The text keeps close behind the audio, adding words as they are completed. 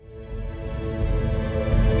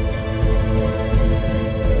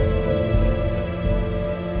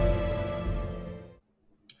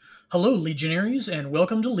Hello, Legionaries, and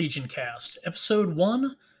welcome to Legion Cast, Episode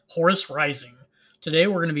 1, Horus Rising. Today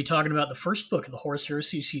we're going to be talking about the first book of the Horus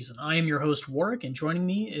Heresy season. I am your host, Waric, and joining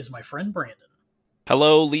me is my friend Brandon.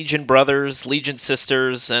 Hello, Legion brothers, Legion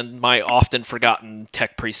sisters, and my often forgotten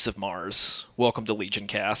tech priests of Mars. Welcome to Legion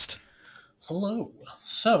Cast. Hello.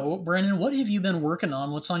 So, Brandon, what have you been working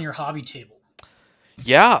on? What's on your hobby table?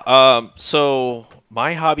 So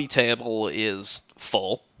my hobby table is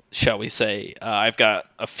full, shall we say. I've got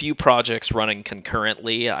a few projects running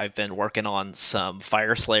concurrently. I've been working on some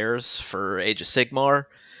Fire Slayers for Age of Sigmar.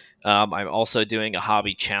 I'm also doing a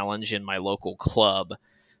hobby challenge in my local club,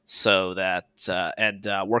 so that and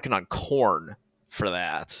working on corn for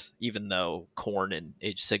that. Even though corn in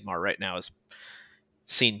Age of Sigmar right now has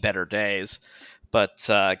seen better days, but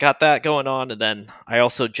got that going on, and then I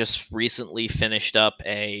also just recently finished up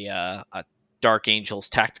a Dark Angels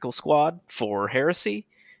tactical squad for Heresy.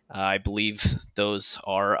 I believe those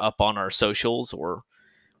are up on our socials or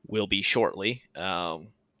will be shortly.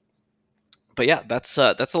 But yeah, that's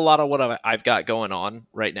a lot of what I've got going on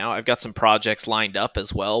right now. I've got some projects lined up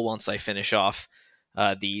as well once I finish off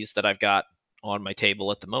these that I've got on my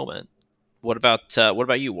table at the moment. What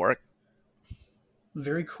about you, Warwick?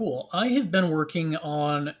 Very cool. I have been working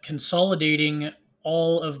on consolidating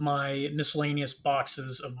all of my miscellaneous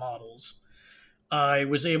boxes of models. I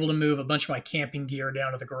was able to move a bunch of my camping gear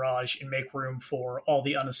down to the garage and make room for all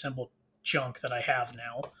the unassembled junk that I have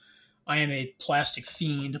now. I am a plastic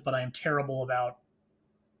fiend, but I am terrible about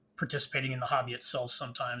participating in the hobby itself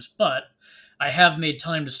sometimes. But I have made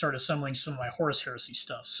time to start assembling some of my Horus Heresy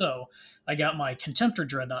stuff. So I got my Contemptor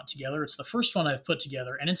Dreadnought together. It's the first one I've put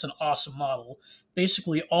together, and it's an awesome model.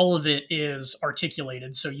 Basically, all of it is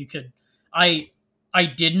articulated, so you could. I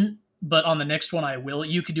didn't, but on the next one I will.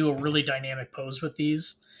 You could do a really dynamic pose with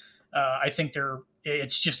these. I think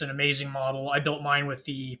it's just an amazing model. I built mine with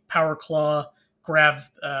the Power Claw,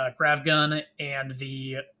 grav gun, and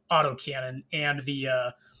the autocannon, and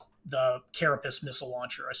the Carapace missile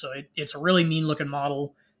launcher. So it's a really mean looking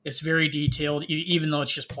model. It's very detailed, even though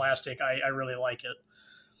it's just plastic. I really like it.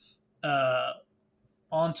 Uh,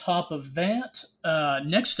 on top of that,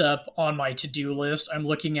 next up on my to do list, I'm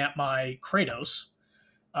looking at my Kratos.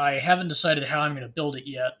 I haven't decided how I'm going to build it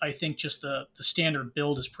yet. I think just the standard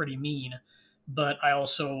build is pretty mean, but I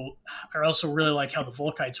also really like how the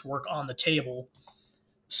Volkites work on the table.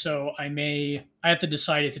 So I have to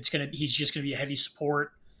decide if he's just gonna be a heavy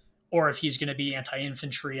support or if he's going to be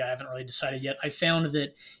anti-infantry. I haven't really decided yet. I found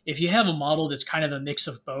that if you have a model that's kind of a mix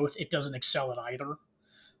of both, it doesn't excel at either.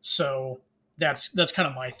 So that's kind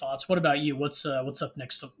of my thoughts. What about you? What's up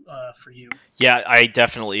next for you? Yeah, I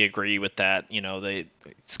definitely agree with that.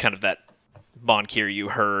 It's kind of that Moncur you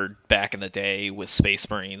heard back in the day with Space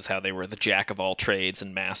Marines, how they were the jack of all trades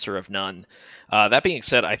and master of none. That being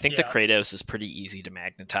said, I think the Yeah, Kratos is pretty easy to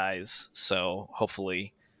magnetize, so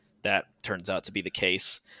hopefully that turns out to be the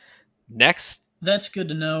case. Next, that's good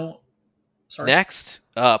to know. Sorry. next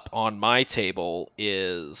up on my table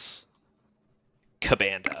is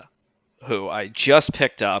Cabanda, who I just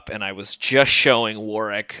picked up, and I was just showing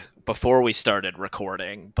Warwick before we started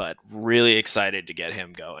recording, but really excited to get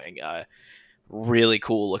him going. Really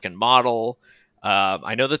cool looking model.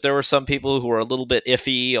 I know that there were some people who were a little bit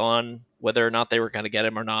iffy on whether or not they were going to get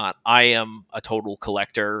him or not. I am a total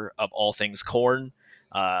collector of all things corn.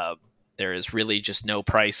 Uh, there is really just no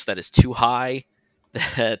price that is too high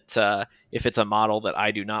that if it's a model that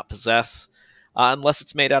I do not possess, unless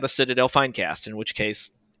it's made out of Citadel Finecast, in which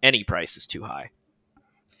case any price is too high.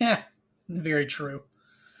 Yeah, very true.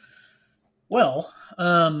 Well,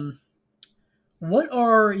 what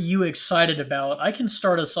are you excited about? I can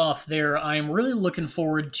start us off there. I'm really looking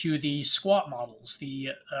forward to the squat models, the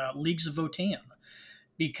Leagues of Votan,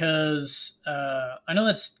 because I know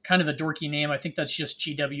that's kind of a dorky name. I think that's just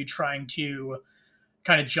GW trying to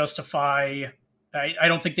kind of justify. I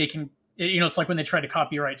don't think they can. It's like when they tried to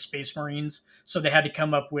copyright Space Marines, so they had to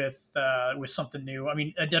come up with something new. I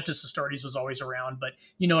mean, Adeptus Astartes was always around, but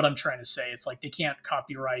you know what I'm trying to say. It's like they can't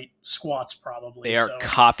copyright squats probably, They are so they had to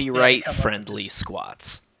copyright come up with friendly this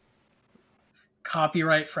squats.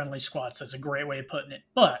 copyright friendly squats. That's a great way of putting it.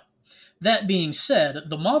 But that being said,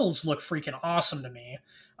 the models look freaking awesome to me.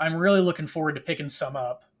 I'm really looking forward to picking some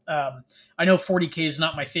up. I know 40k is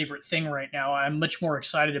not my favorite thing right now. I'm much more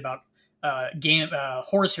excited about game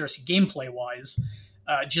Horus Heresy gameplay wise,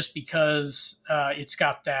 just because it's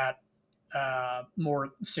got that more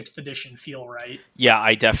sixth edition feel, right? Yeah,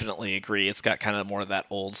 I definitely agree. It's got kind of more of that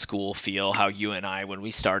old school feel, how you and I, when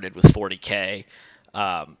we started with 40K,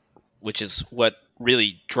 um, which is what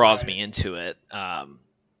really draws Right. me into it.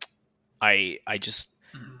 I just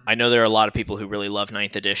Mhm. I know there are a lot of people who really love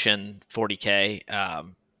Ninth Edition 40K,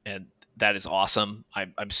 and that is awesome.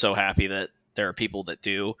 I'm so happy that there are people that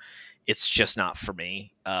do. It's just not for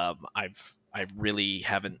me. I really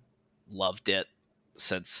haven't loved it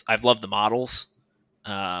since I've loved the models,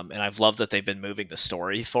 and I've loved that they've been moving the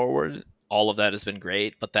story forward. All of that has been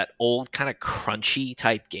great, but that old kind of crunchy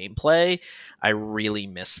type gameplay, I really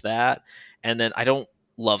miss that. And then I don't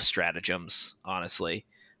love stratagems, honestly.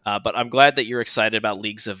 But I'm glad that you're excited about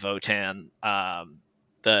Leagues of Votan.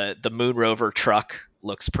 The Moon Rover truck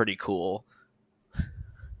looks pretty cool.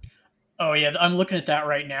 Oh yeah, I'm looking at that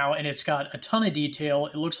right now, and it's got a ton of detail.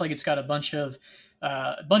 It looks like it's got a bunch of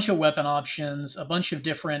weapon options, a bunch of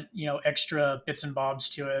different extra bits and bobs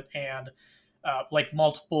to it, and like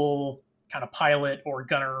multiple kind of pilot or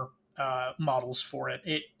gunner models for it.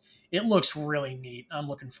 It looks really neat. I'm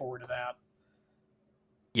looking forward to that.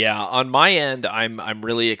 Yeah, on my end, I'm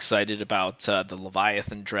really excited about the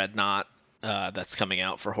Leviathan Dreadnought that's coming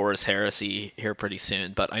out for Horus Heresy here pretty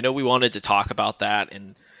soon. But I know we wanted to talk about that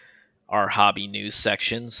in our hobby news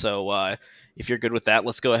section. So if you're good with that,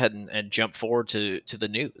 let's go ahead and jump forward to the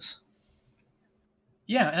news.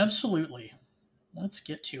 Yeah, absolutely. Let's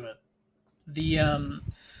get to it. The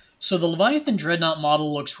So the Leviathan Dreadnought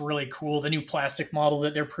model looks really cool. The new plastic model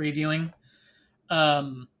that they're previewing.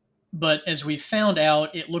 Um, but as we found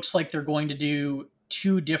out, it looks like they're going to do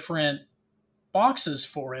two different boxes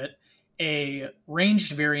for it, a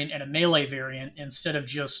ranged variant and a melee variant, instead of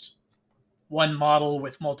just one model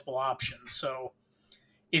with multiple options. So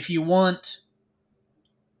if you want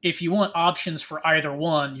if you want options for either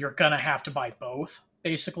one, you're gonna have to buy both,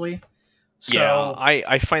 basically. Yeah, So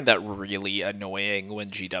I find that really annoying when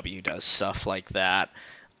GW does stuff like that.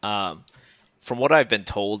 Um, from what I've been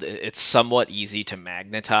told, it's somewhat easy to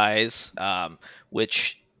magnetize,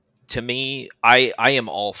 which to me, I am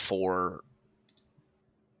all for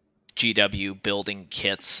GW building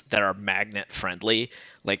kits that are magnet friendly.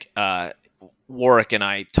 Like Waric and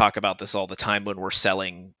I talk about this all the time when we're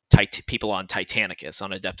selling people on Titanicus,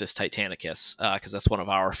 on Adeptus Titanicus, because that's one of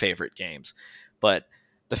our favorite games. But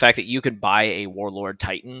the fact that you can buy a Warlord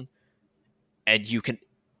Titan and you can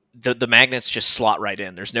the magnets just slot right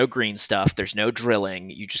in. There's no green stuff. There's no drilling.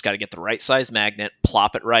 You just got to get the right size magnet,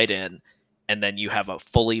 plop it right in, and then you have a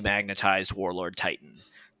fully magnetized Warlord Titan.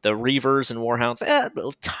 The Reavers and Warhounds, a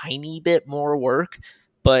little tiny bit more work,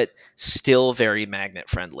 but still very magnet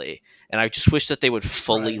friendly. And I just wish that they would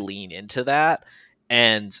fully right, lean into that,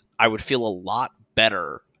 and I would feel a lot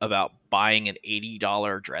better about buying an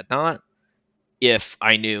 $80 dreadnought if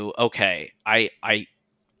I knew, okay, I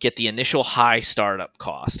get the initial high startup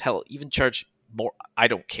cost. Hell, even charge more. I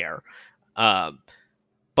don't care. Um,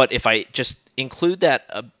 but if I just include that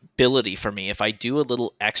ability for me, if I do a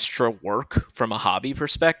little extra work from a hobby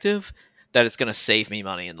perspective, that it's going to save me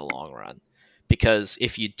money in the long run. Because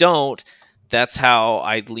if you don't, that's how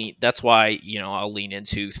I lean. That's why I'll lean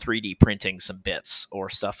into 3D printing some bits or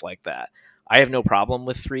stuff like that. I have no problem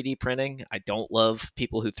with 3D printing. I don't love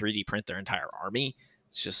people who 3D print their entire army.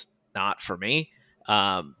 It's just not for me.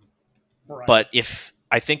 Um, right, but if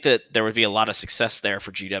I think that there would be a lot of success there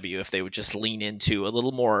for GW if they would just lean into a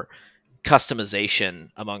little more customization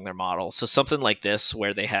among their models. So something like this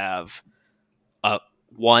where they have a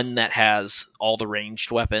one that has all the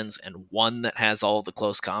ranged weapons and one that has all the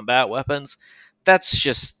close combat weapons. That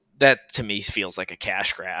to me feels like a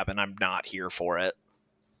cash grab, and I'm not here for it.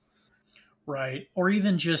 right. Or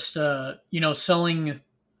even just selling.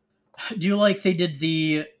 Do you like they did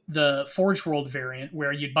the Forge World variant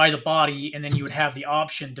where you'd buy the body and then you would have the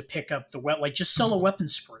option to pick up the like just sell a weapon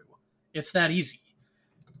sprue. It's that easy.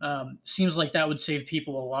 Seems like that would save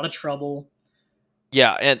people a lot of trouble.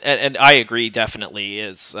 Yeah, and I agree definitely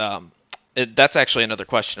is that's actually another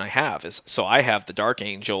question I have is so I have the Dark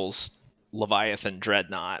Angels Leviathan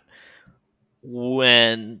Dreadnought.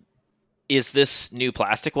 When is this new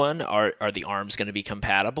plastic one? Are the arms going to be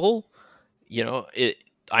compatible? It.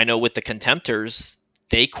 I know with the Contemptors,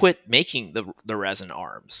 they quit making the resin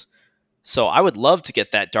arms. So I would love to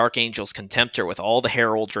get that Dark Angels Contemptor with all the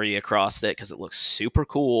heraldry across it because it looks super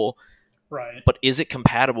cool. Right, But is it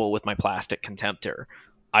compatible with my plastic Contemptor?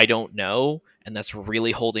 I don't know, and that's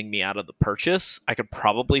really holding me out of the purchase. I could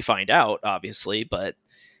probably find out, obviously, but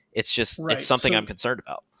it's right. something I'm So concerned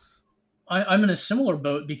about. I'm in a similar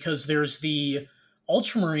boat because there's the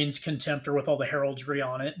Ultramarines Contemptor with all the heraldry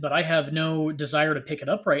on it, but I have no desire to pick it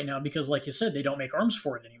up right now because, like you said, they don't make arms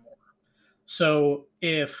for it anymore. So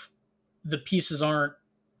if the pieces aren't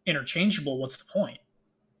interchangeable, what's the point?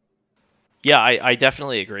 Yeah, I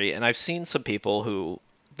definitely agree, and I've seen some people who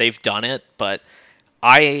they've done it, but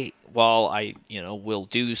while I, will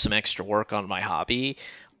do some extra work on my hobby,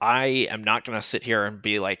 I am not going to sit here and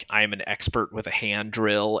be like I'm an expert with a hand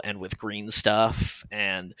drill and with green stuff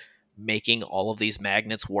and making all of these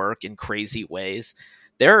magnets work in crazy ways.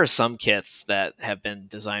 There are some kits that have been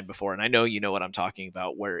designed before, and I know you know what I'm talking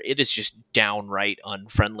about, where it is just downright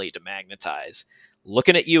unfriendly to magnetize.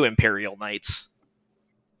 Looking at you, Imperial Knights.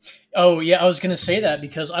 Oh yeah, I was gonna say that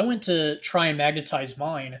because I went to try and magnetize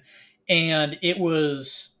mine, and it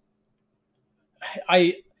was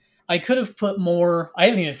I I could have put more. I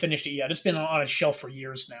haven't even finished it yet. It's been on a shelf for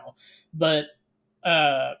years now, but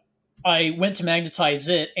uh, I went to magnetize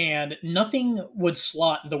it, and nothing would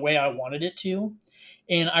slot the way I wanted it to.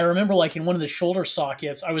 And I remember, like in one of the shoulder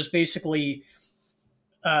sockets, I was basically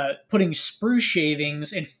putting sprue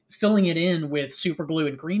shavings and filling it in with super glue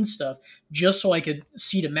and green stuff just so I could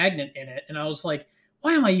seat a magnet in it. And I was like,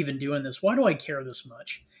 why am I even doing this? Why do I care this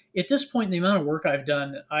much? At this point in the amount of work I've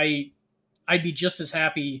done, I'd be just as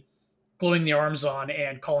happy gluing the arms on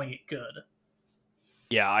and calling it good.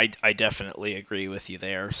 Yeah, I definitely agree with you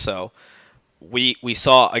there. So we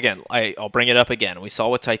saw again. I'll bring it up again. We saw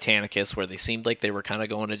with Titanicus where they seemed like they were kind of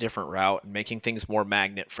going a different route and making things more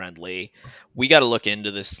magnet friendly. We got to look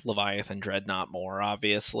into this Leviathan Dreadnought more,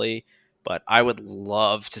 obviously, but I would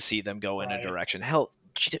love to see them go in a Right. direction. Hell,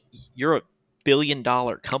 you're a $1 billion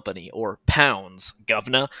company or pounds,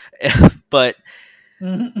 governor, but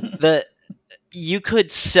the you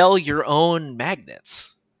could sell your own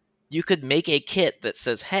magnets. You could make a kit that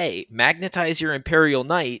says, hey, magnetize your Imperial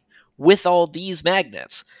Knight with all these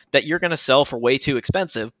magnets that you're going to sell for way too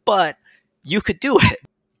expensive, but you could do it.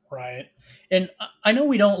 Right. And I know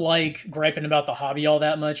we don't like griping about the hobby all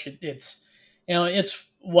that much. It's it's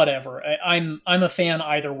whatever. I'm a fan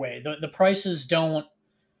either way. The prices don't.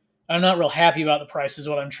 I'm not real happy about the price is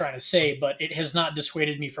what I'm trying to say, but it has not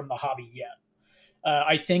dissuaded me from the hobby yet.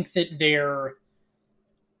 I think that their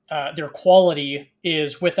quality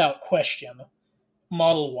is without question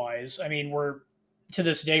model wise. I mean, we're to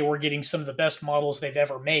this day we're getting some of the best models they've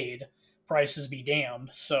ever made. Prices be damned.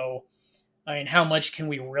 So I mean, how much can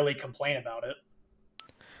we really complain about it?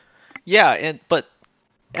 Yeah,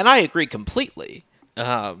 and I agree completely.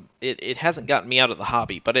 It hasn't gotten me out of the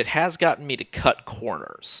hobby, but it has gotten me to cut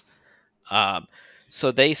corners. Um,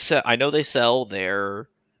 so they sell. I know they sell their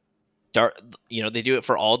dark. They do it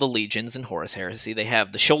for all the legions in Horus Heresy. They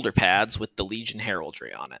have the shoulder pads with the Legion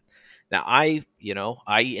heraldry on it. Now I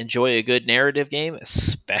enjoy a good narrative game,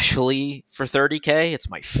 especially for 30K. It's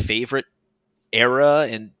my favorite era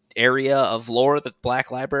and area of lore that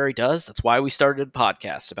Black Library does. That's why we started a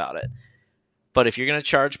podcast about it. But if you're going to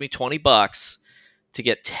charge me $20 to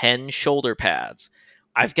get 10 shoulder pads,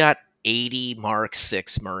 I've got 80 Mark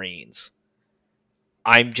 6 Marines.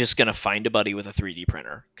 I'm just going to find a buddy with a 3D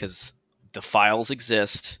printer because the files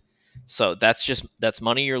exist. So that's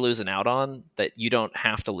money you're losing out on that you don't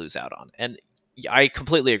have to lose out on. And I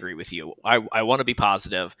completely agree with you. I want to be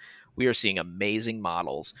positive. We are seeing amazing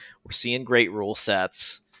models. We're seeing great rule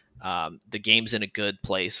sets. The game's in a good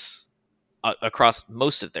place across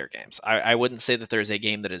most of their games. I wouldn't say that there's a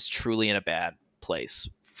game that is truly in a bad place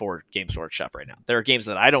for Games Workshop right now. There are games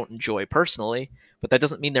that I don't enjoy personally, but that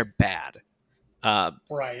doesn't mean they're bad. Uh,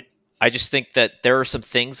 Right. I just think that there are some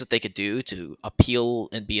things that they could do to appeal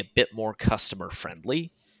and be a bit more customer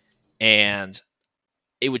friendly, and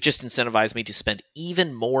it would just incentivize me to spend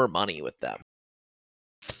even more money with them.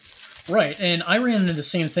 Right. And I ran into the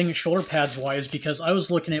same thing shoulder pads wise because I was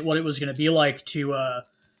looking at what it was going to be like to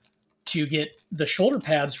get the shoulder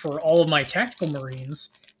pads for all of my tactical marines,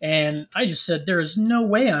 and I just said there is no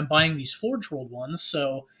way I'm buying these Forge World ones.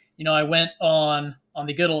 So I went on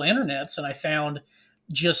the good old internets and I found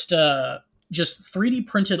just just 3D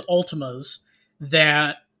printed Ultimas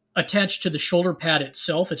that attach to the shoulder pad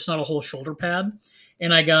itself. It's not a whole shoulder pad,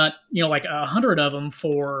 and I got like 100 of them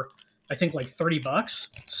for I think like $30.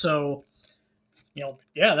 So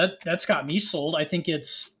yeah, that's got me sold. I think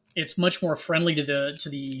it's much more friendly to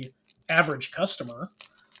the average customer.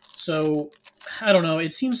 So I don't know.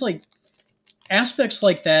 It seems like aspects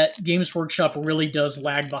like that, Games Workshop really does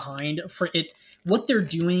lag behind. For it, what they're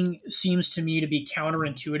doing seems to me to be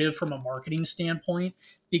counterintuitive from a marketing standpoint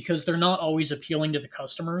because they're not always appealing to the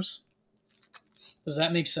customers. Does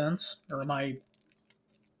that make sense, or am I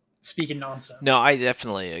speaking No, nonsense? I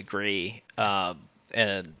definitely agree.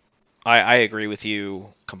 And I agree with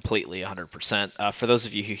you completely 100%. For those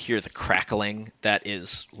of you who hear the crackling, that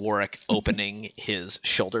is Waric opening his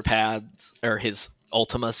shoulder pads or his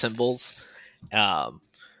Ultima symbols. Um,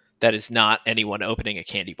 that is not anyone opening a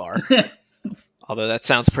candy bar. Although that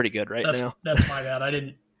sounds pretty good right now. That's my bad. I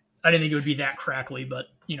didn't think it would be that crackly, but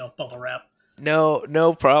bubble wrap. No,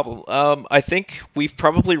 no problem. I think we've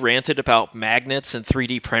probably ranted about magnets and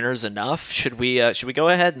 3D printers enough. Should we go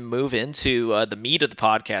ahead and move into the meat of the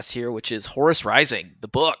podcast here, which is Horus Rising, the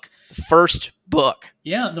book, the first book.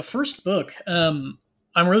 Yeah, the first book. I'm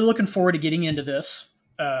really looking forward to getting into this.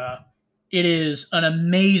 Uh, it is an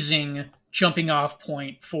amazing jumping off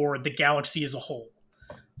point for the galaxy as a whole.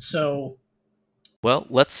 So, Well,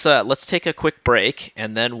 let's take a quick break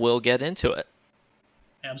and then we'll get into it.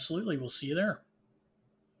 absolutely, we'll see you there.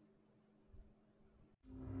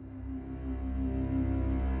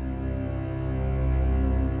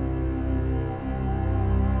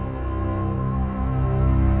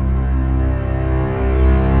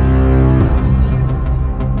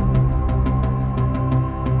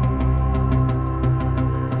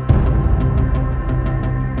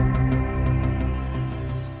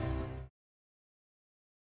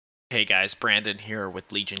 Hey guys, Brandon here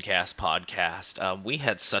with Legion Cast Podcast. We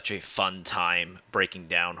had such a fun time breaking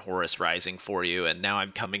down Horus Rising for you, and now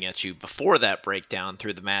I'm coming at you before that breakdown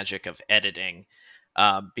through the magic of editing,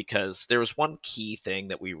 because there was one key thing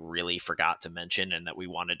that we really forgot to mention, and that we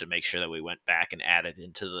wanted to make sure that we went back and added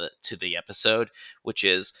into the episode, which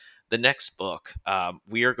is the next book.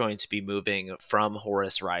 We are going to be moving from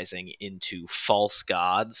Horus Rising into False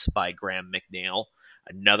Gods by Graham McNeil.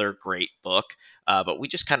 Another great book. But we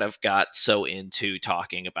just kind of got so into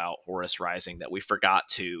talking about Horus Rising that we forgot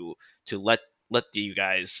to let you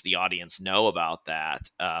guys, the audience, know about that.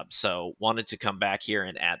 So wanted to come back here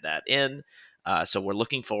and add that in. So we're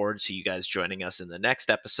looking forward to you guys joining us in the next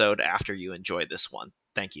episode after you enjoy this one.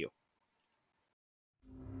 Thank you.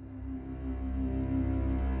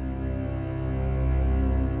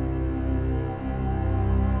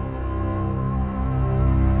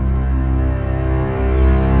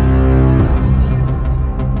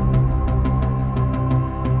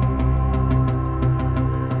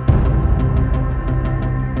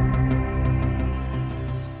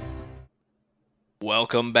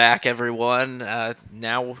 Welcome back, everyone.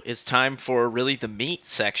 Now it's time for really the meat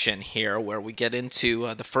section here, where we get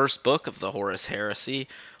into the first book of the Horus Heresy,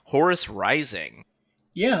 Horus Rising.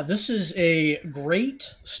 Yeah, this is a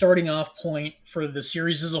great starting off point for the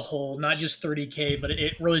series as a whole, not just 30K, but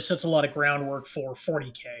it really sets a lot of groundwork for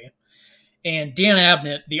 40K. And Dan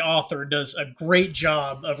Abnett, the author, does a great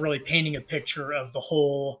job of really painting a picture of the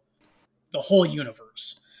whole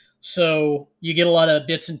universe. So you get a lot of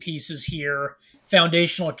bits and pieces here,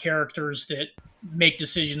 foundational characters that make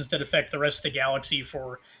decisions that affect the rest of the galaxy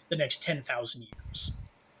for the next 10,000 years.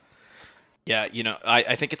 Yeah,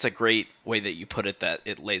 I think it's a great way that you put it, that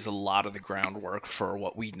it lays a lot of the groundwork for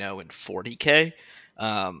what we know in 40K.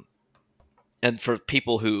 Um, and for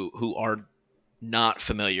people who are not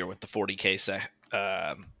familiar with the 40K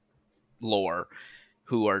lore,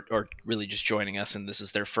 who are really just joining us, and this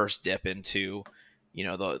is their first dip into,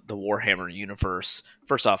 the Warhammer universe.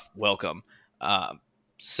 First off, welcome.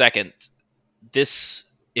 Second, this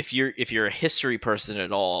if you're a history person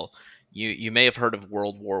at all, you may have heard of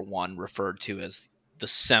World War I referred to as the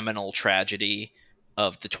seminal tragedy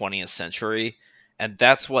of the 20th century, and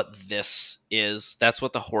that's what this is. That's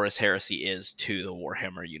what the Horus Heresy is to the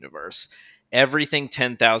Warhammer universe. Everything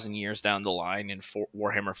 10,000 years down the line in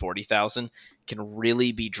Warhammer 40,000 can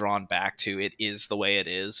really be drawn back to it is the way it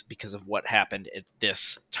is because of what happened at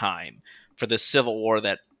this time. For this civil war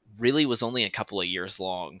that really was only a couple of years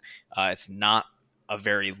long, it's not a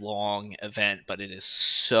very long event, but it is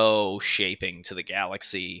so shaping to the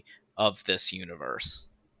galaxy of this universe.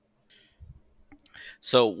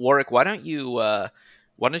 So, Warwick, why don't you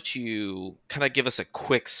kind of give us a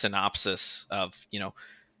quick synopsis of,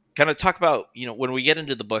 kind of talk about, when we get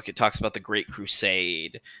into the book, it talks about the Great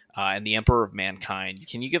Crusade and the Emperor of Mankind.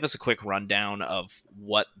 Can you give us a quick rundown of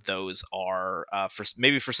what those are,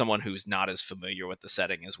 for someone who's not as familiar with the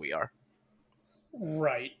setting as we are?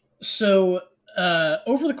 Right. So,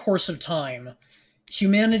 over the course of time,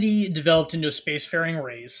 humanity developed into a spacefaring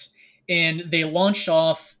race, and they launched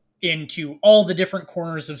off into all the different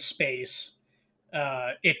corners of space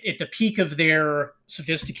at the peak of their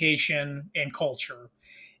sophistication and culture.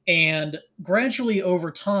 And gradually over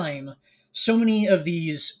time, so many of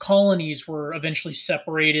these colonies were eventually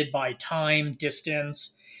separated by time,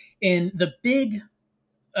 distance, and the big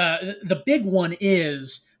one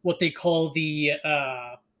is what they call the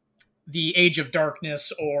Age of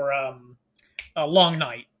Darkness, or Long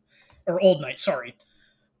Night, or Old Night. Sorry.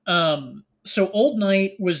 So Old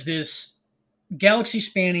Night was this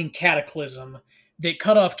galaxy-spanning cataclysm that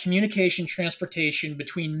cut off communication, transportation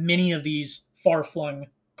between many of these far-flung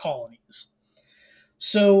colonies.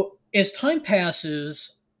 So as time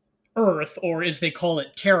passes, Earth, or as they call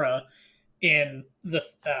it, Terra, in the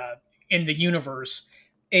in the universe,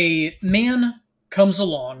 a man comes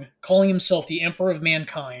along calling himself the Emperor of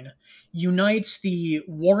Mankind, unites the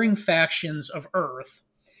warring factions of Earth,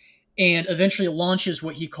 and eventually launches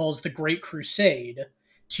what he calls the Great Crusade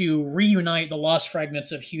to reunite the lost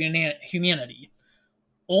fragments of humanity.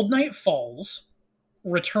 Old Night falls,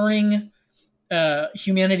 returning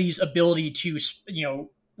humanity's ability to,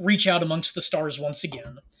 reach out amongst the stars once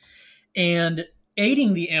again. And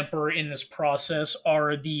aiding the Emperor in this process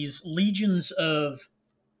are these legions of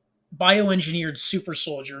bioengineered super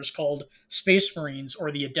soldiers called Space Marines, or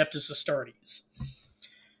the Adeptus Astartes.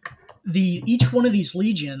 Each one of these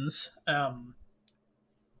legions,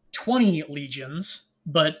 20 legions,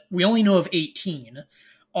 but we only know of 18,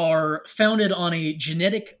 are founded on a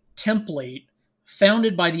genetic template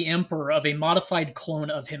founded by the Emperor of a modified clone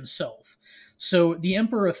of himself. So the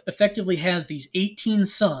Emperor effectively has these 18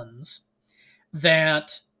 sons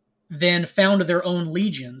that then found their own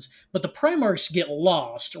legions, but the Primarchs get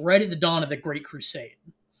lost right at the dawn of the Great Crusade.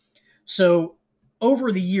 So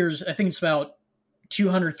over the years, I think it's about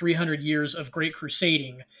 200, 300 years of great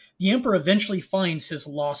crusading, the Emperor eventually finds his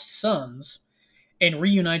lost sons and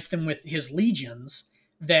reunites them with his legions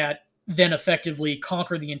that then effectively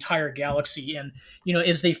conquer the entire galaxy. And,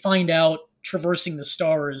 as they find out traversing the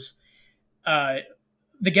stars,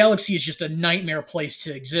 the galaxy is just a nightmare place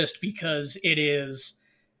to exist because it is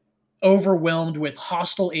overwhelmed with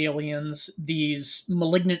hostile aliens, these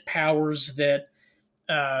malignant powers that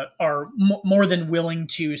are more than willing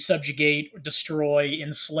to subjugate, destroy,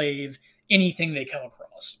 enslave anything they come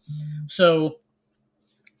across. So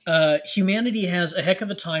humanity has a heck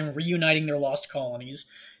of a time reuniting their lost colonies.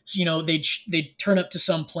 So, they'd turn up to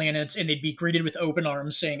some planets and they'd be greeted with open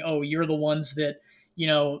arms saying, oh, you're the ones that,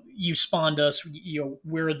 you spawned us,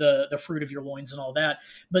 we're the fruit of your loins and all that.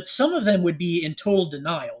 But some of them would be in total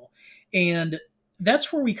denial. And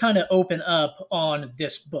that's where we kind of open up on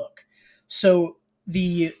this book. So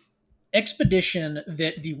the expedition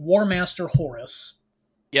that the War Master Horus.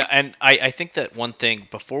 Yeah, and I think that one thing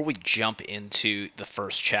before we jump into the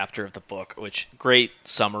first chapter of the book, which great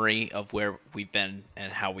summary of where we've been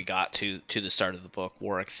and how we got to the start of the book,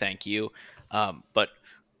 Waric, thank you. But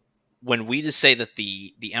when we just say that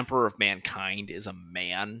the Emperor of Mankind is a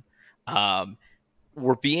man,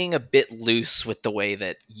 we're being a bit loose with the way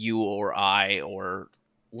that you or I or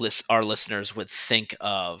our listeners would think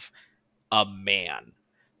of a man.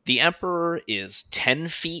 The Emperor is 10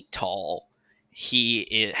 feet tall.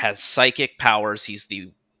 He has psychic powers. He's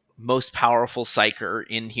the most powerful psyker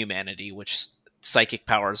in humanity, which psychic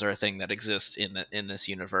powers are a thing that exists in this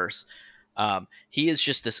universe. He is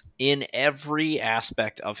just this, in every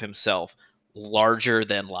aspect of himself, larger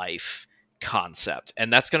than life concept.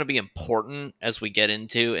 And that's going to be important as we get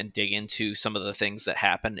into and dig into some of the things that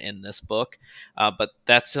happen in this book. But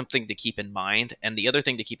that's something to keep in mind. And the other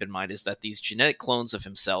thing to keep in mind is that these genetic clones of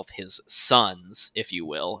himself, his sons, if you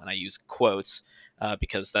will, and I use quotes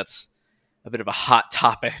because that's a bit of a hot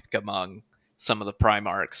topic among some of the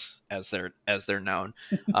Primarchs as they're known.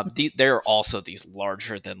 They're also these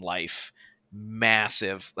larger than life,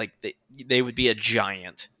 massive, like they would be a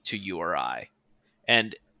giant to you or I.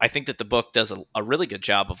 And I think that the book does a really good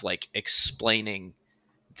job of like explaining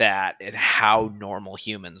that and how normal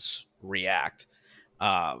humans react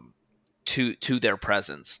to their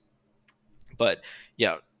presence. But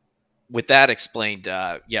yeah, with that explained,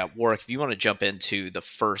 Warwick, if you want to jump into the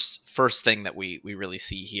first thing that we really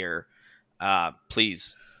see here,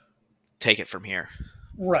 please take it from here.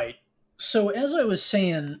 Right. So as I was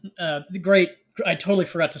saying, I totally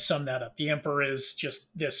forgot to sum that up. The Emperor is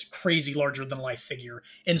just this crazy larger than life figure,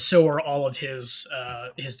 and so are all of his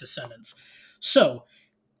descendants. So,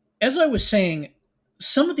 as I was saying,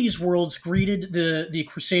 some of these worlds greeted the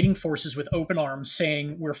crusading forces with open arms,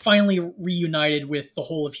 saying we're finally reunited with the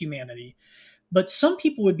whole of humanity. But some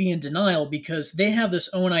people would be in denial because they have this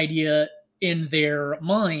own idea in their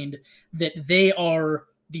mind that they are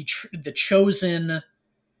the chosen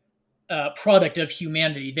product of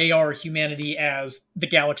humanity. They are humanity as the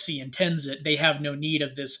galaxy intends it. They have no need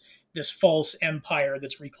of this false empire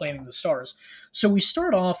that's reclaiming the stars. So we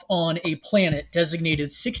start off on a planet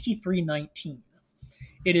designated 6319.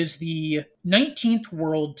 It is the 19th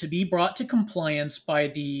world to be brought to compliance by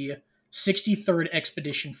the 63rd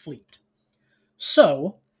Expedition Fleet.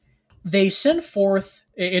 So they send forth,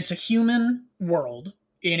 it's a human world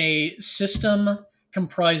in a system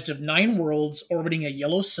comprised of 9 worlds orbiting a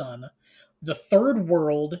yellow sun. The third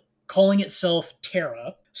world calling itself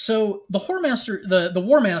Terra. So the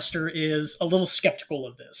War Master is a little skeptical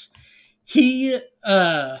of this. He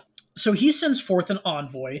sends forth an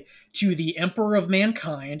envoy to the Emperor of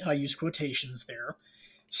Mankind. I use quotations there,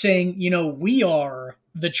 saying, we are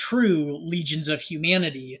the true legions of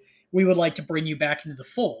humanity. We would like to bring you back into the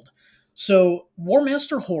fold. So War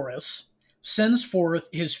Master Horus sends forth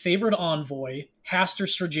his favorite envoy, Hastur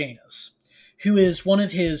Serjanus, who is one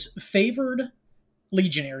of his favored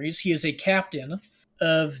legionaries. He is a captain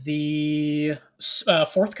of the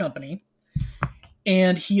Fourth Company,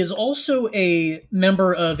 and he is also a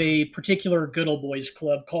member of a particular good old boys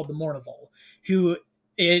club called the Mournival, who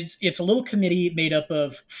it's a little committee made up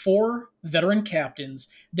of 4 veteran captains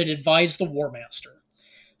that advise the War Master.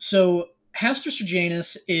 So Hastur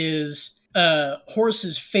Serjanus is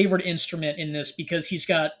Horus's favorite instrument in this because he's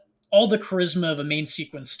got all the charisma of a main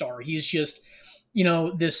sequence star. He's just,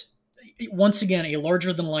 this once again a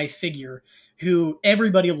larger than life figure who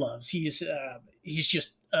everybody loves. He's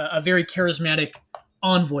just a very charismatic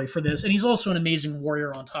envoy for this, and he's also an amazing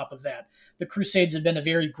warrior on top of that. The Crusades have been a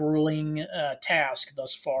very grueling task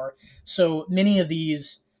thus far, so many of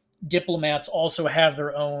these diplomats also have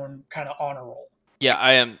their own kind of honor roll. Yeah,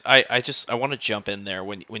 I want to jump in there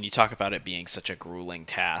when you talk about it being such a grueling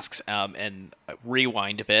task, and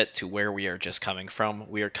rewind a bit to where we are just coming from.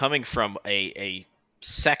 We are coming from a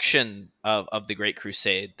section of the Great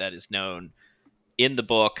Crusade that is known in the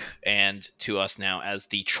book and to us now as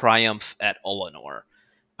the Triumph at Ullanor.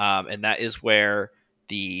 And that is where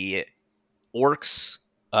the orcs,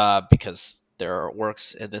 because there are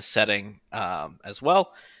orcs in this setting as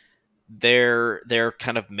well, their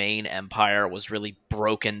kind of main empire was really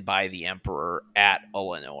broken by the Emperor at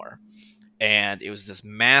Ullanor. And it was this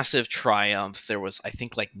massive triumph. There was, I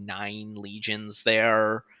think, like 9 legions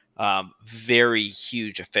there. Very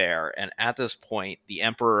huge affair. And at this point, the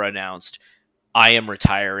Emperor announced, I am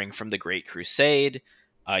retiring from the Great Crusade.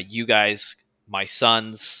 You guys, my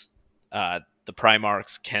sons, the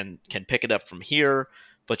Primarchs, can pick it up from here,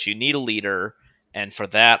 but you need a leader. And for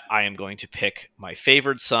that, I am going to pick my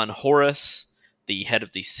favored son, Horus, the head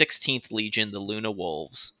of the 16th Legion, the Luna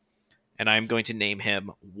Wolves. And I'm going to name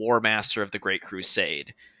him War Master of the Great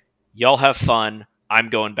Crusade. Y'all have fun. I'm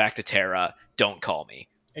going back to Terra. Don't call me.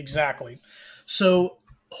 Exactly. So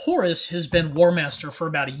Horus has been War Master for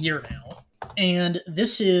about a year now. And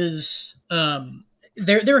this is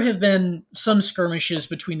there have been some skirmishes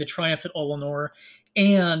between the Triumph at Ullanor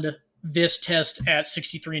and this test at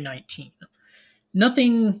 6319.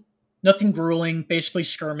 Nothing grueling, basically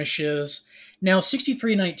skirmishes. Now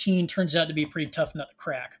 6319 turns out to be a pretty tough nut to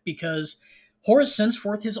crack because Horus sends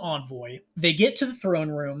forth his envoy. They get to the throne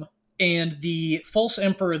room, and the false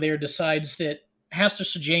emperor there decides that Hastur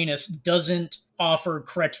Serjanus doesn't offer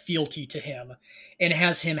correct fealty to him and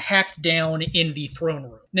has him hacked down in the throne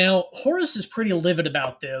room. Now, Horus is pretty livid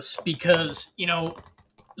about this because,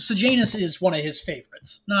 Sejanus is one of his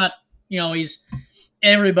favorites. Not, he's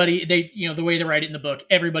everybody, the way they write it in the book,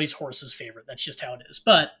 everybody's Horus's favorite. That's just how it is.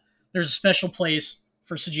 But there's a special place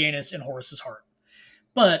for Sejanus in Horus's heart.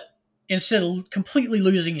 But instead of completely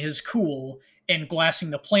losing his cool and glassing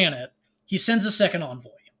the planet, he sends a second envoy.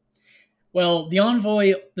 Well,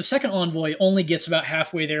 the second envoy only gets about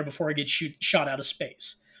halfway there before it gets shot out of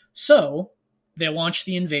space. So they launch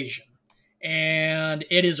the invasion, and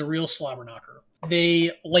it is a real slobber knocker.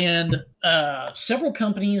 They land several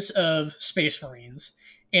companies of Space Marines,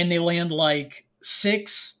 and they land like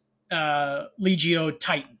 6 Legio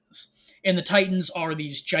Titans. And the Titans are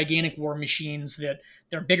these gigantic war machines that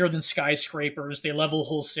they're bigger than skyscrapers. They level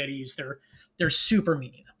whole cities. They're super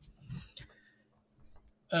mean.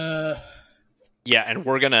 Yeah, and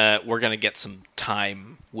we're gonna get some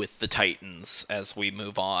time with the Titans as we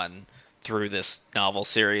move on through this novel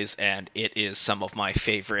series, and it is some of my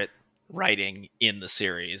favorite writing in the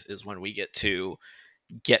series is when we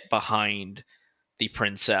get behind the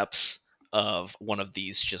princeps of one of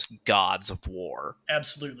these just gods of war.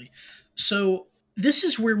 Absolutely. So this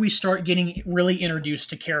is where we start getting really introduced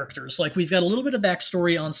to characters. Like, we've got a little bit of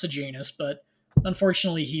backstory on Sejanus, but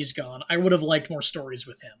unfortunately he's gone. I would have liked more stories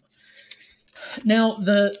with him. Now,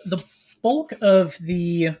 the bulk of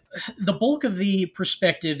the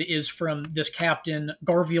perspective is from this captain,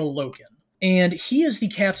 Garviel Loken, and he is the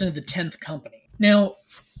captain of the 10th Company. Now,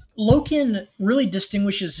 Loken really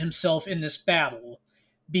distinguishes himself in this battle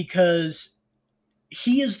because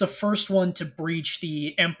he is the first one to breach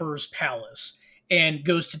the Emperor's palace and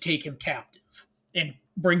goes to take him captive and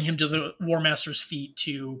bring him to the War Master's feet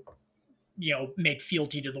to, make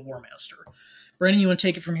fealty to the War Master. Brandon, you want to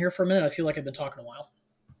take it from here for a minute? I feel like I've been talking a while.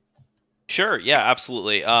 Sure, yeah,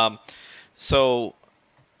 absolutely. So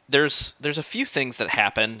there's a few things that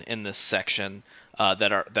happen in this section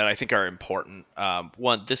that I think are important.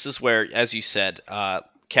 One, this is where, as you said,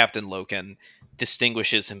 Captain Loken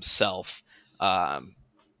distinguishes himself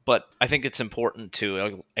But I think it's important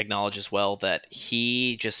to acknowledge as well that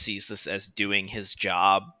he just sees this as doing his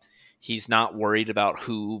job. He's not worried about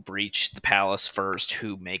who breached the palace first,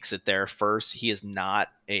 who makes it there first. He is not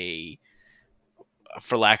a,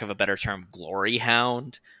 for lack of a better term, glory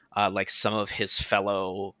hound, like some of his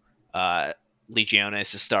fellow uh,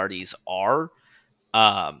 Legiones Astartes are.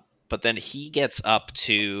 But then he gets up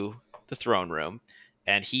to the throne room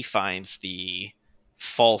and he finds the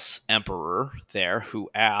false emperor there who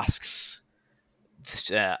asks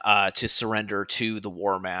to surrender to the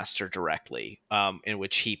War Master directly, in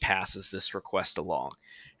which he passes this request along.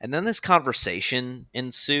 And then this conversation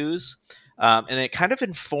ensues, and it kind of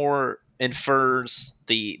infers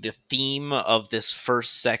the theme of this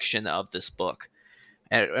first section of this book,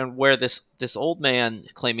 and where this old man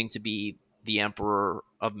claiming to be the emperor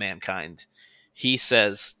of mankind, he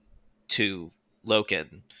says to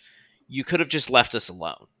Loken, "You could have just left us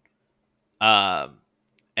alone." Um,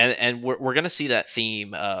 and we're going to see that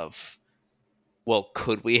theme of, well,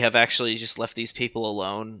 could we have actually just left these people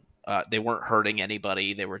alone? They weren't hurting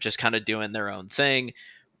anybody. They were just kind of doing their own thing.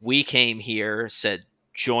 We came here, said,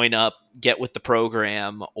 join up, get with the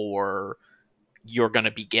program, or you're going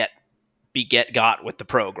to be get got with the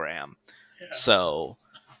program. Yeah. So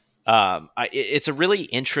it's a really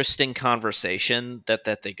interesting conversation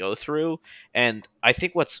that they go through, and I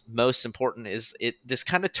think what's most important is this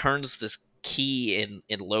kind of turns this key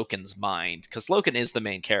in Loken's mind, because Loken is the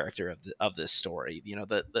main character of this story.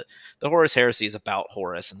 The Horus Heresy is about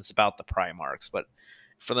Horus and it's about the Primarchs, but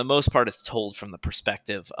for the most part, it's told from the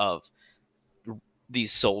perspective of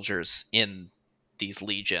these soldiers in these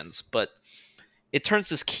legions. But it turns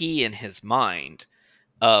this key in his mind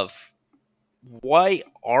of, why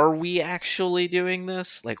are we actually doing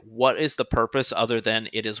this? Like, what is the purpose other than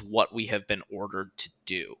it is what we have been ordered to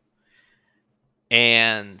do?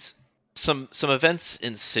 And some events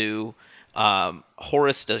ensue.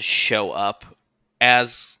 Horus does show up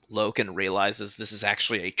as Loken realizes this is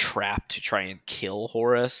actually a trap to try and kill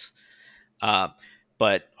Horus. Uh,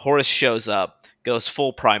 but Horus shows up, goes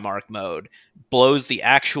full Primarch mode, blows the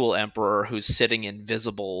actual Emperor who's sitting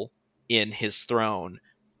invisible in his throne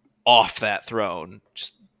off that throne,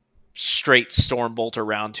 just straight Stormbolt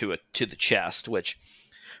around to the chest. Which,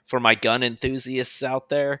 for my gun enthusiasts out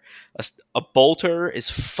there, a bolter is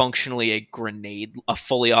functionally a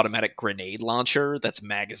fully automatic grenade launcher that's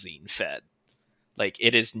magazine fed. Like,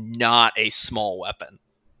 it is not a small weapon.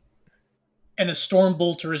 And a storm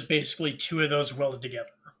bolter is basically two of those welded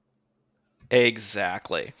together.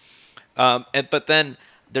 Exactly. But then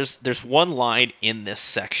there's one line in this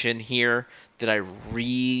section here that I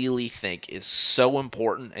really think is so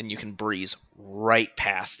important, and you can breeze right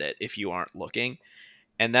past it if you aren't looking.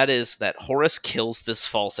 And that is that Horus kills this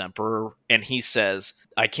false emperor, and he says,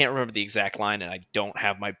 I can't remember the exact line, and I don't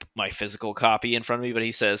have my physical copy in front of me, but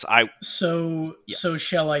he says, So yeah, so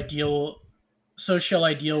shall I deal so shall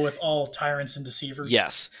I deal with all tyrants and deceivers?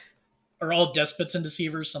 yes, Or all despots and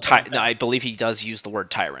deceivers, something like no, that. I believe he does use the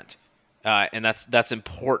word tyrant, and that's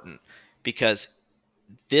important, because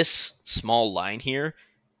this small line here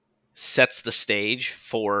sets the stage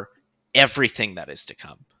for everything that is to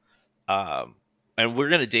come. Um, and we're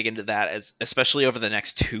going to dig into that, as especially over the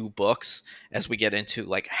next two books, as we get into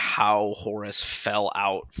like how Horus fell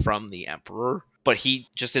out from the Emperor. But he,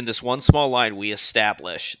 just in this one small line, we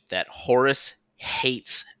establish that Horus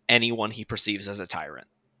hates anyone he perceives as a tyrant.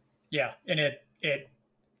 Yeah, and it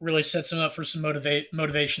really sets him up for some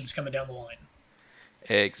motivations coming down the line.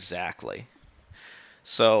 Exactly.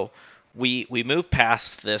 So we move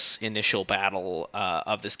past this initial battle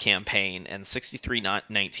of this campaign, and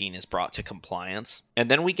 6319 is brought to compliance, and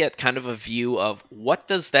then we get kind of a view of what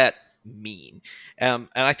does that mean. And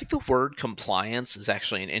I think the word compliance is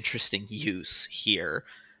actually an interesting use here,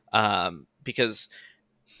 because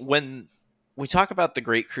when we talk about the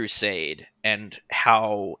Great Crusade and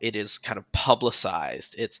how it is kind of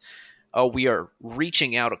publicized, it's, oh, we are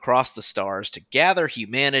reaching out across the stars to gather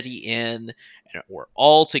humanity in, and we're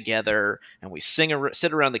all together, and we sit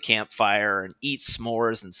around the campfire and eat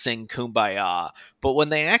s'mores and sing Kumbaya. But when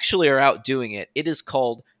they actually are out doing it, it is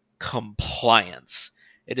called compliance.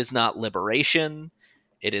 It is not liberation.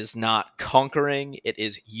 It is not conquering. It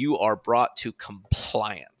is, you are brought to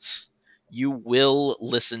compliance. You will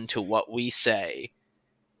listen to what we say,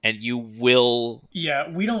 and you will. Yeah,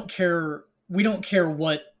 we don't care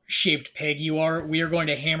what shaped peg you are. We are going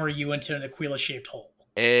to hammer you into an Aquila shaped hole.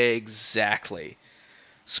 Exactly.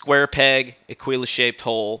 Square peg, Aquila shaped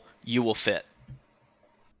hole, you will fit.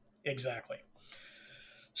 Exactly.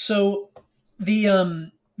 So the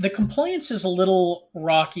compliance is a little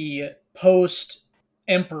rocky post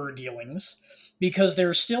Emperor dealings, because there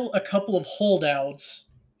are still a couple of holdouts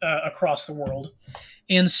across the world.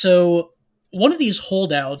 And so one of these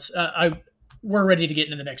holdouts, we're ready to get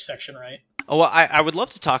into the next section, right? Oh, well, I would love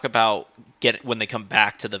to talk about get when they come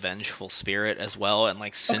back to the vengeful spirit as well, and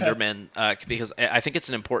like Okay. Cinderman, because I think it's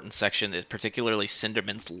an important section, is particularly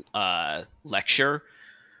Cinderman's lecture,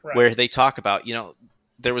 Right. where they talk about,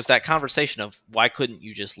 there was that conversation of why couldn't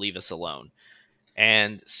you just leave us alone?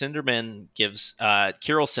 And Cinderman gives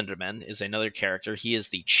Kirill Cinderman is another character. He is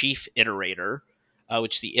the chief iterator,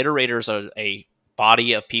 which the iterators are a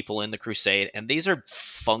body of people in the crusade, and these are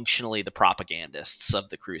functionally the propagandists of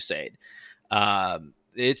the crusade.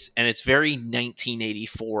 It's very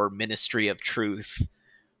 1984 Ministry of Truth.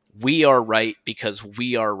 We are right because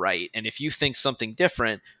we are right, and if you think something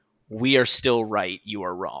different, we are still right. You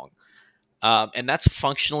are wrong. And that's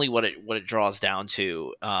functionally what it draws down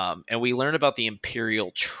to. And we learn about the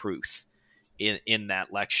imperial truth in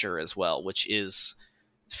that lecture as well, which is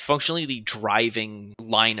functionally the driving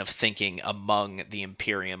line of thinking among the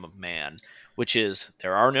Imperium of Man, which is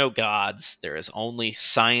there are no gods, there is only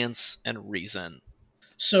science and reason.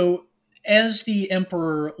 So as the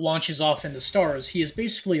emperor launches off into stars, he has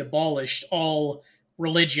basically abolished all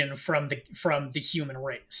religion from the human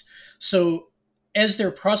race. So as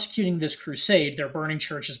they're prosecuting this crusade, they're burning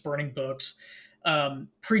churches, burning books,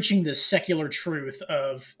 preaching this secular truth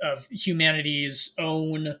of humanity's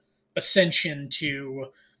own ascension to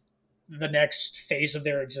the next phase of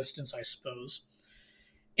their existence, I suppose.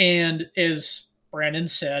 And as Brandon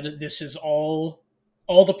said, this is all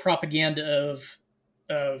the propaganda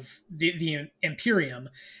of the Imperium.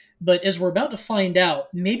 But as we're about to find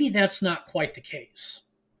out, maybe that's not quite the case.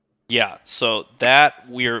 Yeah, so that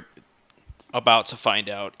we're about to find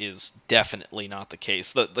out is definitely not the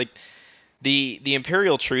case. The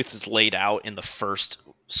imperial truth is laid out in the first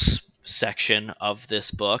section of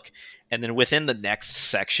this book, and then within the next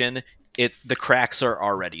section, the cracks are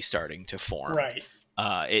already starting to form. Right.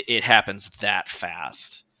 It happens that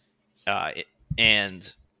fast,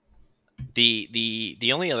 and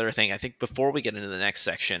the only other thing I think before we get into the next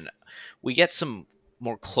section, we get some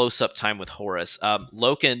more close up time with Horus.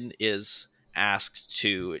 Loken is asked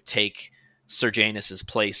to take Serjanus's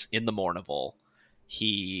place in the Mournival.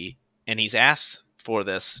 He's asked for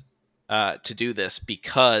this to do this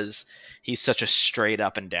because he's such a straight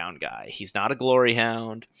up and down guy. He's not a glory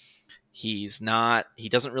hound. He's not. He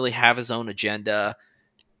doesn't really have his own agenda.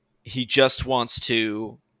 He just wants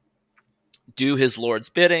to do his lord's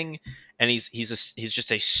bidding, and he's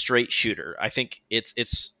just a straight shooter. I think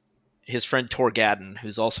it's his friend Torgadden,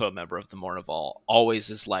 who's also a member of the Mournival, always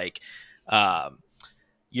is like, um,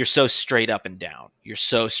 "You're so straight up and down. You're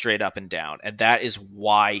so straight up and down," and that is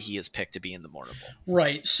why he is picked to be in the Mournival.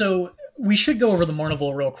 Right. So we should go over the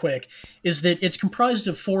Mournival real quick. Is that it's comprised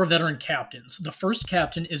of four veteran captains. The first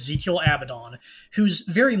captain, Ezekiel Abaddon, who's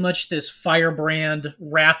very much this firebrand,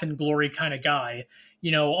 wrath and glory kind of guy.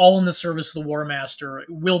 You know, all in the service of the War Master,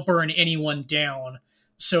 will burn anyone down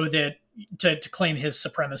so that to claim his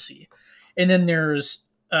supremacy. And then there's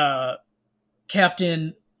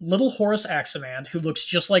Captain Little Horus Aximand, who looks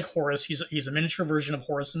just like Horus. He's a miniature version of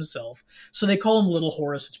Horus himself. So they call him Little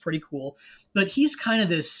Horus. It's pretty cool. But he's kind of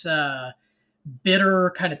this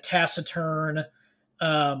bitter, kind of taciturn,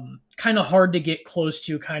 kind of hard to get close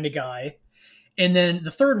to kind of guy. And then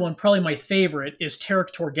the third one, probably my favorite, is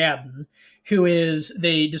Tarek Torgadden, who is,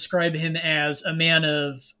 they describe him as a man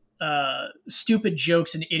of stupid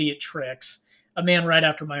jokes and idiot tricks, a man right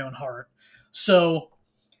after my own heart. So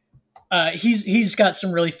he's got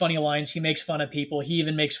some really funny lines. He makes fun of people. He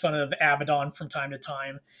even makes fun of Abaddon from time to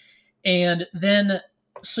time. And then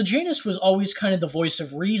Sejanus was always kind of the voice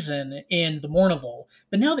of reason in the Mournival,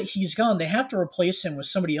 but now that he's gone, they have to replace him with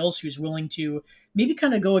somebody else who's willing to maybe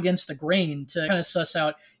kind of go against the grain to kind of suss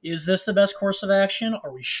out, is this the best course of action?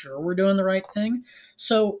 Are we sure we're doing the right thing?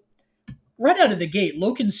 So right out of the gate,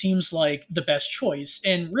 Loken seems like the best choice,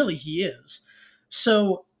 and really he is.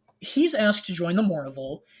 So he's asked to join the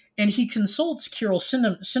Mournival, and he consults Kirill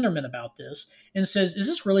Cinderman about this and says, is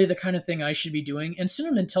this really the kind of thing I should be doing? And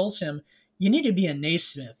Cinderman tells him, you need to be a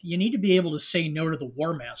naismith. You need to be able to say no to the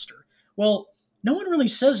War Master. Well, no one really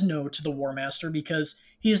says no to the War Master because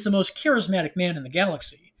he is the most charismatic man in the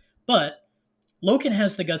galaxy. But Loken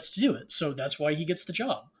has the guts to do it, so that's why he gets the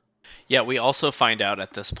job. Yeah, we also find out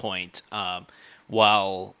at this point,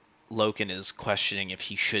 while Loken is questioning if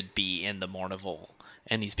he should be in the Mournival,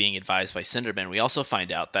 and he's being advised by Cinderman, we also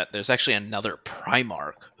find out that there's actually another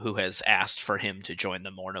Primarch who has asked for him to join the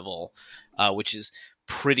Mournival, which is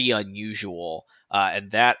pretty unusual,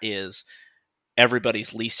 and that is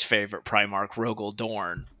everybody's least favorite Primarch, Rogel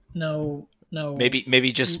Dorn. No, No,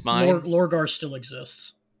 Maybe just mine. Lorgar still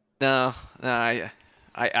exists. No, no,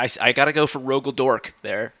 I gotta go for Rogel Dork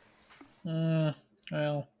there.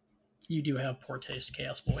 Well, you do have poor taste,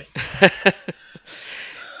 Chaos Boy.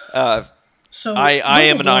 uh, So I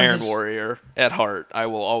am Rogel an Dorn Iron has. Warrior at heart. I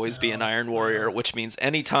will always be an Oh, Iron Warrior, well, which means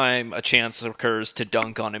anytime a chance occurs to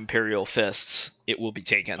dunk on Imperial fists, it will be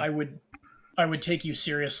taken. I would take you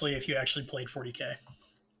seriously if you actually played 40k.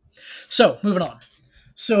 So moving on.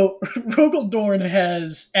 So Rogel Dorn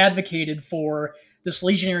has advocated for this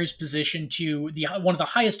legionary's position to the one of the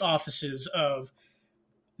highest offices of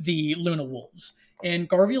the Luna Wolves, and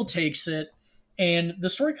Garviel takes it, and the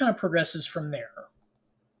story kind of progresses from there.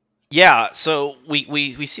 Yeah, so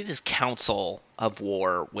we see this council of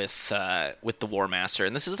war with the War Master,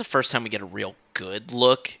 and this is the first time we get a real good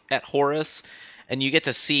look at Horus, and you get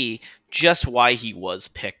to see just why he was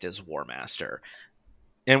picked as War Master.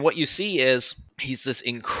 And what you see is he's this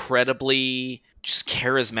incredibly just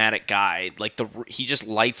charismatic guy. Like he just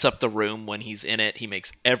lights up the room when he's in it. He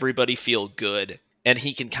makes everybody feel good, and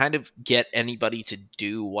he can kind of get anybody to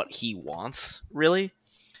do what he wants, really.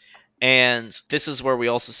 And this is where we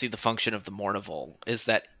also see the function of the Mournival, is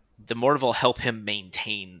that the Mournival help him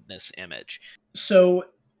maintain this image. So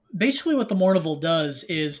basically, what the Mournival does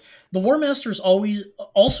is the War Master is always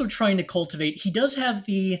also trying to cultivate. He does have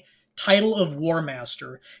the title of War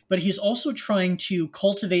Master, but he's also trying to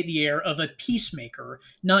cultivate the air of a peacemaker,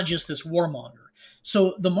 not just this warmonger.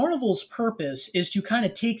 So the Mournival's purpose is to kind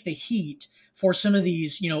of take the heat for some of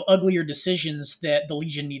these, uglier decisions that the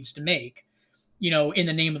Legion needs to make, in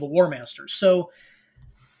the name of the War Master. So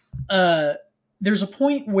uh, there's a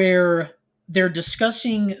point where they're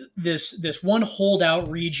discussing this one holdout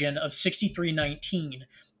region of 6319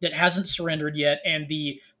 that hasn't surrendered yet, and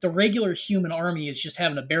the regular human army is just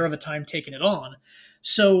having a bear of a time taking it on.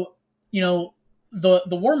 So the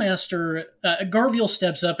War Master, Garviel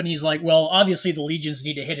steps up and he's like, well, obviously the legions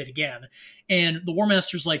need to hit it again, and the War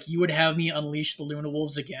Master's like, you would have me unleash the Luna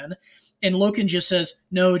Wolves again? And Loken just says,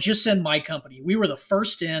 no, just send my company. We were the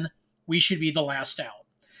first in. We should be the last out.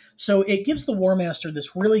 So it gives the War Master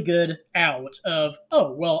this really good out of,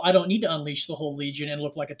 oh, well, I don't need to unleash the whole Legion and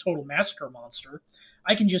look like a total massacre monster.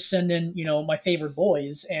 I can just send in, my favorite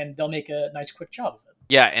boys, and they'll make a nice, quick job of it.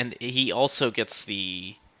 Yeah, and he also gets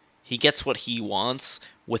he gets what he wants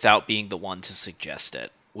without being the one to suggest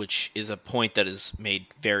it, which is a point that is made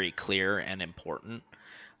very clear and important.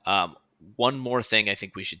 Um, one more thing I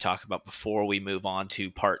think we should talk about before we move on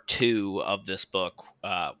to part 2 of this book,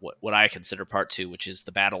 what I consider part 2, which is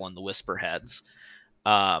the battle in the Whisperheads.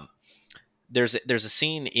 Um, there's a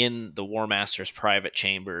scene in the War Master's private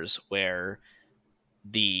chambers where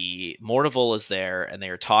the Mournival is there, and they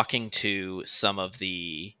are talking to some of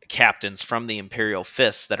the captains from the Imperial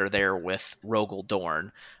Fists that are there with Rogel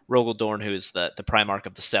Dorn. Rogel Dorn, who is the Primarch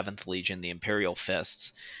of the 7th Legion, the Imperial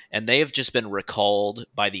Fists. And they have just been recalled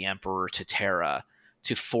by the Emperor to Terra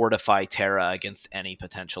to fortify Terra against any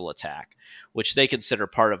potential attack, which they consider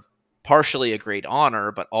partially a great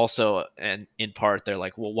honor, but also, and in part, they're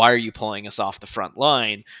like, well, why are you pulling us off the front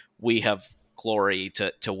line? We have glory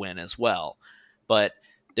to win as well. But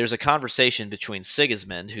there's a conversation between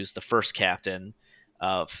Sigismund, who's the first captain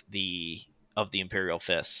of the Imperial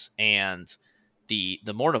Fists, and the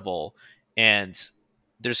Mournival, and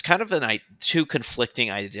there's kind of two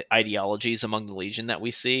conflicting ideologies among the Legion that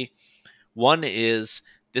we see. One is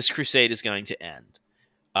this crusade is going to end.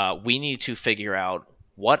 We need to figure out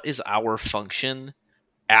what is our function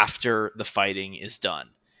after the fighting is done.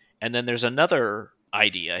 And then there's another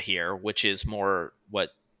idea here, which is more what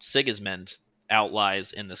Sigismund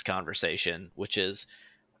outlines in this conversation, which is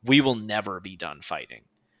we will never be done fighting.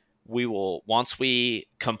 Once we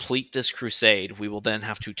complete this crusade, we will then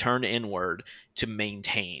have to turn inward to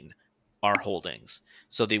maintain our holdings.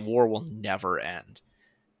 So the war will never end.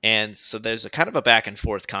 And so there's a kind of a back and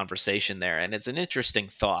forth conversation there, and it's an interesting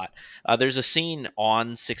thought. There's a scene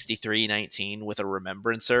on 6319 with a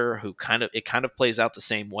remembrancer who kind of plays out the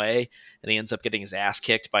same way, and he ends up getting his ass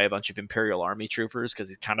kicked by a bunch of Imperial Army troopers because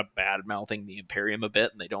he's kind of bad-mouthing the Imperium a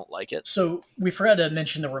bit, and they don't like it. So we forgot to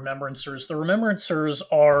mention the remembrancers. The remembrancers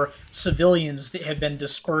are civilians that have been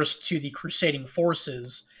dispersed to the crusading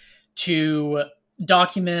forces to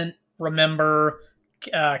document, remember,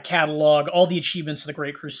 catalog all the achievements of the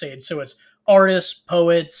Great Crusade. So it's artists,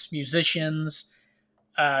 poets, musicians,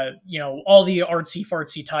 all the artsy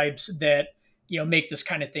fartsy types that make this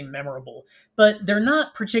kind of thing memorable. But they're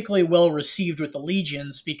not particularly well received with the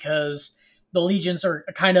legions because the legions are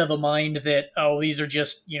kind of a mind that, oh, these are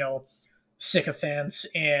just sycophants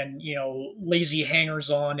and lazy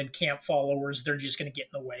hangers-on and camp followers. They're just going to get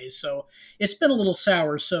in the way. So it's been a little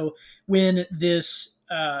sour. So when this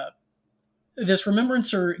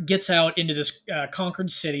remembrancer gets out into this conquered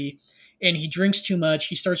city and he drinks too much,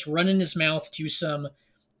 he starts running his mouth to some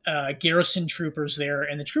garrison troopers there,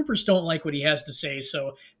 and the troopers don't like what he has to say,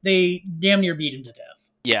 so they damn near beat him to death.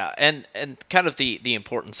 Yeah, and kind of the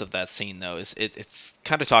importance of that scene though is it's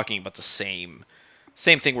kind of talking about the same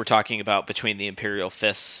thing we're talking about between the Imperial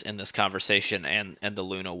Fists in this conversation and the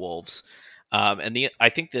Luna Wolves. I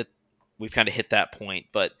think that we've kind of hit that point,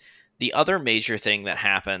 but the other major thing that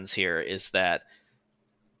happens here is that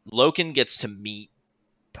Loken gets to meet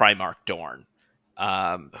Primarch Dorn,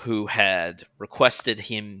 who had requested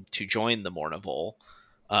him to join the Mournival.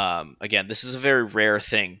 Again, this is a very rare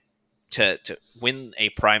thing. To win a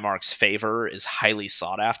Primarch's favor is highly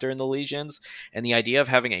sought after in the Legions, and the idea of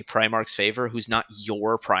having a Primarch's favor who's not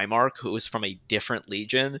your Primarch, who is from a different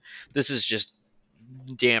Legion, this is just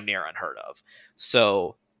damn near unheard of.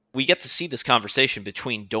 So we get to see this conversation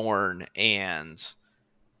between Dorn and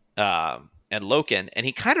Loken, and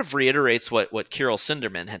he kind of reiterates what Kirill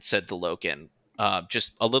Cinderman had said to Loken,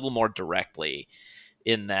 just a little more directly,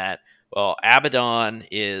 in that, well, Abaddon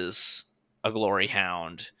is a glory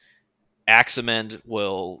hound, Axamend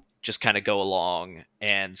will just kind of go along,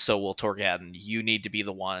 and so will Torgadon. You need to be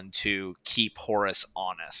the one to keep Horus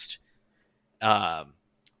honest.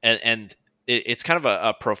 And it's kind of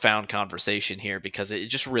a profound conversation here, because it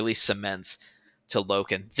just really cements to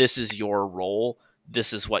Loken, this is your role,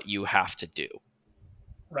 this is what you have to do.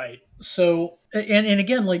 Right. So, and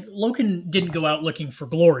again, like, Loken didn't go out looking for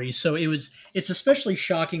glory, so it's especially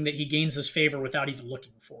shocking that he gains this favor without even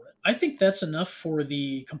looking for it. I think that's enough for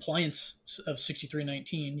the compliance of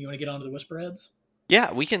 6319. You want to get onto the Whisperheads?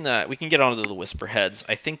 Yeah, we can get onto the Whisperheads.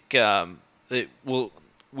 I think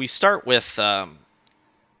we start with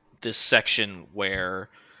this section where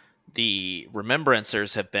the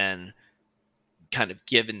Remembrancers have been kind of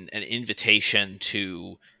given an invitation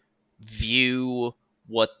to view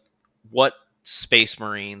what Space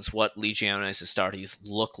Marines, what Legiones Astartes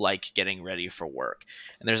look like getting ready for work.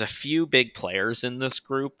 And there's a few big players in this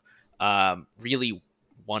group. Really,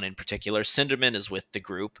 one in particular. Cinderman is with the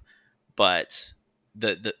group, but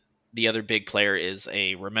the other big player is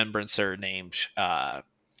a Remembrancer named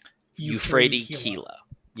Euphrates Keela.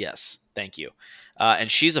 Yes, thank you.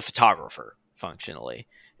 And she's a photographer, functionally.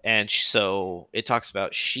 And so it talks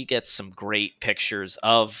about she gets some great pictures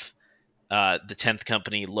of the 10th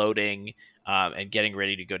Company loading and getting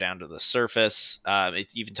ready to go down to the surface. It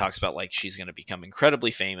even talks about, like, she's going to become incredibly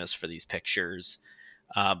famous for these pictures.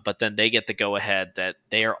 But then they get the go-ahead that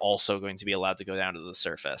they are also going to be allowed to go down to the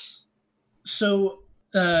surface. So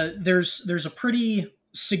there's a pretty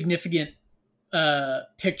significant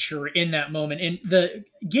picture in that moment, and the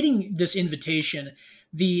getting this invitation,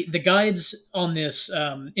 the guides on this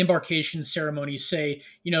embarkation ceremony say,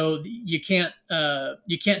 you can't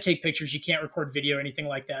take pictures, you can't record video, anything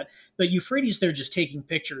like that. But Euphrates, they're just taking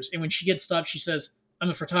pictures, and when she gets stopped, she says, "I'm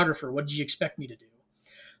a photographer. What did you expect me to do?"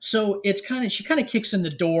 So she kind of kicks in the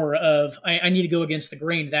door of, I need to go against the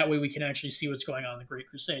grain. That way we can actually see what's going on in the Great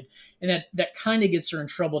Crusade, and that kind of gets her in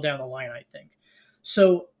trouble down the line, I think.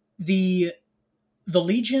 So the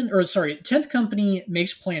 10th Company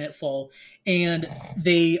makes planetfall, and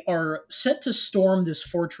they are set to storm this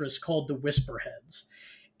fortress called the Whisperheads.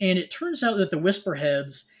 And it turns out that the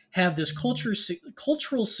Whisperheads have this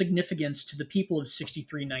cultural significance to the people of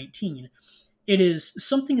 6319. It is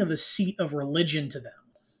something of a seat of religion to them.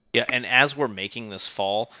 Yeah, and as we're making this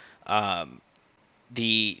fall,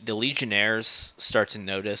 the Legionnaires start to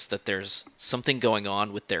notice that there's something going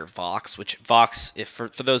on with their Vox, which Vox, if for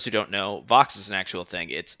those who don't know, Vox is an actual thing.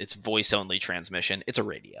 It's voice only transmission. It's a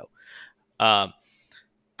radio.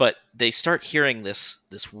 But they start hearing this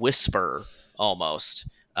whisper almost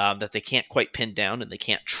that they can't quite pin down and they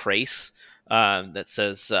can't trace, that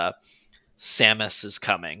says Samus is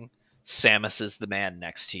coming. Samus is the man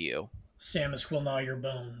next to you. Samus will gnaw your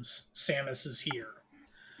bones. Samus is here.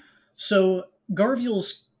 So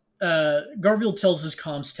Garviel tells his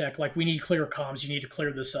comms tech, like, we need clear comms, you need to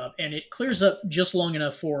clear this up. And it clears up just long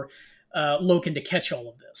enough for Loken to catch all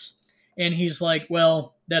of this. And he's like,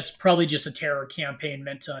 well, that's probably just a terror campaign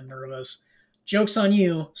meant to unnerve us. Joke's on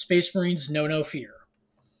you, Space Marines know no fear.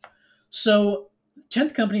 So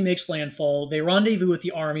 10th Company makes landfall. They rendezvous with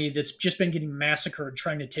the army that's just been getting massacred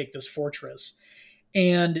trying to take this fortress.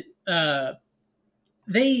 And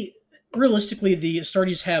realistically, the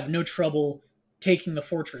Astartes have no trouble taking the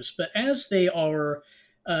fortress. But as they are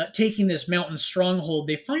taking this mountain stronghold,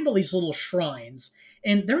 they find all these little shrines.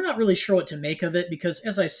 And they're not really sure what to make of it because,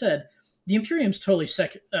 as I said, the Imperium's totally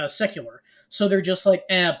secular, so they're just like,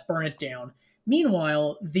 burn it down.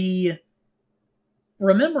 Meanwhile, the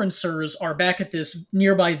Remembrancers are back at this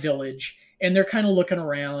nearby village, and they're kind of looking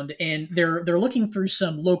around, and they're looking through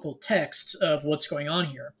some local texts of what's going on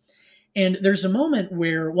here. And there's a moment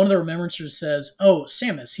where one of the Remembrancers says, "Oh,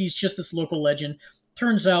 Samus, he's just this local legend.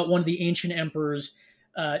 Turns out one of the ancient emperors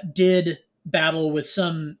did battle with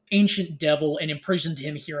some ancient devil and imprisoned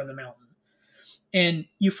him here in the mountain." And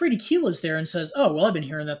Euphrates Keela is there and says, "Oh, well, I've been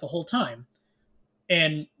hearing that the whole time."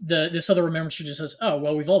 And this other Remembrancer just says, "Oh,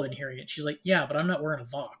 well, we've all been hearing it." She's like, "Yeah, but I'm not wearing a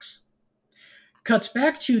Vox." Cuts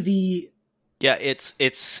back to the Yeah, it's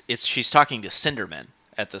she's talking to Cinderman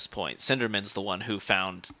at this point. Cinderman's the one who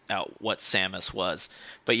found out what Samus was.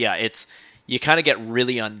 But yeah, it's you kind of get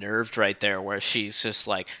really unnerved right there where she's just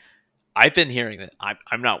like, I've been hearing that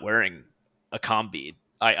I'm not wearing a comm bead.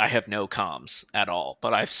 I have no comms at all,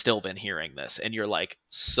 but I've still been hearing this, and you're like,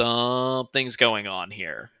 something's going on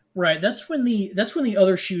here. right. That's when the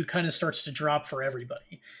other shoe kind of starts to drop for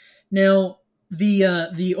everybody. Now,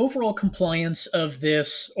 the overall compliance of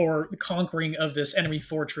this, or the conquering of this enemy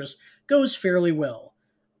fortress, goes fairly well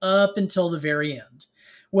up until the very end.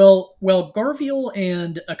 Well, while Garviel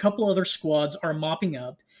and a couple other squads are mopping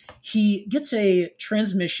up, he gets a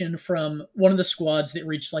transmission from one of the squads that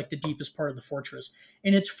reached like the deepest part of the fortress,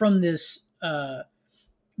 and it's from this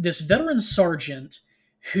veteran sergeant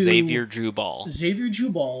who Xavier Jubal. Xavier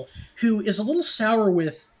Jubal, who is a little sour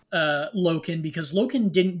with Loken because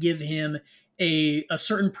Loken didn't give him a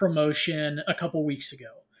certain promotion a couple weeks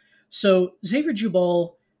ago. So Xavier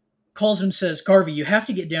Jubal calls him and says, "Garvey, you have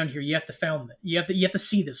to get down here. You have to found it. You have to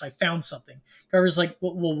see this. I found something." Garvey's like,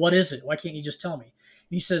 "Well, what is it? Why can't you just tell me?"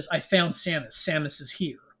 And he says, "I found Samus. Samus is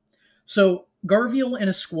here." So Garviel and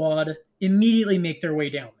a squad immediately make their way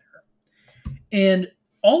down there. And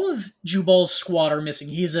all of Jubal's squad are missing.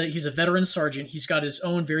 He's a veteran sergeant. He's got his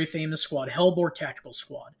own very famous squad, Hellbore Tactical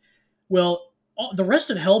Squad. Well, the rest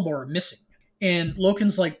of Hellbore are missing. And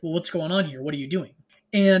Loken's like, "Well, what's going on here? What are you doing?"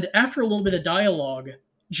 And after a little bit of dialogue,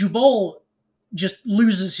 Jubal just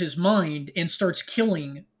loses his mind and starts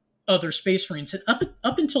killing other Space Marines. And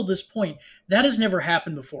up until this point, that has never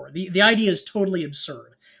happened before. The idea is totally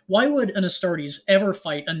absurd. Why would an Astartes ever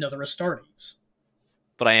fight another Astartes?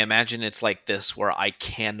 But I imagine it's like this where I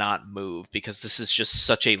cannot move because this is just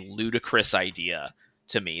such a ludicrous idea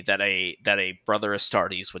to me that a brother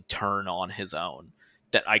Astartes would turn on his own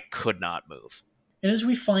that I could not move. And as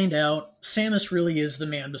we find out, Samus really is the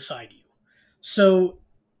man beside you. So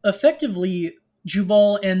effectively,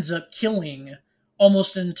 Jubal ends up killing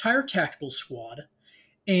almost an entire tactical squad,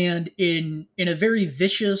 and in a very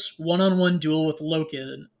vicious one-on-one duel with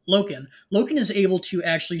Loken is able to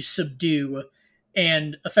actually subdue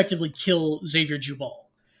and effectively kill Xavier Jubal.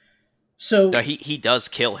 So No, he does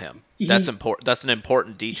kill him. That's he important. That's an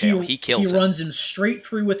important detail. He he kills him. runs him straight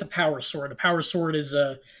through with a power sword. A power sword is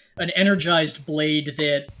an energized blade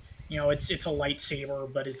that, it's a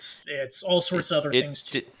lightsaber, but it's all sorts of other things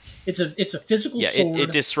too. It's a physical sword.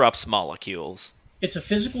 It disrupts molecules. It's a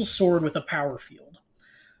physical sword with a power field.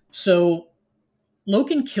 So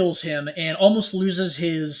Loken kills him and almost loses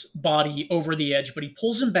his body over the edge, but he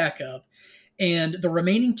pulls him back up, and the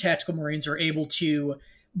remaining tactical Marines are able to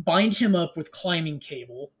bind him up with climbing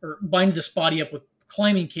cable, or bind this body up with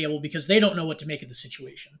climbing cable, because they don't know what to make of the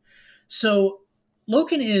situation. So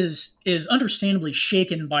Loken is understandably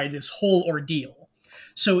shaken by this whole ordeal.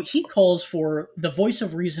 So he calls for the voice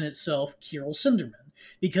of reason itself, Kirill Sinderman,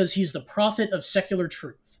 because he's the prophet of secular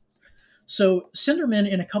truth. So Cinderman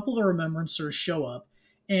and a couple of the Remembrancers show up,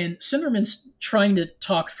 and Cinderman's trying to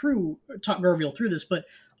talk Garviel through this, but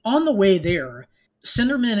on the way there,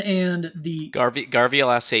 Cinderman and the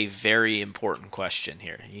Garviel asks a very important question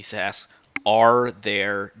here. He asks, "Are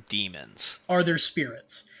there demons?" are their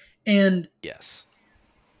spirits, and Yes.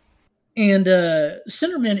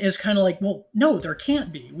 Cinderman is kind of like, "Well, no, there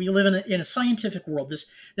can't be. We live in a scientific world.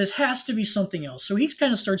 This has to be something else." So he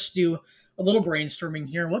kind of starts to do a little brainstorming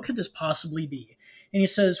here. What could this possibly be? And he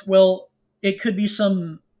says, "Well, it could be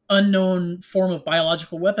some unknown form of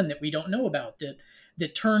biological weapon that we don't know about that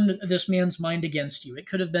turned this man's mind against you. It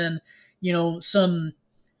could have been,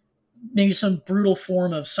 maybe some brutal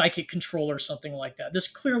form of psychic control or something like that. This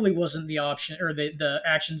clearly wasn't the option or the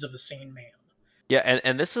actions of a sane man." Yeah,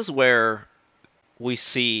 and this is where we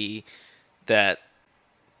see that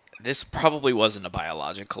this probably wasn't a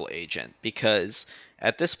biological agent, because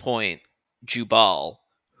at this point, Jubal,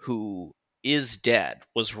 who is dead,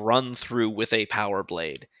 was run through with a power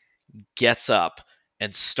blade, gets up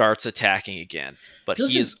and starts attacking again. But he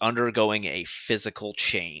Doesn't is undergoing a physical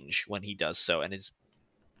change when he does so, and is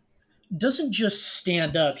doesn't just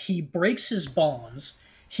stand up, he breaks his bonds.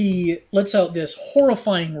 He lets out this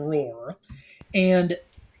horrifying roar, and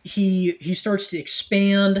he starts to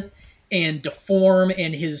expand and deform,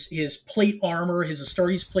 and his plate armor, his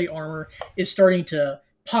Astartes plate armor, is starting to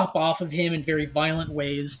pop off of him in very violent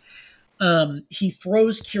ways. He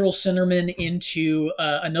throws Kirill Cinderman into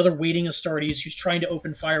another waiting Astartes who's trying to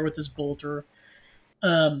open fire with his bolter.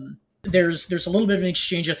 There's a little bit of an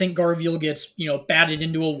exchange. I think Garviel gets batted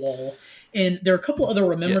into a wall, and there are a couple other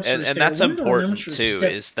Yeah, and, remembrance and there. that's One of the important remembrance too,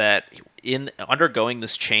 step. is that in undergoing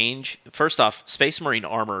this change, first off, Space Marine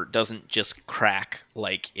armor doesn't just crack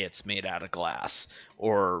like it's made out of glass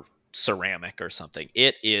or ceramic or something.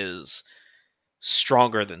 It is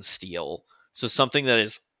stronger than steel. So something that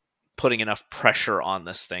is putting enough pressure on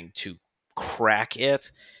this thing to crack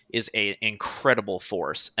it is an incredible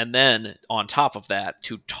force. And then on top of that,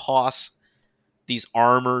 to toss these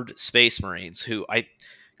armored space marines, who I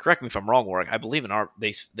correct me if I'm wrong, Warwick, I believe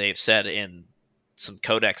they've said in some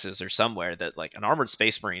codexes or somewhere that like an armored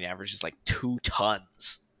space marine averages like 2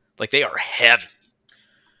 tons. Like they are heavy.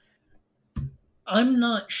 I'm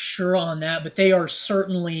not sure on that, but they are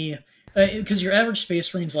certainly, because your average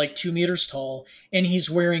space marine's like 2 meters tall, and he's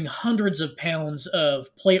wearing hundreds of pounds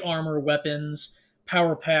of plate armor, weapons,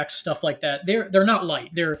 power packs, stuff like that. They're not light.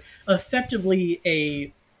 They're effectively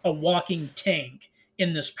a walking tank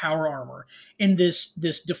in this power armor, in this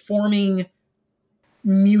deforming,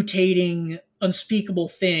 mutating, unspeakable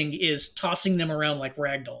thing is tossing them around like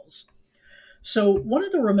rag dolls. So one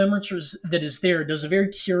of the remembrancers that is there does a very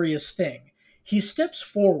curious thing. He steps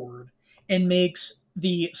forward and makes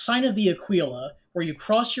the sign of the Aquila, where you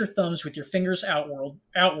cross your thumbs with your fingers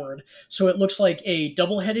outward, so it looks like a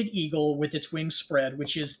double-headed eagle with its wings spread,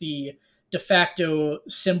 which is the de facto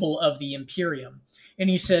symbol of the Imperium. And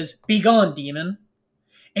he says, "Be gone, demon."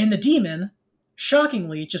 And the demon,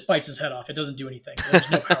 shockingly, just bites his head off. It doesn't do anything. There's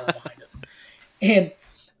no power behind it. And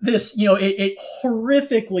this, it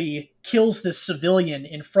horrifically kills this civilian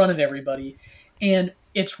in front of everybody. And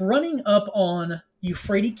it's running up on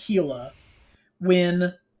Euphrates Kila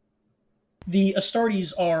when the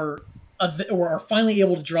Astartes are finally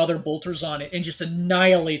able to draw their bolters on it and just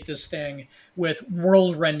annihilate this thing with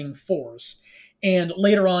world-rending force. And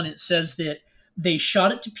later on, it says that they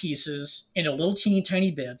shot it to pieces into little teeny tiny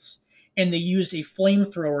bits, and they used a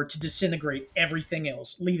flamethrower to disintegrate everything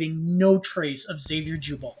else, leaving no trace of Xavier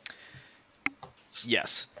Jubal.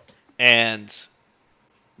 Yes. And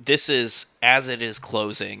this is, as it is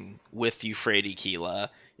closing with Euphrates Kila,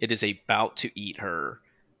 it is about to eat her.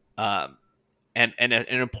 And an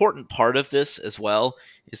important part of this as well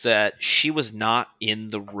is that she was not in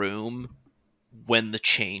the room when the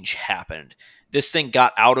change happened. This thing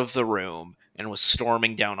got out of the room and was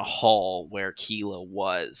storming down a hall where Kila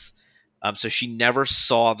was. So she never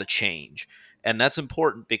saw the change. And that's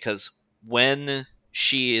important because when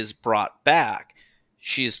she is brought back,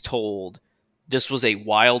 she is told this was a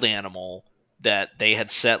wild animal that they had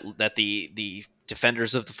that the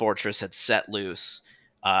defenders of the fortress had set loose.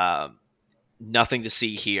 Nothing to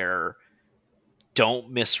see here.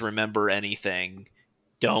 Don't misremember anything.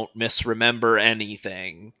 Don't misremember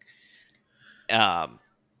anything.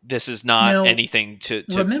 This is not Now, anything to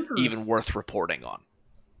remember, even worth reporting on.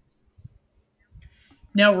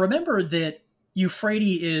 remember that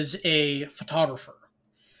Euphrates is a photographer.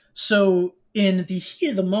 So in the heat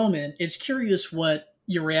of the moment, it's curious what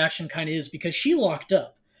your reaction kind of is because she locked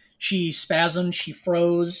up. She spasmed, she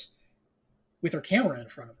froze with her camera in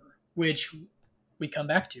front of her, which we come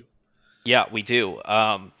back to. Yeah, we do.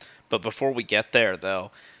 But before we get there,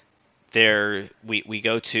 though, we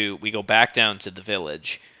go back down to the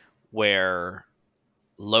village where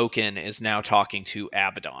Loken is now talking to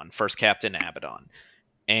Abaddon, First Captain Abaddon,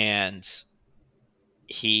 and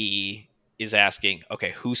he is asking,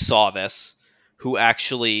 okay, who saw this? Who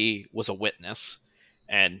actually was a witness?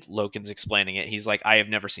 And Loken's explaining it. He's like, I have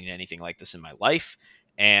never seen anything like this in my life.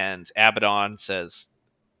 And Abaddon says,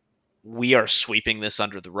 we are sweeping this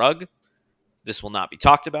under the rug. This will not be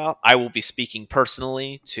talked about. I will be speaking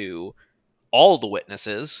personally to all the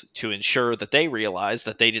witnesses to ensure that they realize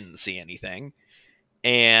that they didn't see anything.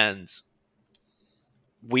 And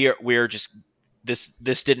we're just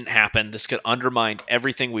this didn't happen. This could undermine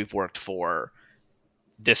everything we've worked for.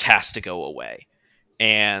 This has to go away.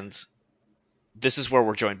 And this is where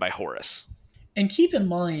we're joined by Horus. And keep in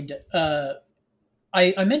mind,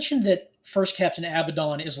 I mentioned that First Captain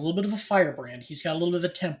Abaddon is a little bit of a firebrand. He's got a little bit of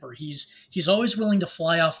a temper. He's always willing to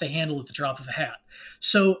fly off the handle at the drop of a hat.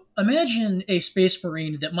 So imagine a space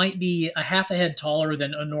marine that might be a half a head taller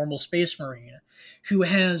than a normal space marine, who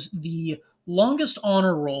has the longest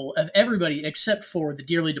honor roll of everybody except for the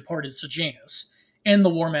dearly departed Sejanus and the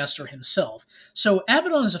War Master himself. So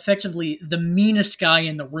Abaddon is effectively the meanest guy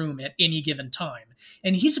in the room at any given time.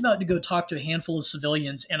 And he's about to go talk to a handful of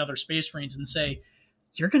civilians and other Space Marines and say,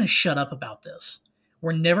 "You're going to shut up about this.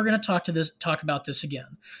 We're never going to talk about this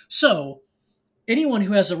again." So anyone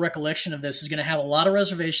who has a recollection of this is going to have a lot of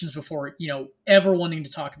reservations before, ever wanting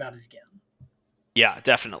to talk about it again. Yeah,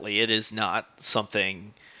 definitely. It is not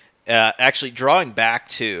something. Actually, drawing back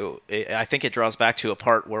to, I think it draws back to a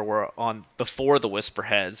part where we're on before the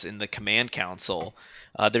Whisperheads in the Command Council.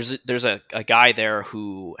 There's a guy there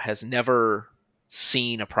who has never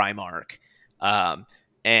seen a Primarch,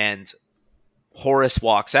 and Horus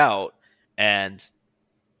walks out, and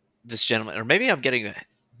this gentleman, or maybe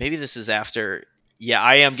this is after. Yeah,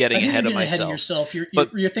 I am I getting think ahead you're of getting ahead of myself. yourself. You're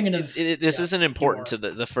But you're thinking of this yeah, isn't you important are.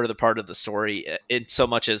 to the further part of the story in so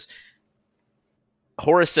much as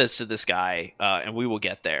Horus says to this guy, and we will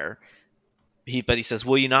get there. But he says,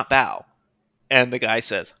 "Will you not bow?" And the guy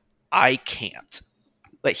says, "I can't."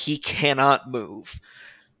 Like he cannot move.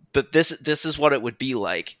 But this is what it would be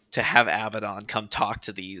like to have Abaddon come talk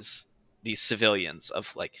to these civilians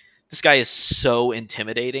of like this guy is so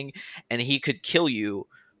intimidating and he could kill you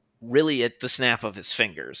really at the snap of his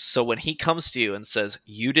fingers. So when he comes to you and says,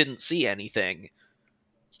 "You didn't see anything,"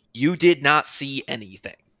 you did not see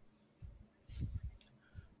anything.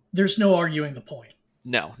 There's no arguing the point.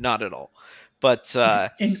 No, not at all. But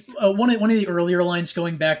And one of the earlier lines,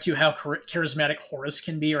 going back to how charismatic Horus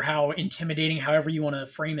can be, or how intimidating, however you want to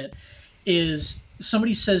frame it, is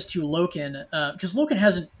somebody says to Loken, because Loken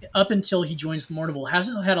hasn't, up until he joins the Mournival,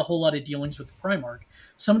 hasn't had a whole lot of dealings with the Primarch.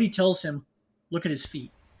 Somebody tells him, "Look at his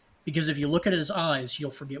feet, because if you look at his eyes,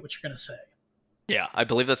 you'll forget what you're going to say." yeah, I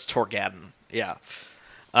believe that's Torgadon. Yeah.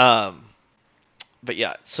 Um, but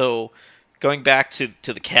yeah, so going back to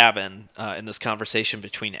the cabin in this conversation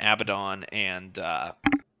between Abaddon and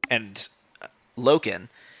Loken,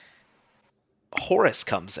 Horus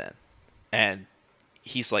comes in and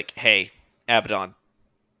he's like, "Hey, Abaddon,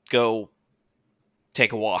 go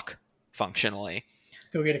take a walk." Functionally,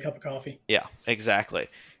 Go get a cup of coffee. yeah, exactly.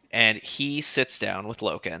 And he sits down with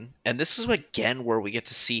Loken, and this is again where we get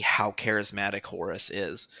to see how charismatic Horus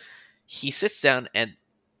is. He sits down and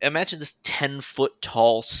imagine this 10-foot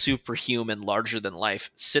tall superhuman, larger than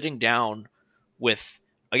life, sitting down with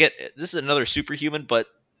again. This is another superhuman, but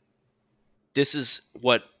this is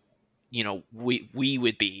what we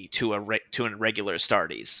would be to to an regular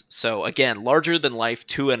Astartes. So again, larger than life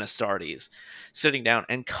to an Astartes, sitting down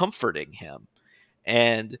and comforting him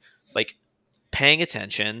and like paying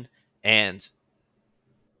attention and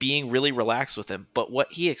being really relaxed with him. But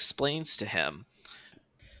what he explains to him,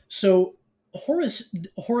 So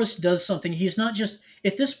Horus does something. He's not just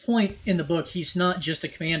at this point in the book. He's not just a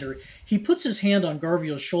commander. He puts his hand on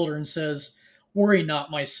Garviel's shoulder and says, "Worry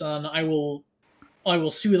not, my son. I will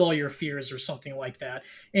soothe all your fears," or something like that.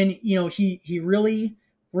 And he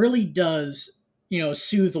really does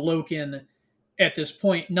soothe Loken at this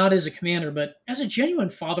point, not as a commander, but as a genuine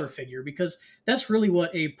father figure, because that's really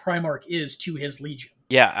what a Primarch is to his legion.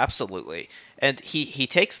 yeah, absolutely. And he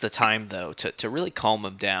takes the time though to really calm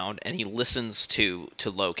him down, and he listens to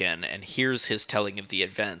Loken and hears his telling of the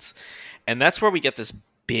events. And that's where we get this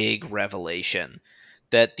big revelation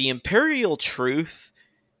that the Imperial truth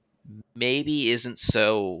maybe isn't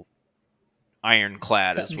so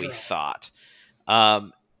ironclad Cut as and we dry. thought.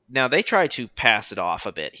 Now they try to pass it off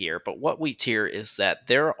a bit here, but what we hear is that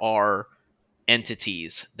there are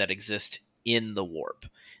entities that exist in the warp.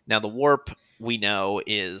 Now the warp we know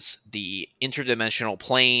is the interdimensional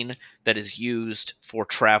plane that is used for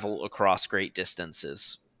travel across great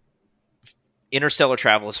distances. Interstellar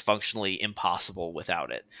travel is functionally impossible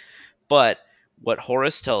without it. But what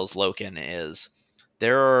Horus tells Loken is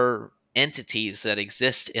there are entities that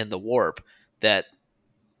exist in the warp that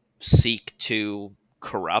seek to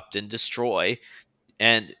corrupt and destroy.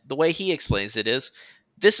 And the way he explains it is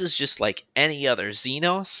this is just like any other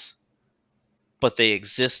Xenos, but they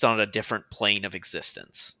exist on a different plane of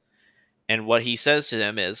existence. And what he says to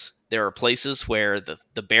them is there are places where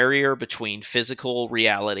the barrier between physical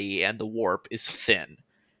reality and the warp is thin.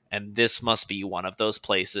 And this must be one of those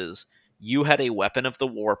places. You had a weapon of the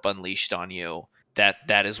warp unleashed on you.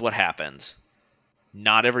 That is what happened.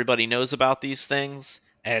 Not everybody knows about these things,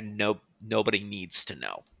 and nobody needs to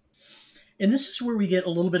know. And this is where we get a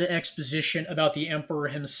little bit of exposition about the Emperor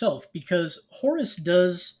himself, because Horus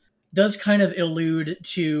does kind of allude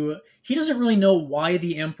to, he doesn't really know why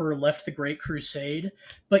the Emperor left the Great Crusade,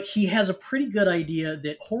 but he has a pretty good idea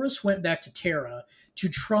that Horus went back to Terra to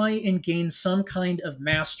try and gain some kind of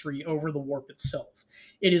mastery over the warp itself.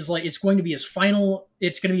 It is like it's going to be his final.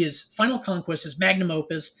 It's going to be his final conquest, his magnum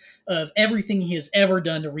opus of everything he has ever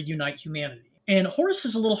done to reunite humanity. And Horus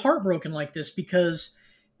is a little heartbroken like this because,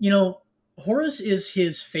 Horus is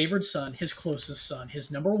his favored son, his closest son,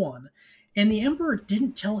 his number one, and the Emperor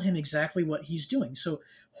didn't tell him exactly what he's doing. So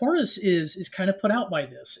Horus is kind of put out by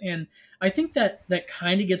this, and I think that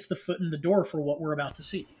kind of gets the foot in the door for what we're about to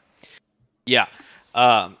see. Yeah.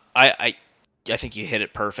 I think you hit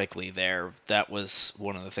it perfectly there. That was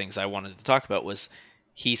one of the things I wanted to talk about was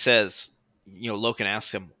he says, Loken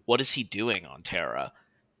asks him, what is he doing on Terra?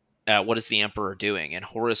 What is the Emperor doing? And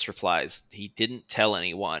Horus replies, he didn't tell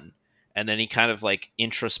anyone. And then he kind of like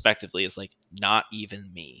introspectively is like, not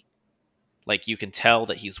even me. Like you can tell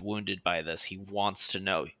that he's wounded by this. He wants to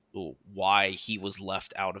know why he was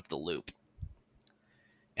left out of the loop.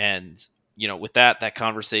 And with that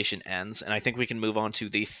conversation ends, and I think we can move on to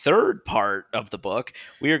the third part of the book.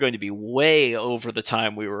 We are going to be way over the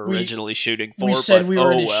time we were originally shooting for. We said we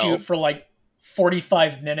were going to shoot for like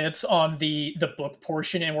 45 minutes on the book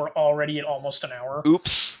portion, and we're already at almost an hour.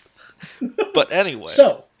 Oops. But anyway,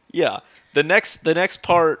 so yeah, the next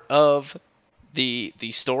part of the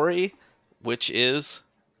story, which is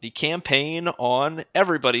the campaign on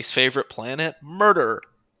everybody's favorite planet, Murder.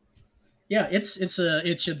 Yeah, it's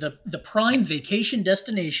the prime vacation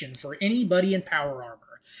destination for anybody in power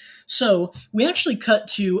armor. So we actually cut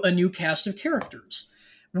to a new cast of characters.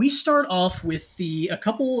 We start off with a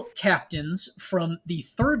couple captains from the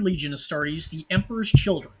 3rd Legion of Astartes, the Emperor's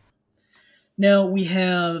Children. Now we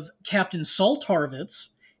have Captain Saul Tarvitz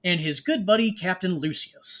and his good buddy Captain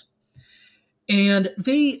Lucius. And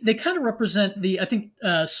they kind of represent I think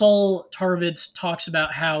Saul Tarvitz talks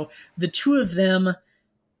about how the two of them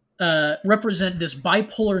represent this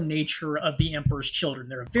bipolar nature of the Emperor's Children.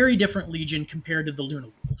 They're a very different legion compared to the Luna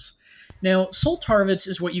Wolves. Now, Saul Tarvitz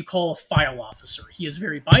is what you call a file officer. He is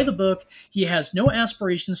very by the book. He has no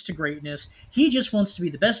aspirations to greatness. He just wants to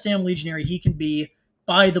be the best damn legionary he can be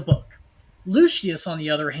by the book. Lucius, on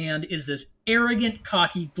the other hand, is this arrogant,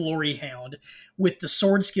 cocky glory hound with the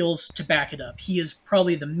sword skills to back it up. He is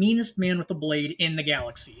probably the meanest man with a blade in the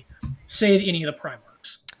galaxy, save any of the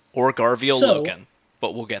Primarchs. Or Garviel Loken,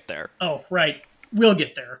 but we'll get there. Oh, right. We'll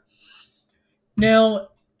get there. Now,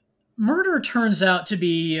 Murder turns out to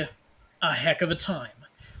be a heck of a time.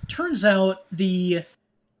 Turns out the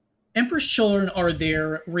Emperor's Children are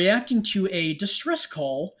there reacting to a distress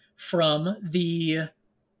call from the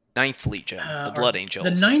 9th Legion, the Blood Angels.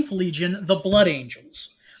 The 9th Legion, the Blood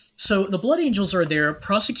Angels. So the Blood Angels are there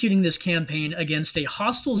prosecuting this campaign against a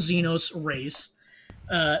hostile Xenos race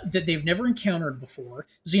that they've never encountered before.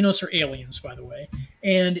 Xenos are aliens, by the way.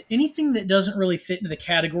 And anything that doesn't really fit into the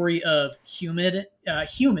category of human,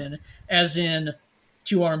 as in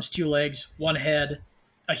 2 arms, 2 legs, 1 head,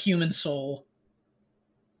 a human soul.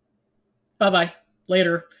 Bye-bye.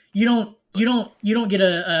 Later. You don't get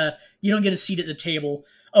a seat at the table.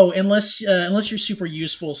 Oh, unless you're super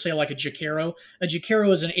useful, say like a Jakero. A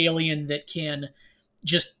Jakero is an alien that can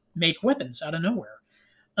just make weapons out of nowhere.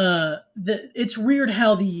 It's weird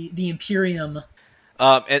how the Imperium.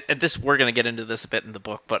 And this, we're going to get into this a bit in the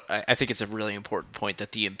book, but I think it's a really important point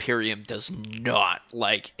that the Imperium does not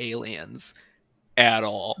like aliens at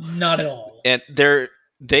all. Not at all. And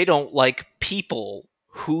they don't like people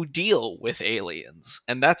who deal with aliens,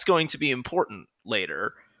 and that's going to be important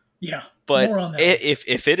later. Yeah, but more on that.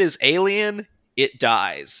 If it is alien, it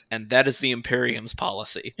dies, and that is the Imperium's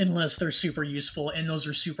policy. Unless they're super useful, and those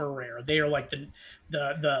are super rare. They are like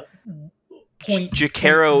the point.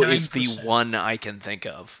 Jakero is the one I can think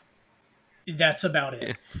of. That's about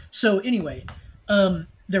it. So anyway,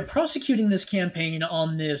 they're prosecuting this campaign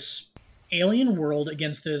on this alien world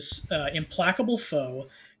against this implacable foe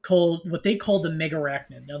called what they call the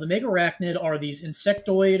Megarachnid. Now, the Megarachnid are these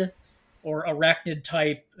insectoid or arachnid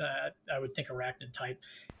type, I would think arachnid type,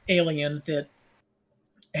 alien that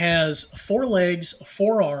has 4 legs,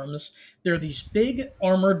 4 arms. They're these big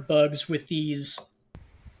armored bugs with these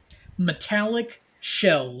metallic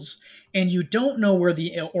shells, and you don't know where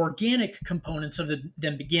the organic components of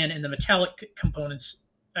them begin and the metallic components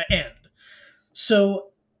end. So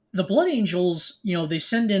the Blood Angels, they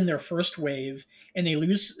send in their first wave, and they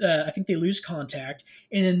lose, I think they lose contact,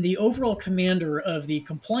 and then the overall commander of the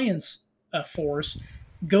compliance force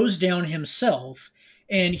goes down himself,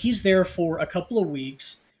 and he's there for a couple of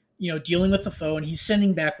weeks, dealing with the foe, and he's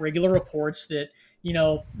sending back regular reports that,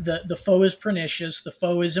 the foe is pernicious, the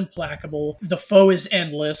foe is implacable, the foe is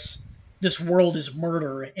endless, this world is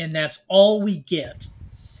murder, and that's all we get.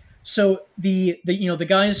 So the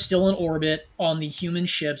guys still in orbit on the human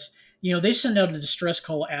ships, they send out a distress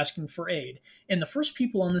call asking for aid, and the first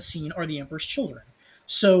people on the scene are the Emperor's Children.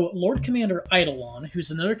 So Lord Commander Eidolon,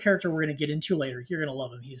 who's another character we're going to get into later, you're going to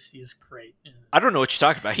love him. He's great. I don't know what you're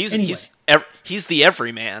talking about. Anyway, He's the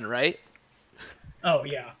everyman, right? oh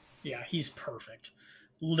yeah, yeah, he's perfect,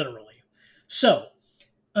 literally. So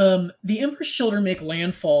the Emperor's Children make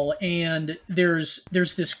landfall, and there's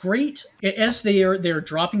this great as they're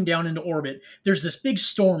dropping down into orbit. There's this big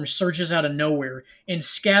storm surges out of nowhere and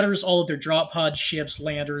scatters all of their drop pod ships,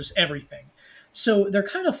 landers, everything. So they're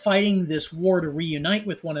kind of fighting this war to reunite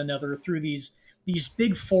with one another through these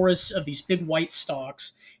big forests of these big white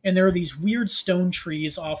stalks, and there are these weird stone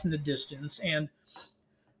trees off in the distance, and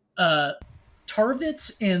uh,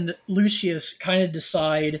 Tarvitz and Lucius kind of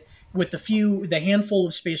decide with the handful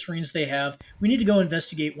of Space Marines they have, we need to go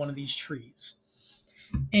investigate one of these trees.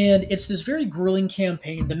 And it's this very grueling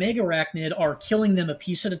campaign. The Mega Arachnid are killing them a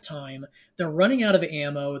piece at a time. They're running out of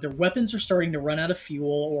ammo. Their weapons are starting to run out of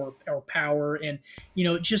fuel or power. And,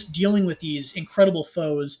 just dealing with these incredible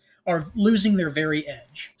foes are losing their very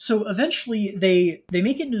edge. So eventually they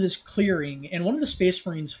make it into this clearing, and one of the Space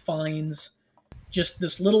Marines finds just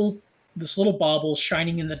this little bauble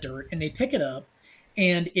shining in the dirt, and they pick it up,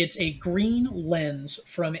 and it's a green lens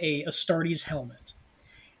from a Astartes helmet.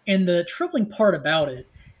 And the troubling part about it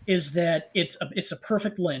is that it's a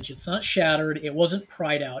perfect lens. It's not shattered. It wasn't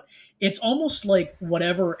pried out. It's almost like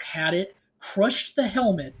whatever had it crushed the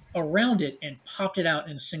helmet around it and popped it out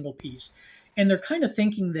in a single piece. And they're kind of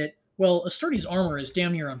thinking that, well, Astartes' armor is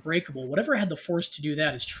damn near unbreakable. Whatever had the force to do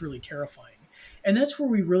that is truly terrifying. And that's where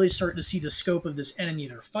we really start to see the scope of this enemy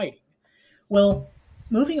they're fighting. Well,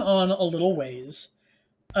 moving on a little ways,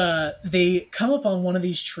 they come up on one of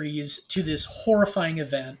these trees to this horrifying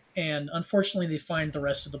event, and unfortunately, they find the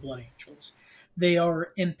rest of the Blood Angels. They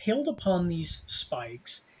are impaled upon these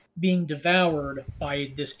spikes, being devoured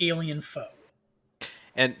by this alien foe.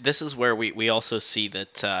 And this is where we also see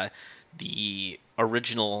that the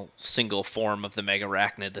original single form of the Mega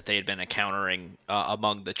Arachnid that they had been encountering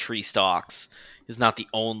among the tree stalks is not the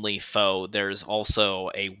only foe. There's also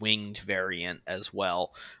a winged variant as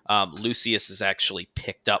well. Lucius is actually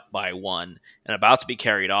picked up by one and about to be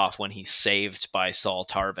carried off when he's saved by Saul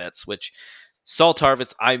Tarvitz, which Saul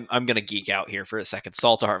Tarvitz, I'm going to geek out here for a second.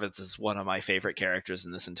 Saul Tarvitz is one of my favorite characters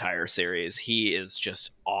in this entire series. He is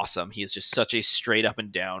just awesome. He is just such a straight up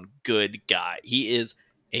and down good guy. He is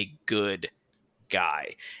a good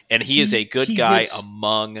guy. And he is a good guy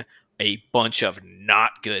among a bunch of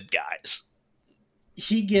not good guys.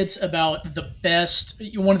 He gets about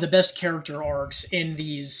one of the best character arcs in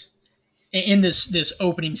this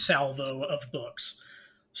opening salvo of books.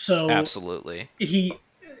 So absolutely, he,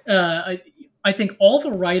 I think all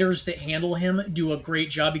the writers that handle him do a great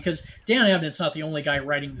job, because Dan Abnett's not the only guy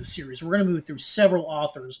writing the series. We're going to move through several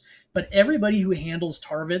authors, but everybody who handles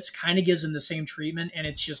Tarvitz kind of gives him the same treatment, and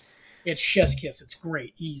it's chef's kiss. It's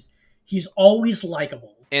great. He's always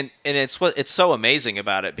likable. And it's so amazing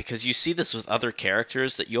about it, because you see this with other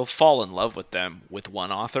characters that you'll fall in love with them with one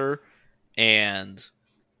author, and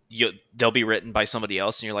they'll be written by somebody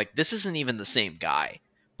else, and you're like, this isn't even the same guy.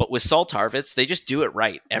 But with Saul Tarvitz, they just do it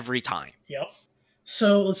right every time. Yep.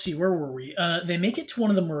 So let's see, where were we? They make it to one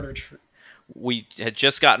of the murder trees. We had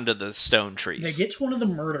just gotten to the stone trees. They get to one of the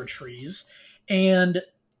murder trees, and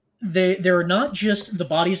there are not just the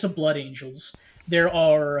bodies of Blood Angels. There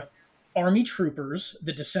are army troopers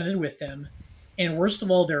that descended with them, and worst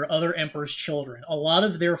of all, there are other Emperor's children. A lot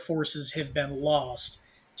of their forces have been lost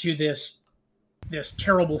to this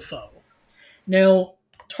terrible foe. Now,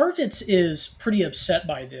 Tarvitz is pretty upset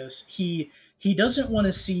by this. He doesn't want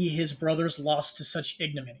to see his brothers lost to such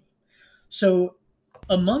ignominy. So,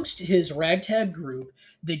 amongst his ragtag group,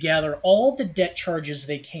 they gather all the debt charges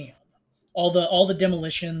they can, all the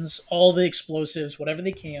demolitions, all the explosives, whatever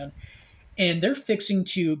they can, and they're fixing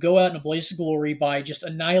to go out in a blaze of glory by just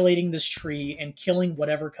annihilating this tree and killing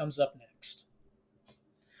whatever comes up next.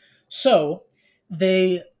 So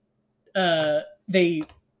they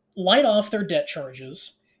light off their debt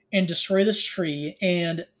charges and destroy this tree,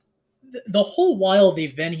 and the whole while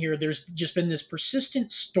they've been here, there's just been this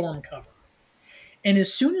persistent storm cover. And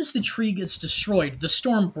as soon as the tree gets destroyed, the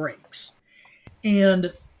storm breaks.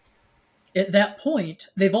 And at that point,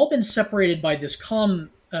 they've all been separated by this comm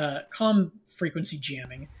frequency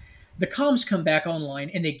jamming. The comms come back online,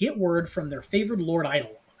 and they get word from their favored Lord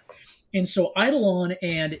Eidolon. And so Eidolon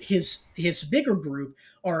and his bigger group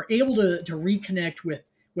are able to reconnect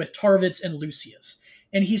with Tarvitz and Lucius.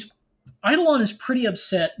 And Eidolon is pretty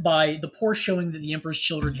upset by the poor showing that the Emperor's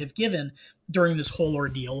children have given during this whole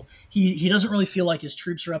ordeal. He doesn't really feel like his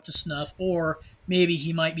troops are up to snuff, or maybe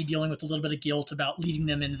he might be dealing with a little bit of guilt about leading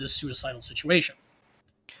them into this suicidal situation.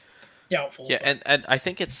 Doubtful. Yeah, and I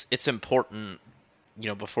think it's important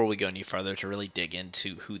before we go any further, to really dig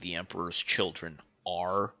into who the Emperor's children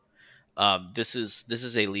are. This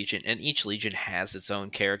is a legion, and each legion has its own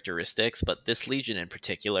characteristics, but this legion in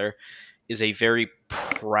particular is a very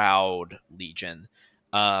proud legion,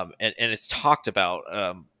 and it's talked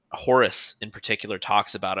about. Horus in particular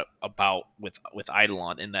talks about it about with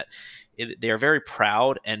Eidolon, in that they are very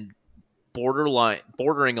proud and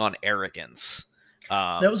bordering on arrogance.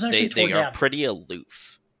 That was actually They are Torgadon. pretty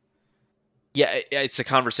aloof. Yeah, it's a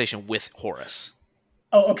conversation with Horus.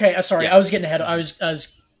 Oh, okay. Sorry, I Yeah. was getting ahead. Mhm. I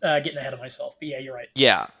was getting ahead of myself. But yeah, you're right.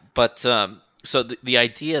 Yeah, but so the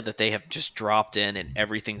idea that they have just dropped in and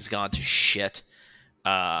everything's gone to shit.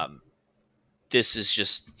 Um, this is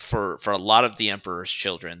just for a lot of the Emperor's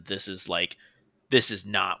children. This is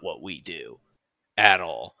not what we do at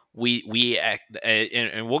all. We act,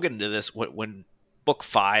 and we'll get into this when book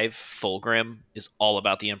 5 Fulgrim is all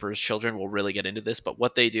about the Emperor's children. We'll really get into this, but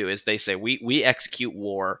what they do is they say we execute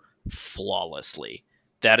war flawlessly.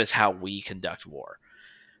 That is how we conduct war.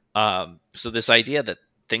 So this idea that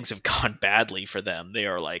things have gone badly for them, they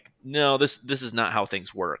are like, no, this is not how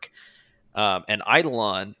things work. And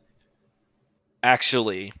Eidolon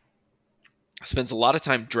actually spends a lot of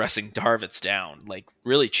time dressing Darvitz down, like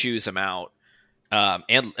really chews him out,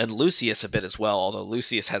 and Lucius a bit as well. Although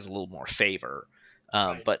Lucius has a little more favor,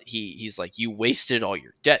 Right. but he's like, you wasted all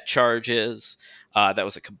your debt charges. That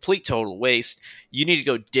was a complete total waste. You need to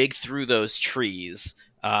go dig through those trees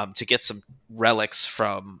to get some relics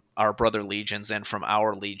from our brother legions and from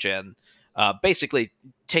our legion. Basically,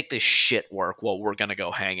 take this shit work while we're gonna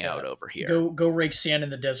go hang Yeah. out over here. Go rake sand in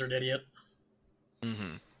the desert, idiot.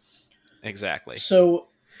 Hmm. Exactly. So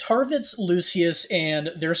Tarvitz, Lucius,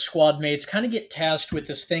 and their squad mates kind of get tasked with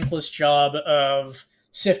this thankless job of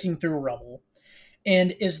sifting through rubble.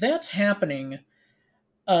 And as that's happening,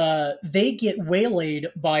 they get waylaid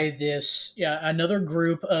by this another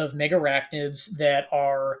group of megarachnids that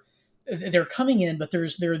are they're coming in, but there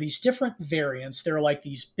are these different variants. There are like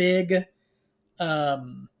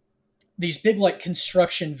um, these big like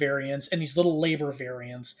construction variants and these little labor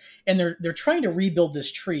variants, and they're trying to rebuild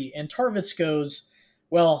this tree. And Tarvitz goes,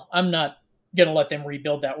 "Well, I'm not gonna let them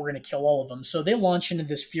rebuild that. We're gonna kill all of them." So they launch into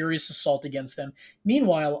this furious assault against them.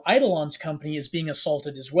 Meanwhile, Eidolon's company is being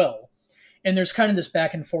assaulted as well. And there's kind of this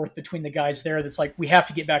back and forth between the guys there that's like, we have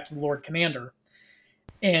to get back to the Lord Commander.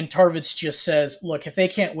 And Tarvitz just says, look, if they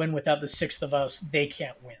can't win without the sixth of us, they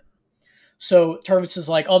can't win. So Tarvitz is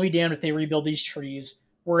like, I'll be damned if they rebuild these trees.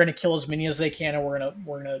 We're going to kill as many as they can, and we're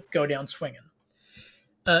gonna go down swinging.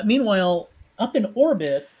 Meanwhile, up in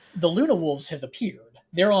orbit, the Luna Wolves have appeared.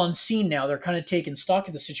 They're on scene now. They're kind of taking stock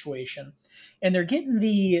of the situation, and they're getting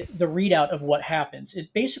the readout of what happens.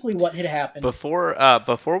 It basically what had happened.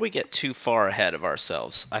 Before we get too far ahead of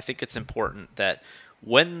ourselves, I think it's important that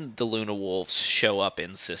when the Luna Wolves show up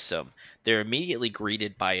in system, they're immediately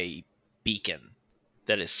greeted by a beacon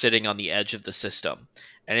that is sitting on the edge of the system,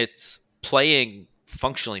 and it's playing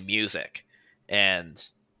functionally music, and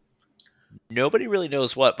nobody really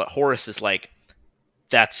knows what. But Horus is like,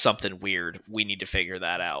 "That's something weird. We need to figure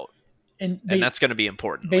that out," And and that's going to be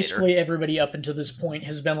important later. basically everybody up until this point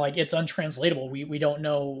has been like, it's untranslatable. We don't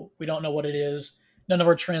know what it is. None of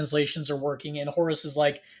our translations are working. And Horus is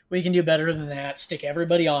like, we can do better than that. Stick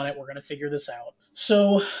everybody on it. We're going to figure this out.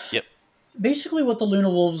 So Yep. basically what the Luna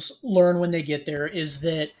Wolves learn when they get there is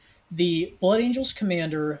that the Blood Angels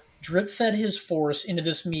commander drip fed his force into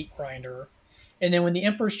this meat grinder. And then when the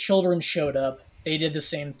Emperor's children showed up, they did the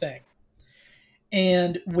same thing.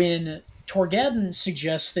 And when Torgadon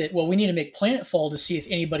suggests that, well, we need to make planetfall to see if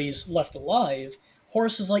anybody's left alive,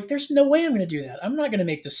 Horus is like, there's no way I'm going to do that. I'm not going to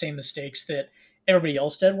make the same mistakes that everybody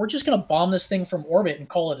else did. We're just going to bomb this thing from orbit and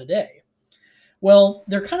call it a day. Well,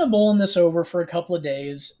 they're kind of mulling this over for a couple of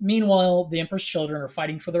days. Meanwhile, the Emperor's children are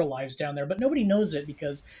fighting for their lives down there, but nobody knows it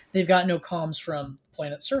because they've got no comms from the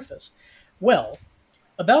planet's surface. Well,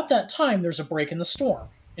 about that time, there's a break in the storm,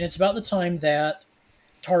 and it's about the time that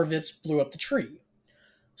Tarvitz blew up the tree.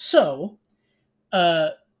 So, uh,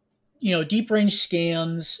 deep range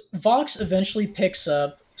scans, Vox eventually picks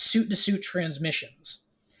up suit to suit transmissions.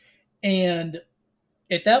 And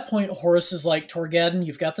at that point, Horus is like, Torgadon,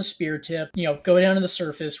 you've got the spear tip. Go down to the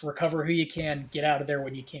surface, recover who you can, get out of there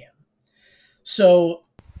when you can. So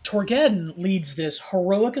Torgadon leads this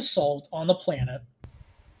heroic assault on the planet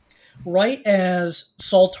right as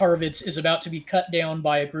Saul Tarvitz is about to be cut down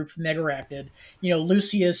by a group of Megarachnid.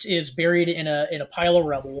 Lucius is buried in a pile of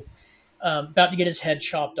rubble, about to get his head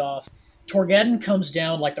chopped off. Torgadon comes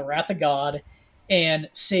down like the wrath of God and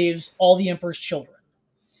saves all the Emperor's children.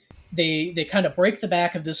 They kind of break the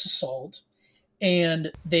back of this assault,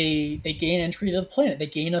 and they gain entry to the planet. They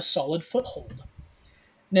gain a solid foothold.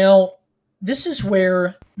 Now, this is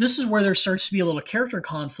where there starts to be a little character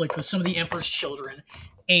conflict with some of the Emperor's children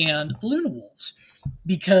and the Luna Wolves,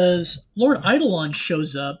 because Lord Eidolon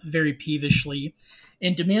shows up very peevishly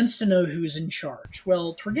and demands to know who's in charge.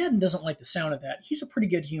 Well, Torgeddon doesn't like the sound of that. He's a pretty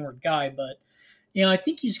good humored guy, but I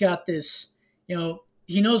think he's got this.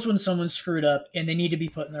 He knows when someone's screwed up and they need to be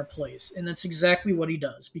put in their place, and that's exactly what he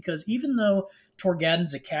does. Because even though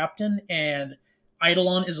Torgeddon's a captain and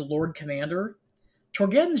Eidolon is a Lord Commander,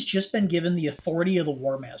 Torgeddon's just been given the authority of the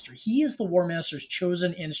War Master. He is the War Master's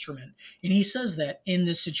chosen instrument, and he says that in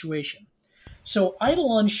this situation. So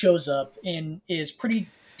Eidolon shows up and is pretty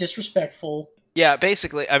disrespectful. Yeah,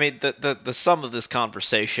 basically, I mean, the sum of this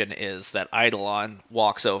conversation is that Eidolon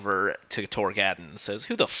walks over to Torgeddon and says,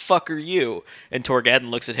 "Who the fuck are you?" And Torgeddon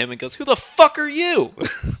looks at him and goes, "Who the fuck are you?"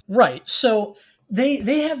 Right. So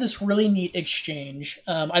they have this really neat exchange.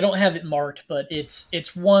 I don't have it marked, but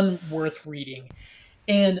it's one worth reading.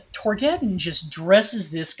 And Torgeddon just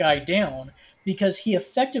dresses this guy down because he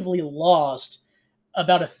effectively lost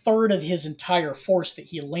about a third of his entire force that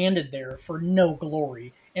he landed there for no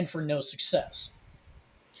glory and for no success.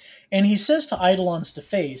 And he says to Eidolon's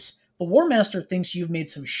face, "The War Master thinks you've made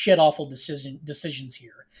some shit awful decisions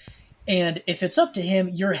here. And if it's up to him,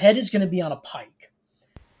 your head is going to be on a pike."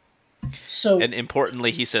 So, And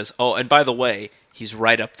importantly, he says, "Oh, and by the way, he's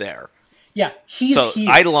right up there." yeah, he's So here.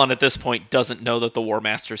 Eidolon at this point doesn't know that the War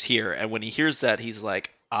Master's here, and when he hears that, he's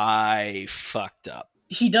like, "I fucked up."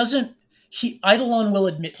 He doesn't. Eidolon will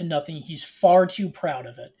admit to nothing. He's far too proud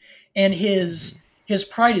of it, and his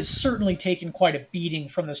pride is certainly taken quite a beating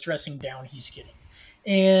from this dressing down he's getting,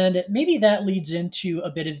 and maybe that leads into a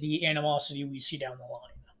bit of the animosity we see down the line.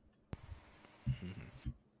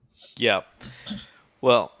 Yeah.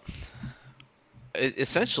 Well,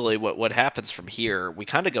 essentially, what happens from here, we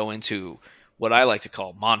kind of go into what I like to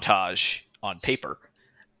call montage on paper.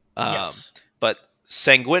 Yes. But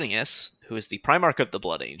Sanguinius, who is the Primarch of the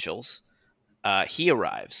Blood Angels, he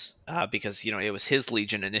arrives because it was his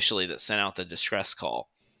legion initially that sent out the distress call.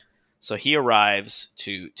 So he arrives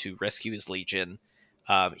to rescue his legion.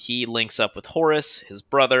 He links up with Horus, his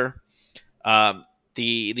brother.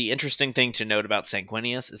 The interesting thing to note about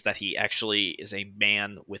Sanguinius is that he actually is a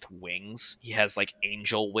man with wings. He has like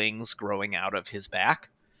angel wings growing out of his back.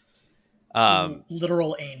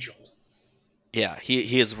 Literal angel. Yeah,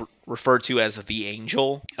 he is referred to as the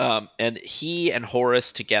Angel. And he and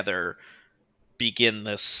Horus together begin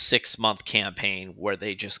this 6-month campaign where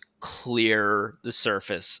they just clear the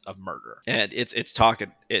surface of murder. And it's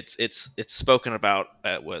spoken about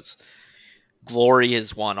was glory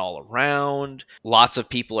is won all around. Lots of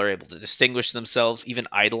people are able to distinguish themselves. Even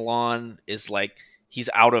Eidolon is like,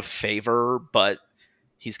 he's out of favor, but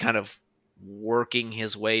he's kind of working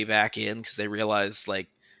his way back in because they realize like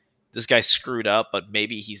this guy screwed up, but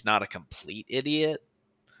maybe he's not a complete idiot.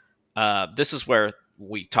 This is where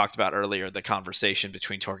we talked about earlier the conversation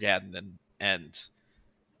between Torgeddon and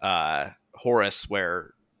Horus,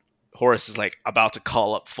 where Horus is like about to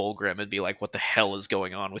call up Fulgrim and be like, "What the hell is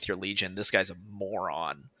going on with your legion? This guy's a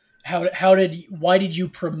moron." Why did you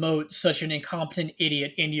promote such an incompetent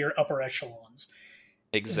idiot into your upper echelons?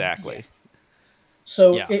 Exactly. Yeah.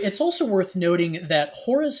 So Yeah. it's also worth noting that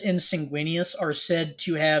Horus and Sanguinius are said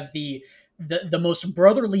to have the most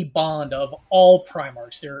brotherly bond of all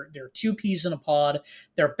Primarchs. They're two peas in a pod.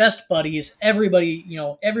 They're best buddies. Everybody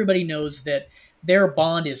knows that their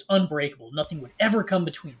bond is unbreakable. Nothing would ever come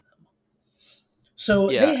between them.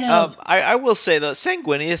 So Yeah. they have. I will say that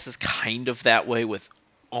Sanguinius is kind of that way with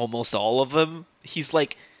almost all of them. He's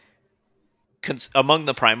like among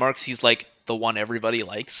the Primarchs, he's like the one everybody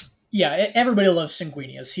likes. Yeah, everybody loves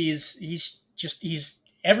Sanguinius. He's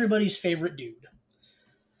everybody's favorite dude.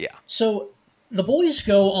 Yeah. So the boys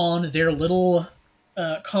go on their little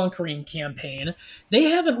conquering campaign. They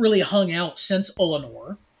haven't really hung out since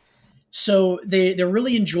Olenor. So they're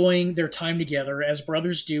really enjoying their time together, as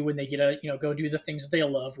brothers do when they get to go do the things that they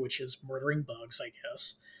love, which is murdering bugs, I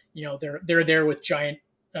guess. They're there with giant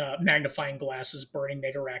magnifying glasses burning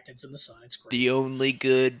megarachnids in the sun. It's great. The only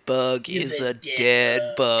good bug is a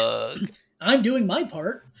dead bug. I'm doing my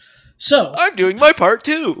part. So I'm doing my part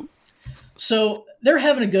too. So they're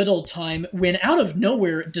having a good old time when out of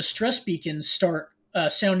nowhere distress beacons start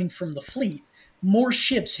sounding from the fleet. More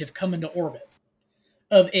ships have come into orbit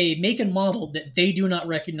of a make and model that they do not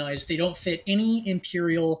recognize. They don't fit any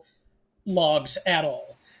Imperial logs at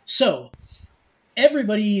all. So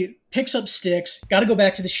everybody picks up sticks, got to go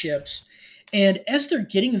back to the ships. And as they're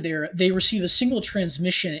getting there, they receive a single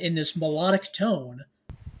transmission in this melodic tone.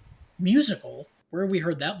 Musical. Where have we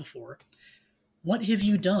heard that before? "What have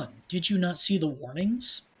you done? Did you not see the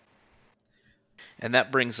warnings?" And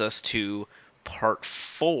that brings us to part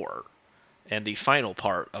 4 and the final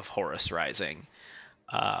part of Horus Rising,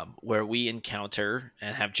 where we encounter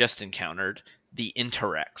and have just encountered the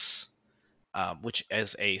Interrex, which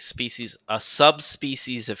is a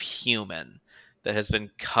subspecies of human that has been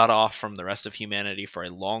cut off from the rest of humanity for a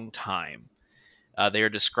long time. They are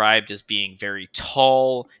described as being very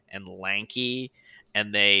tall and lanky,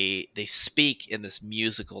 and they speak in this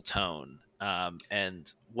musical tone.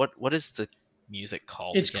 And what is the music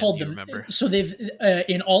called It's again? called Do you the remember? so they've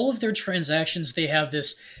in all of their transactions they have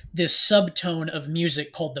this subtone of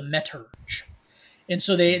music called the meterge. And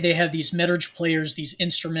so they have these meterge players, these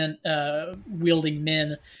instrument wielding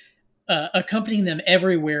men accompanying them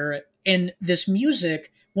everywhere. And this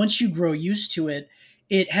music, once you grow used to it,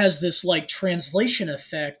 it has this like translation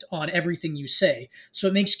effect on everything you say. So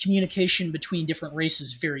it makes communication between different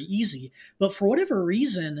races very easy. But for whatever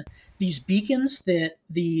reason, these beacons that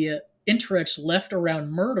the Interrex left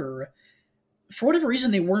around Murder, for whatever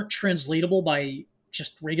reason, they weren't translatable by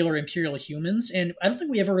just regular Imperial humans. And I don't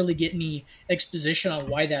think we ever really get any exposition on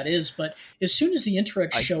why that is. But as soon as the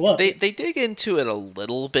Interrex show up, They dig into it a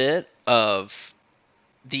little bit of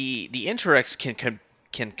the Interrex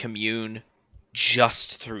can commune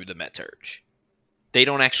just through the Meterge. They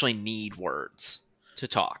don't actually need words to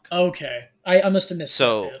talk. okay, I must have missed that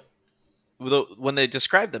So bit. when they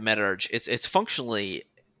describe the Meterge, it's functionally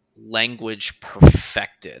language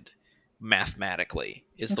perfected mathematically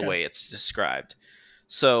is the Okay. way it's described.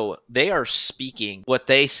 So they are speaking what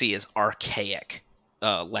they see as archaic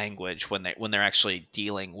language when they're actually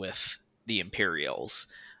dealing with the Imperials.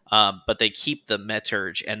 But they keep the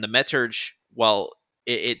Meterge, and the Meterge, well,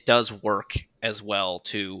 it does work as well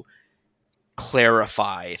to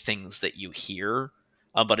clarify things that you hear,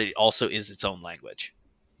 but it also is its own language.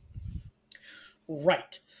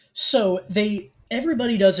 Right. So they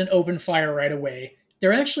everybody doesn't open fire right away.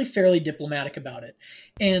 They're actually fairly diplomatic about it.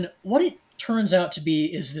 And what it turns out to be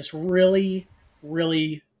is this really,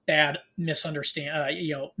 really bad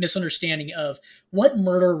misunderstanding of what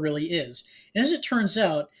murder really is. And as it turns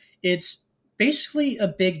out, it's basically a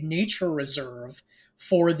big nature reserve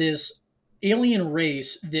for this alien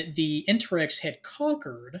race that the Interrex had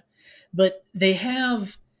conquered, but they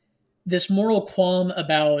have this moral qualm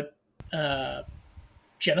about uh,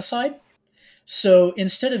 genocide. So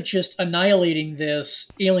instead of just annihilating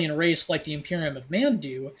this alien race like the Imperium of Man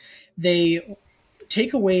do, they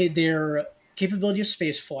take away their capability of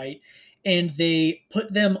spaceflight and they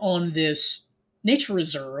put them on this nature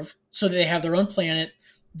reserve so that they have their own planet.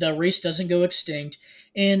 The race doesn't go extinct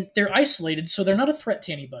and they're isolated, so they're not a threat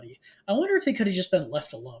to anybody. I wonder if they could have just been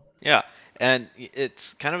left alone. Yeah, and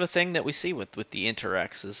it's kind of a thing that we see with the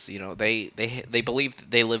Interrex is they believe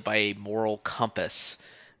that they live by a moral compass,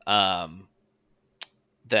 um,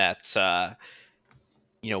 that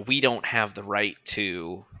we don't have the right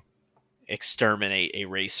to exterminate a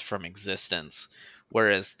race from existence.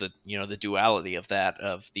 Whereas the duality of that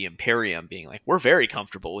of the Imperium being like we're very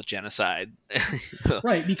comfortable with genocide,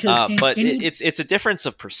 Right, because but it's a difference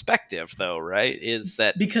of perspective though, right? Is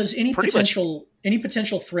that any pretty much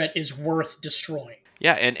potential threat is worth destroying.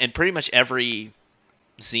 yeah, and pretty much every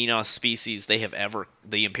Xenos species the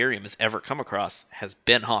Imperium has ever come across has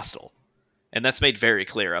been hostile, and that's made very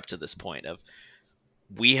clear up to this point. Of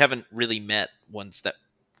we haven't really met ones that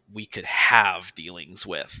we could have dealings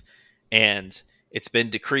with, and it's been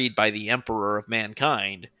decreed by the Emperor of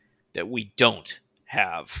mankind that we don't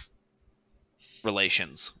have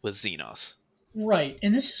relations with Xenos. Right,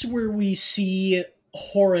 and this is where we see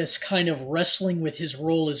Horus kind of wrestling with his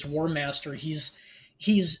role as War Master. He's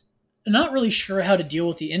not really sure how to deal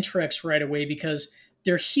with the Interrex right away because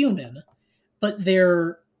they're human, but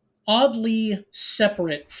they're oddly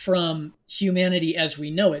separate from humanity as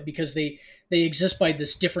we know it because they exist by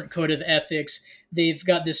this different code of ethics. They've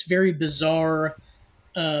got this very bizarre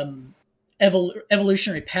um,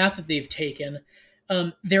 evolutionary path that they've taken.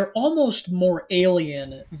 They're almost more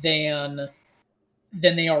alien than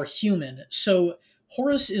they are human. So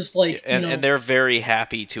Horus is like, And they're very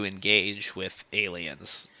happy to engage with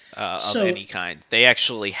aliens of so any kind. They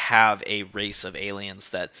actually have a race of aliens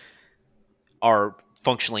that are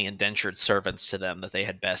functionally indentured servants to them that they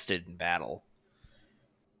had bested in battle.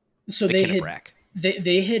 so The Kinnebrak.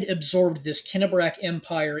 they had absorbed this Kinnebrak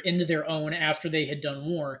empire into their own after they had done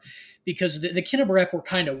war, because the Kinnebrak were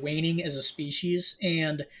kind of waning as a species,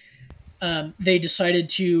 and they decided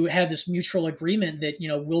to have this mutual agreement that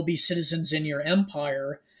we'll be citizens in your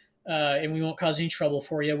empire, and we won't cause any trouble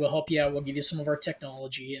for you. We'll help you out. We'll give you some of our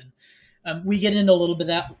technology, and we get into a little bit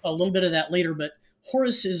of that later. But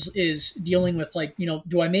Horus is dealing with, like,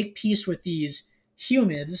 do I make peace with these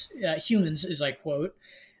humans, as I quote,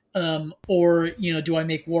 or do I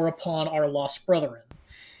make war upon our lost brethren?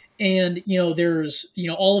 And there's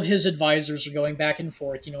all of his advisors are going back and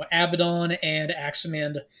forth. Abaddon and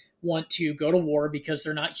Aximand want to go to war because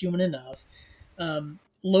they're not human enough.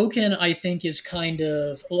 Loken, I think, is kind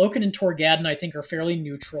of Loken and Torgadon, I think, are fairly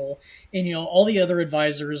neutral, and all the other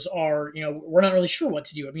advisors are, we're not really sure what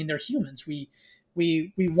to do. I mean, they're humans. We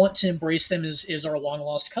want to embrace them as our long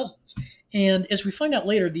lost cousins, and as we find out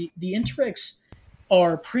later, the Interex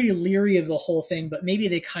are pretty leery of the whole thing, but maybe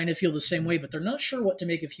they kind of feel the same way, but they're not sure what to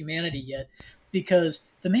make of humanity yet, because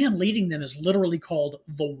the man leading them is literally called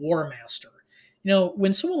the War Master.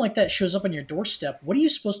 When someone like that shows up on your doorstep, what are you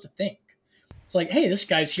supposed to think? It's like, hey, this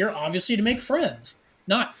guy's here obviously to make friends,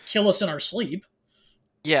 not kill us in our sleep.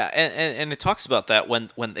 Yeah, and it talks about that when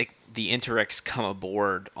the Interex come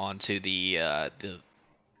aboard onto the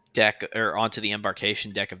deck, or onto the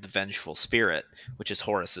embarkation deck of the Vengeful Spirit, which is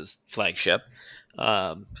Horus's flagship.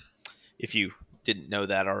 If you didn't know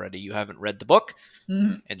that already, you haven't read the book,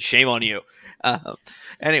 and shame on you.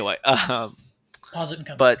 Anyway, pause it and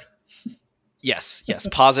come but back. yes,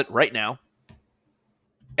 pause it right now,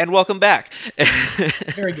 and welcome back.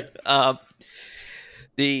 Very good.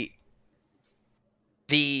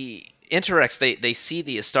 The Interex, they see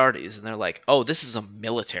the Astartes and they're like, oh, this is a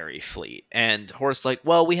military fleet. And Horus like,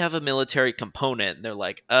 well, we have a military component. And they're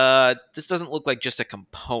like, this doesn't look like just a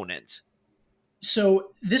component.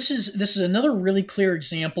 So this is another really clear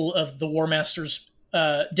example of the War Master's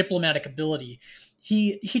diplomatic ability.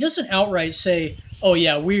 He doesn't outright say, oh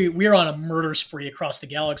yeah, we're on a murder spree across the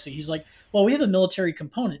galaxy. He's like, well, we have a military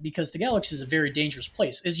component because the galaxy is a very dangerous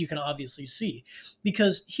place, as you can obviously see.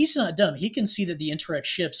 Because he's not dumb. He can see that the Interex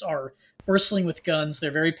ships are bristling with guns. They're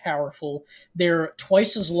very powerful. They're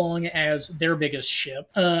twice as long as their biggest ship.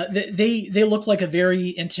 They look like a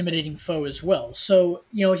very intimidating foe as well. So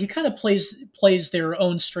he kind of plays their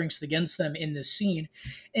own strengths against them in this scene,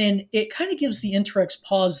 and it kind of gives the Interex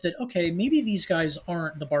pause that, okay, maybe these guys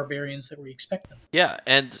aren't the barbarians that we expect them. Yeah,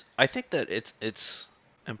 and I think that it's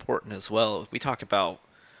important as well. We talk about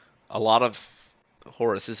a lot of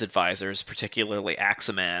Horus's advisors, particularly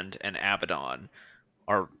Aximand and Abaddon,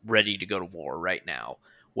 are ready to go to war right now.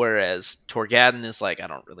 Whereas Torgadon is like, I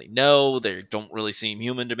don't really know, they don't really seem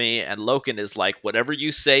human to me, and Loken is like, whatever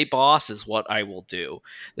you say, boss, is what I will do.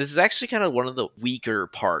 This is actually kind of one of the weaker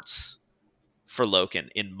parts for Loken,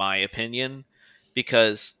 in my opinion,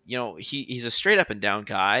 because, he's a straight up and down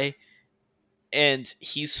guy, and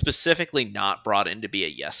he's specifically not brought in to be a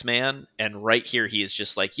yes man, and right here he is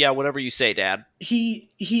just like, yeah, whatever you say, Dad.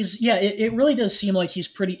 It really does seem like he's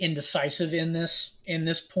pretty indecisive in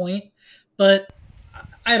this point, but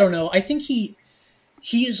I don't know. I think he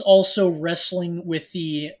is also wrestling with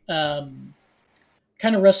the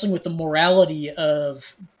wrestling with the morality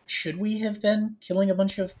of, should we have been killing a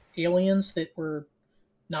bunch of aliens that were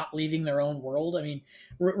not leaving their own world? I mean,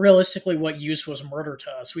 realistically, what use was murder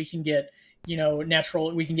to us? We can get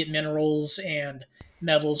we can get minerals and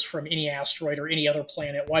metals from any asteroid or any other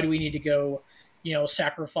planet. Why do we need to go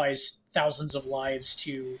sacrifice thousands of lives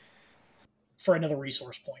for another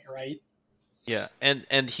resource point, right? Yeah,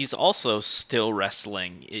 and he's also still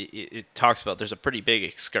wrestling. It talks about there's a pretty big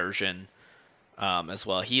excursion as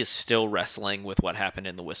well. He is still wrestling with what happened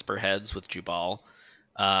in the Whisperheads with Jubal.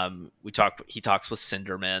 He talks with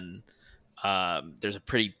Cinderman. There's a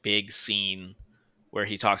pretty big scene where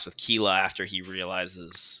he talks with Keela after he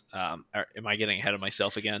realizes. Am I getting ahead of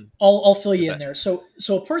myself again? I'll fill you in there. So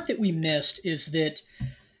a part that we missed is that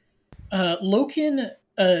Loken.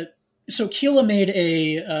 So Keela made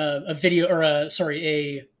a video, or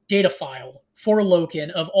a data file for Loken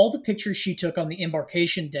of all the pictures she took on the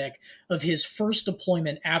embarkation deck of his first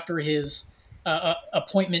deployment after his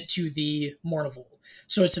appointment to the Mournival.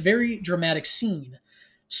 So it's a very dramatic scene.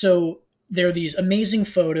 So there are these amazing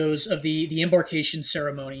photos of the embarkation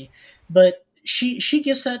ceremony, but she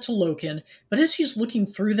gives that to Loken. But as he's looking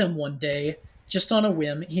through them one day, just on a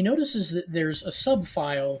whim, he notices that there's a sub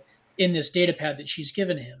file in this datapad that she's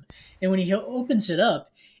given him. And when he opens it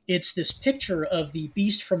up, it's this picture of the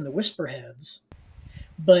beast from the Whisperheads.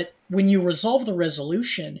 But when you resolve the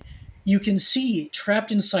resolution, you can see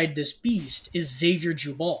trapped inside this beast is Xavier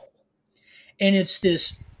Jubal. And it's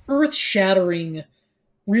this earth-shattering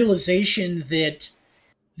realization that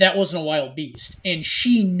wasn't a wild beast, and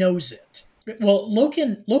she knows it. Well,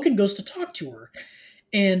 Loken goes to talk to her,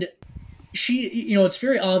 and she, it's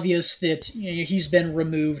very obvious that he's been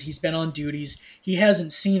removed, he's been on duties, he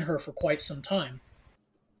hasn't seen her for quite some time.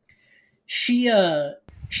 She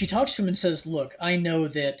talks to him and says, look, I know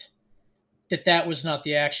that was not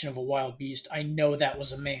the action of a wild beast. I know that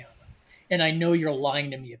was a man. and I know you're lying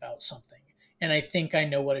to me about something, and I think I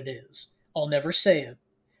know what it is. I'll never say it.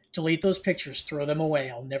 Delete those pictures, throw them away.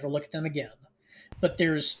 I'll never look at them again. But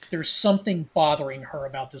there's something bothering her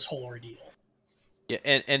about this whole ordeal. Yeah,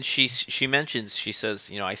 and she mentions, she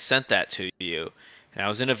says, I sent that to you, and I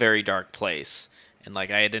was in a very dark place, and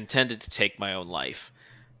like I had intended to take my own life,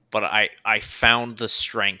 but I found the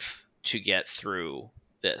strength to get through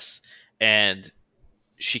this. And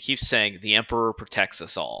she keeps saying the Emperor protects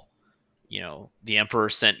us all. The Emperor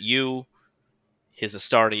sent you, his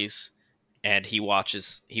Astartes, and he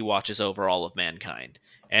watches over all of mankind.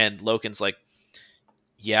 And Loken's like,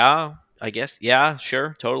 yeah, I guess, yeah,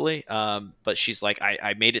 sure, totally. But she's like,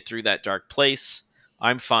 I made it through that dark place.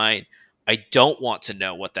 I'm fine. I don't want to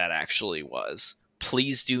know what that actually was.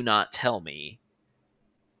 Please do not tell me.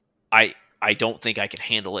 I don't think I could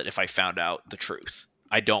handle it if I found out the truth.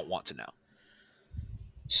 I don't want to know.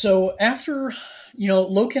 So after,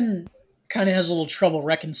 Loken kind of has a little trouble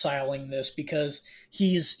reconciling this because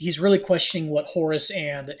he's really questioning what Horus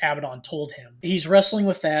and Abaddon told him. He's wrestling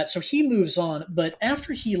with that, so he moves on. But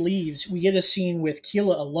after he leaves, we get a scene with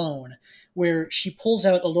Keela alone, where she pulls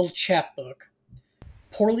out a little chapbook,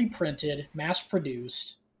 poorly printed, mass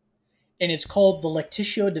produced, and it's called the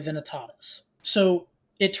Lectitio Divinitatis. So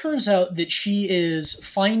it turns out that she is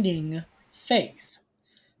finding faith.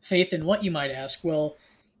 Faith in what, you might ask? Well,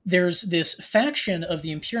 there's this faction of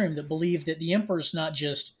the Imperium that believe that the Emperor's not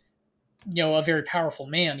just, a very powerful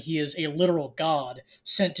man. He is a literal god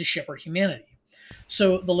sent to shepherd humanity.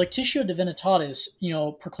 So the Lectitio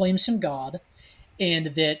Divinitatis, proclaims him God and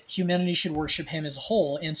that humanity should worship him as a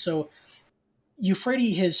whole. And so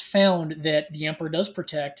Euphrates has found that the Emperor does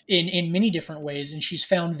protect in many different ways, and she's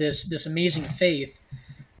found this amazing faith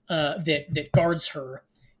that guards her.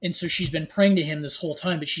 And so she's been praying to him this whole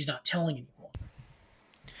time, but she's not telling anyone.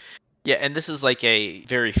 Yeah, and this is like a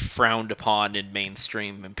very frowned upon in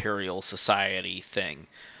mainstream imperial society thing.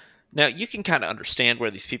 Now, you can kind of understand where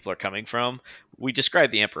these people are coming from. We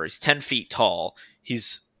described the Emperor. He's 10 feet tall.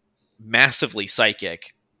 He's massively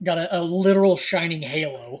psychic. Got a literal shining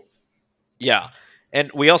halo. Yeah. And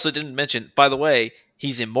we also didn't mention, by the way,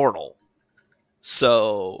 he's immortal.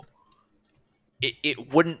 So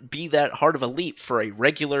it wouldn't be that hard of a leap for a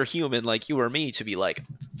regular human like you or me to be like,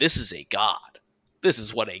 this is a god. This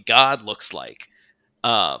is what a god looks like.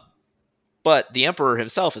 But the Emperor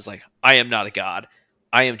himself is like, I am not a god.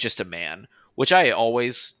 I am just a man, which I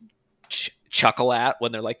always chuckle at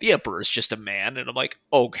when they're like, the Emperor is just a man. And I'm like,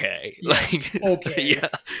 okay. Yeah, Like, okay.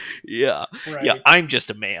 yeah. Right. Yeah, I'm just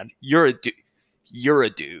a man. You're a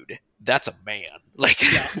dude. That's a man. Like,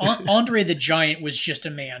 yeah, Andre the Giant was just a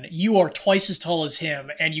man. You are twice as tall as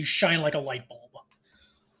him, and you shine like a light bulb.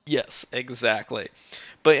 yes, exactly.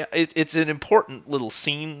 But it's an important little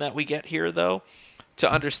scene that we get here, though,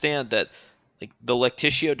 to understand that like the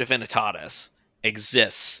Lectitio Divinitatis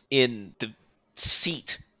exists in the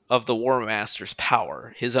seat of the War Master's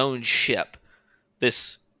power, his own ship.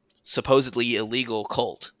 This supposedly illegal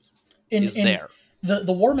cult is In there.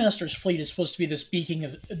 the War Master's fleet is supposed to be this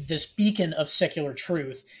beacon of secular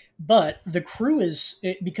truth, but the crew is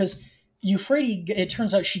because Euphrates. It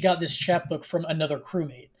turns out she got this chapbook from another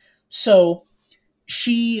crewmate, so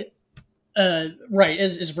she right,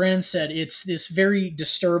 as Brandon said, it's this very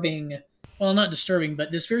disturbing, well, not disturbing,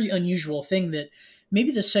 but this very unusual thing that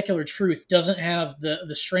maybe the secular truth doesn't have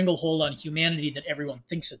the stranglehold on humanity that everyone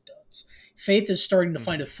thinks it does. Faith is starting to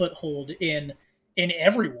find a foothold in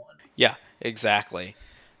everyone. Yeah, exactly.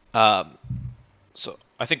 Um, so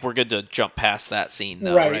I think we're good to jump past that scene,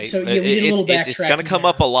 though, Right. right? So yeah, we did a little It's going to backtracking come there.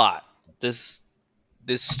 up a lot. This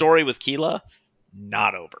story with Keela,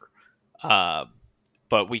 not over.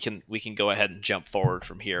 But we can go ahead and jump forward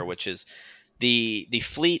from here, which is the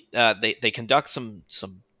fleet. They conduct some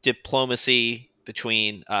diplomacy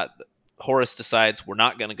between. Horus decides we're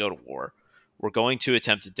not going to go to war. We're going to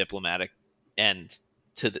attempt a diplomatic end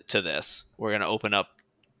to this. We're going to open up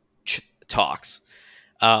talks.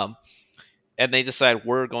 And they decide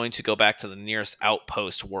we're going to go back to the nearest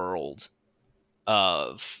outpost world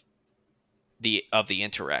of the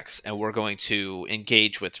Interrex, and we're going to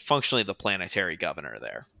engage with functionally the planetary governor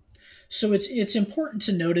there. So it's important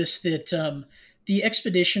to notice that the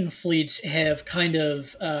expedition fleets have kind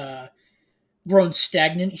of grown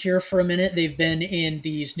stagnant here for a minute. They've been in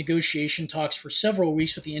these negotiation talks for several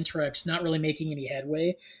weeks with the Interrex, not really making any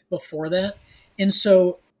headway before that. And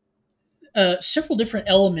so several different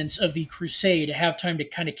elements of the crusade have time to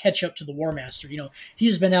kind of catch up to the War Master.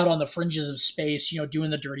 He's been out on the fringes of space,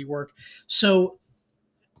 doing the dirty work. So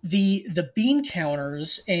the bean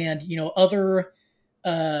counters and other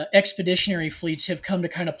expeditionary fleets have come to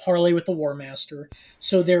kind of parlay with the War Master.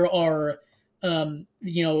 So there are,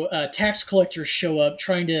 tax collectors show up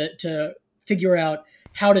trying to figure out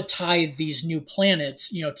how to tie these new planets,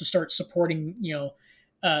 to start supporting,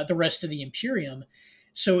 the rest of the Imperium.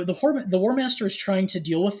 So the War Master is trying to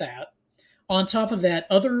deal with that. On top of that,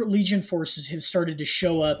 other Legion forces have started to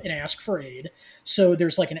show up and ask for aid. So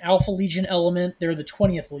there's like an Alpha Legion element. They're the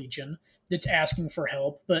 20th Legion that's asking for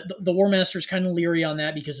help. But the War Master's kind of leery on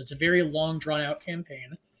that because it's a very long, drawn out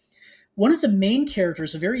campaign. One of the main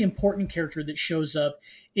characters, a very important character that shows up,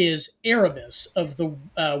 is Erebus of the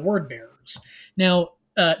Word Bearers. Now,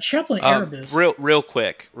 Chaplain Erebus. Real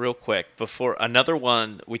quick, before another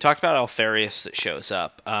one, we talked about Alfarius that shows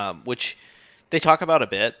up, which they talk about a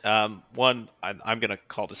bit. One, I'm going to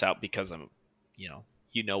call this out because I'm,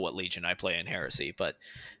 what Legion I play in Heresy, but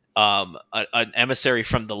an emissary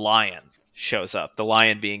from the Lion shows up. The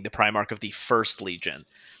Lion being the Primarch of the First Legion,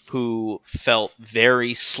 who felt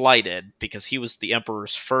very slighted because he was the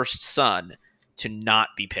Emperor's first son to not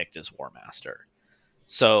be picked as War Master.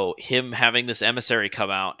 So him having this emissary come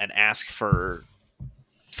out and ask for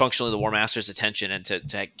functionally the War Master's attention and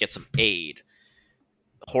to get some aid,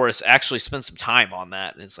 Horus actually spent some time on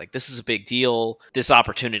that, and it's like, this is a big deal. This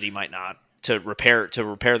opportunity might not to repair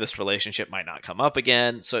this relationship might not come up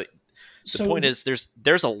again. So the point is,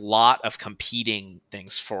 there's a lot of competing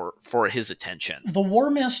things for his attention. The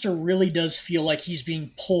War Master really does feel like he's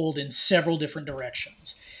being pulled in several different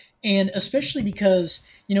directions, and especially because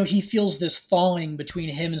he feels this thawing between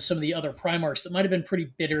him and some of the other Primarchs that might have been pretty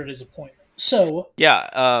bitter at his appointment. So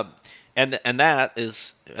yeah. And that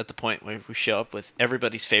is at the point where we show up with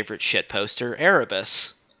everybody's favorite shit poster,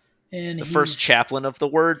 Erebus, and the first chaplain of the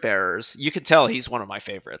Word Bearers. You can tell he's one of my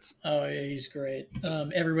favorites. Oh yeah, he's great.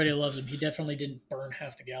 Everybody loves him. He definitely didn't burn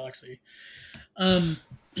half the galaxy.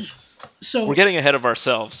 So we're getting ahead of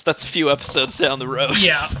ourselves. That's a few episodes down the road.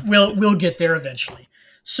 Yeah, we'll get there eventually.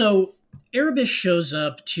 So Erebus shows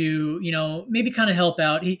up to, maybe kind of help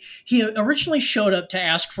out. He originally showed up to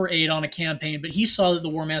ask for aid on a campaign, but he saw that the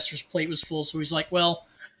War Master's plate was full, so he's like, well,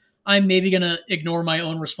 I'm maybe going to ignore my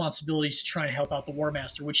own responsibilities to try and help out the War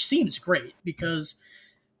Master, which seems great because,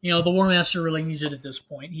 the War Master really needs it at this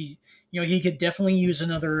point. He could definitely use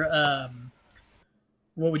another,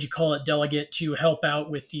 what would you call it, delegate to help out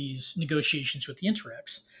with these negotiations with the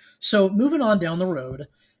Interrex. So moving on down the road,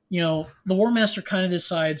 the War Master kind of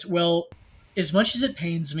decides, well, as much as it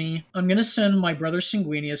pains me, I'm going to send my brother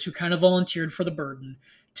Sanguinius, who kind of volunteered for the burden,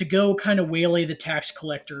 to go kind of waylay the tax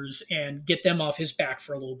collectors and get them off his back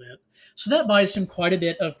for a little bit. So that buys him quite a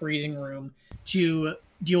bit of breathing room to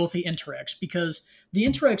deal with the Interrex, because the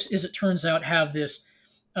Interrex, as it turns out, have this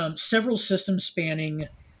several systems spanning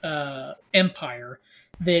empire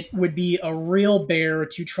that would be a real bear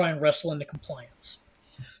to try and wrestle into compliance.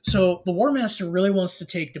 So the War Master really wants to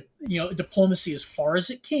take diplomacy as far as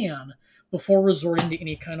it can before resorting to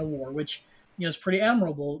any kind of war, which is pretty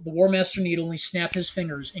admirable. The War Master need only snap his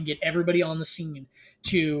fingers and get everybody on the scene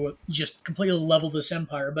to just completely level this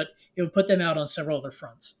empire, but it would put them out on several other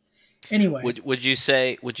fronts. Anyway, would you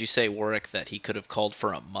say Waric that he could have called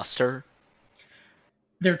for a muster?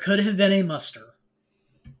 There could have been a muster.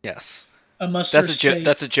 Yes. A muster.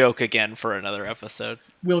 That's a joke again for another episode.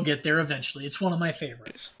 We'll get there eventually. It's one of my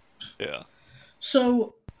favorites. Yeah.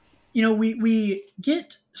 So, we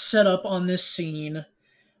get set up on this scene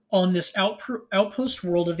on this outpost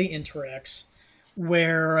world of the Interrex,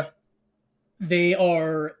 where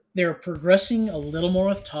they're progressing a little more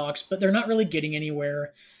with talks, but they're not really getting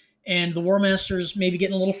anywhere. And the War Master's maybe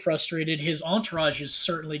getting a little frustrated. His entourage is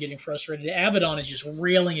certainly getting frustrated. Abaddon is just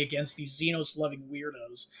railing against these Xenos-loving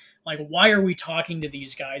weirdos. Like, why are we talking to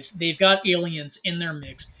these guys? They've got aliens in their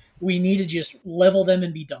mix. We need to just level them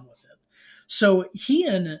and be done with it. So he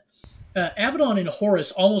and Abaddon and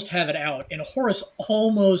Horus almost have it out, and Horus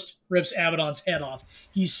almost rips Abaddon's head off.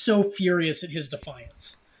 He's so furious at his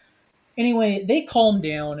defiance. Anyway, they calm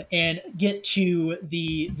down and get to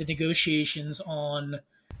the negotiations on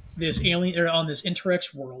this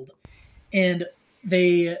Interrex world, and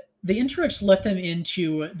the Interrex let them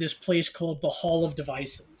into this place called the Hall of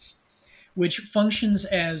Devices, which functions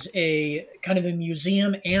as a kind of a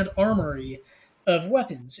museum and armory of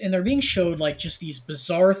weapons. And they're being showed like just these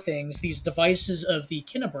bizarre things, these devices of the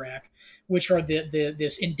Kinnebrak, which are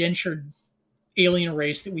this indentured alien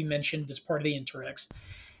race that we mentioned that's part of the Interrex.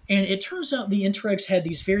 And it turns out the Interrex had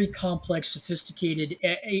these very complex, sophisticated,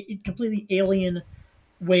 completely alien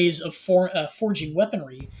ways of forging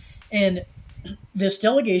weaponry. And this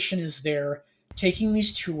delegation is there taking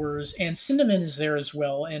these tours, and Cinnamon is there as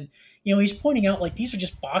well. And he's pointing out like these are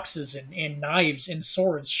just boxes and knives and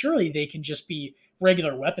swords. Surely they can just be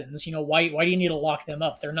regular weapons. Why do you need to lock them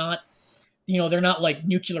up? They're not like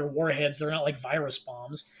nuclear warheads. They're not like virus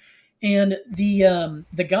bombs. And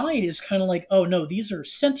the guide is kind of like, oh no, these are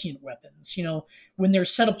sentient weapons. When they're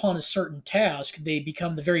set upon a certain task, they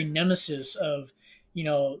become the very nemesis of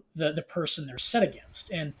the person they're set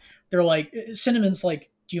against. And they're like, Cinnamon's like,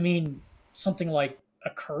 do you mean something like a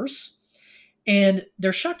curse? And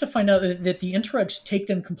they're shocked to find out that the Interrex take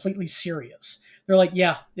them completely serious. They're like,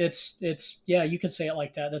 yeah, it's yeah, you could say it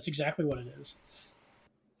like that. That's exactly what it is.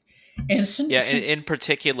 And Yeah, in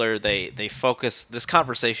particular, they focus. This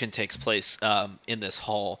conversation takes place in this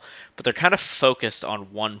hall, but they're kind of focused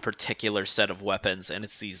on one particular set of weapons, and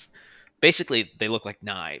it's these. Basically, they look like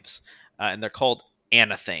knives, and they're called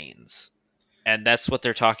anathanes, and that's what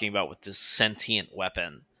they're talking about with this sentient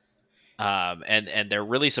weapon. And they're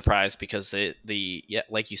really surprised because the yeah,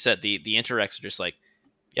 like you said, the Interrex are just like,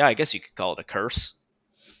 yeah, I guess you could call it a curse.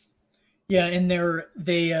 Yeah, and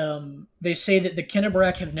they say that the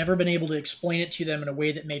Kennebrak have never been able to explain it to them in a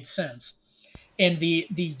way that made sense. And the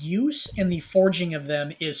use and the forging of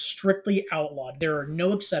them is strictly outlawed. There are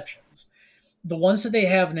no exceptions. The ones that they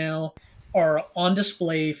have now are on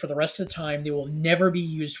display for the rest of the time. They will never be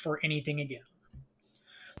used for anything again.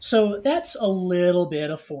 So that's a little bit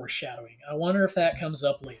of foreshadowing. I wonder if that comes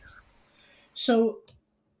up later. So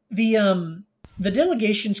the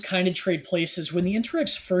delegations kind of trade places when the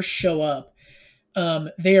Interrex first show up.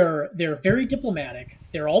 They're very diplomatic.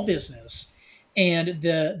 They're all business, and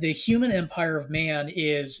the human empire of man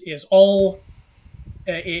is all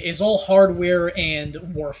hardware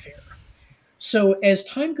and warfare. So as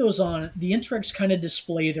time goes on, the Interrex kind of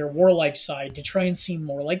display their warlike side to try and seem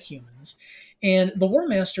more like humans. And the War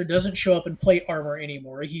Master doesn't show up in plate armor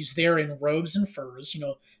anymore. He's there in robes and furs,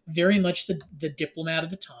 very much the diplomat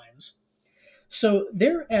of the times. So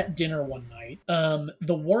they're at dinner one night.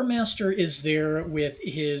 The War Master is there with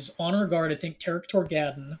his honor guard. I think Tarek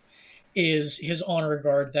Torgadon is his honor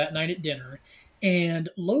guard that night at dinner. And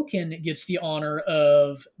Loken gets the honor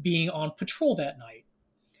of being on patrol that night.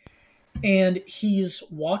 And he's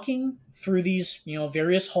walking through these,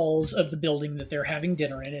 various halls of the building that they're having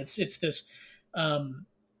dinner in. It's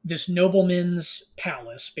this nobleman's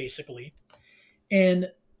palace, basically.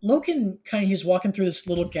 And Loken he's walking through this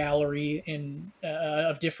little gallery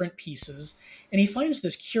of different pieces, and he finds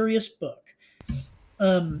this curious book.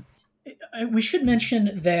 We should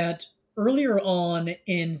mention that earlier on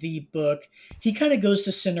in the book, he kind of goes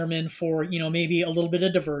to Cinderman for maybe a little bit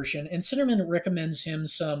of diversion, and Cinderman recommends him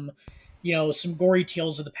some gory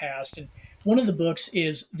tales of the past, and one of the books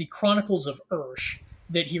is the Chronicles of Ursh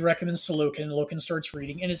that he recommends to Loken, and Loken starts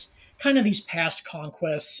reading, and it's kind of these past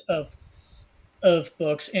conquests of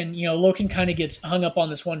books, and Loken kind of gets hung up on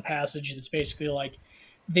this one passage that's basically like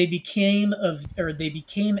they became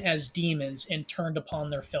as demons and turned upon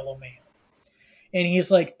their fellow man. And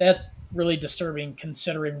he's like, that's really disturbing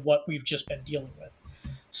considering what we've just been dealing with.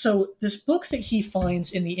 So this book that he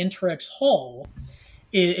finds in the Interrex Hall,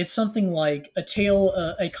 it's something like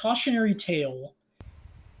a cautionary tale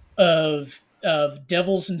of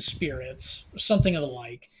devils and spirits, something of the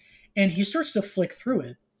like. And he starts to flick through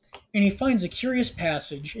it, and he finds a curious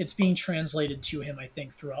passage. It's being translated to him, I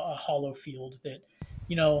think, through a hollow field that,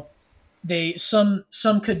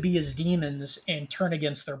 some could be as demons and turn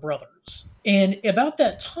against their brothers. And about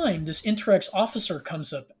that time, this Interrex officer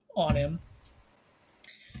comes up on him,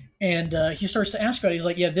 and he starts to ask about it. He's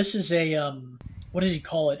like, yeah, this is what does he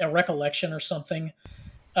call it? A recollection or something.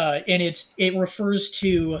 And it refers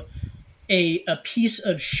to a piece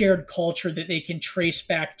of shared culture that they can trace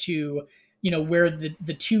back to, where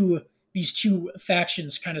these two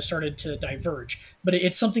factions kind of started to diverge. But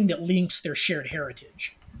it's something that links their shared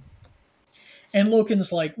heritage. And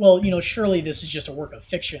Loken's like, well, surely this is just a work of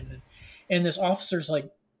fiction. And this officer's like,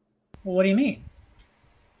 well, what do you mean?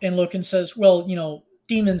 And Loken says, well,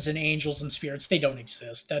 demons and angels and spirits, they don't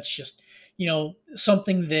exist. That's just,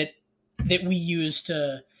 something that we use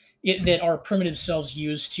that our primitive selves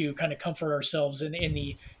use to kind of comfort ourselves in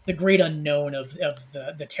the great unknown of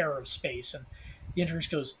the terror of space. And the Interrex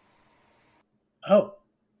goes, oh,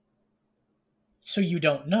 so you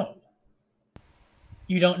don't know.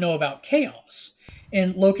 You don't know about chaos.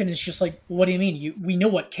 And Loken is just like, what do you mean? We know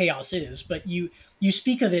what chaos is, but you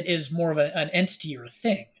speak of it as more of an entity or a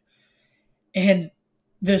thing. And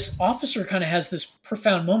this officer kind of has this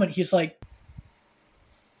profound moment. He's like,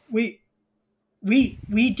 we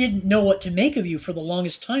didn't know what to make of you for the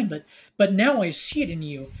longest time, but now I see it in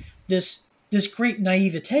you. This great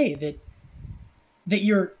naivete that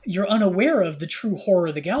you're unaware of the true horror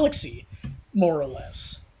of the galaxy, more or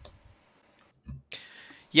less.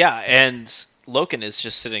 Yeah, and Loken is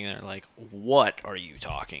just sitting there like, "What are you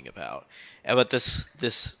talking about?" But this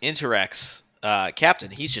Interrex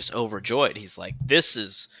captain, he's just overjoyed. He's like,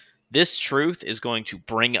 This truth is going to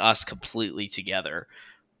bring us completely together.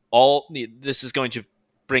 This is going to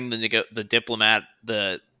bring the diplomat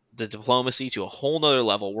the diplomacy to a whole nother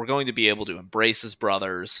level. We're going to be able to embrace as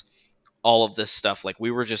brothers. All of this stuff, like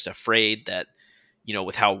we were just afraid that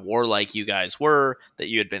with how warlike you guys were, that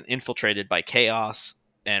you had been infiltrated by chaos,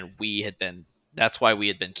 and we had been. That's why we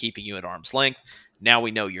had been keeping you at arm's length. Now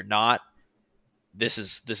we know you're not. This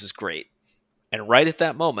is great. And right at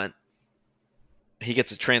that moment, he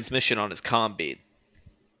gets a transmission on his comm bead,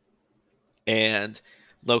 and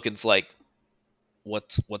Loken's like,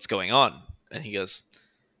 "What's going on?" And he goes,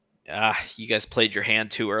 you guys played your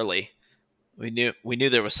hand too early. We knew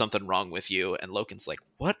there was something wrong with you." And Loken's like,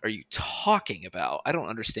 "What are you talking about? I don't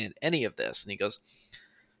understand any of this." And he goes,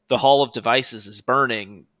 "The Hall of Devices is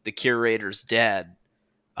burning. The Curator's dead.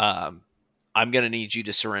 Um, I'm gonna need you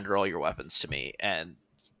to surrender all your weapons to me." And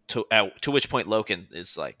to which point Loken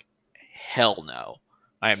is like, "Hell no,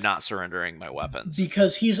 I am not surrendering my weapons."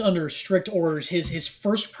 Because he's under strict orders. His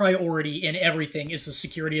first priority in everything is the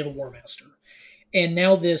security of the War Master. And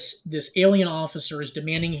now this alien officer is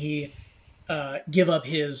demanding he give up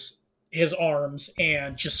his arms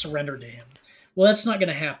and just surrender to him. Well, that's not going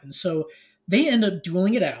to happen. So they end up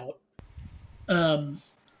dueling it out. Um,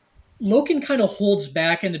 Loken kind of holds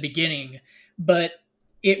back in the beginning, but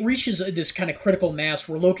it reaches this kind of critical mass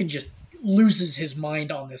where Loken just loses his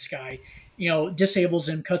mind on this guy. Disables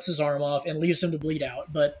him, cuts his arm off, and leaves him to bleed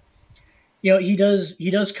out. But he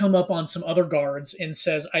does come up on some other guards and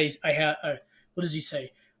says, I have what does he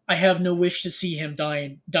say? I have no wish to see him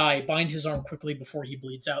die. Bind his arm quickly before he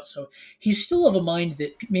bleeds out. So he's still of a mind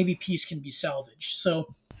that maybe peace can be salvaged.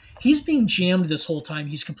 So he's being jammed this whole time.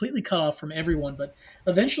 He's completely cut off from everyone, but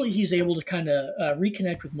eventually he's able to kind of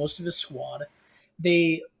reconnect with most of his squad.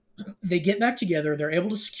 They they get back together. They're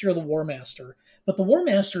able to secure the War Master, but the War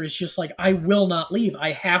Master is just like, I will not leave.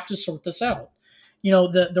 I have to sort this out.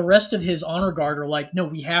 The rest of his honor guard are like, no,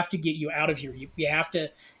 we have to get you out of here. We have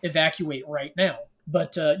to evacuate right now.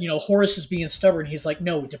 But Horus is being stubborn. He's like,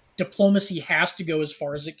 no, diplomacy has to go as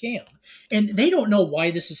far as it can, and they don't know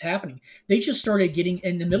why this is happening. They just started getting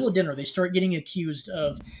in the middle of dinner. They start getting accused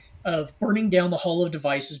of burning down the Hall of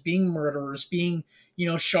Devices, being murderers, being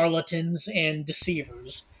charlatans and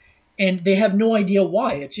deceivers, and they have no idea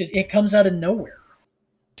why. It comes out of nowhere.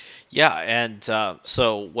 Yeah, and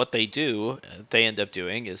so what they end up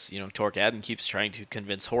doing is, Torquaden keeps trying to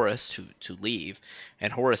convince Horus to leave,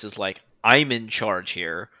 and Horus is like, "I'm in charge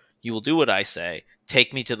here. You will do what I say.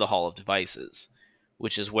 Take me to the Hall of Devices,"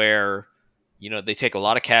 which is where, they take a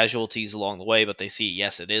lot of casualties along the way, but they see,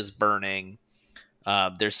 yes, it is burning.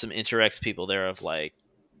 There's some Interrex people there of like,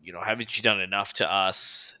 haven't you done enough to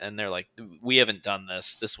us? And they're like, "We haven't done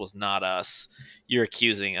this. This was not us. You're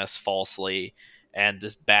accusing us falsely." And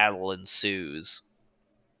this battle ensues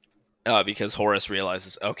because Horus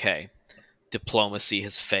realizes, okay, diplomacy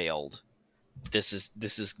has failed. This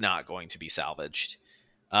is not going to be salvaged,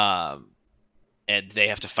 um, and they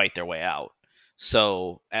have to fight their way out.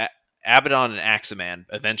 So Abaddon and Axaman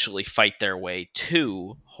eventually fight their way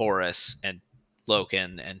to Horus and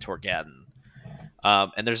Loken and Torquaden.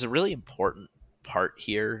 And there's a really important part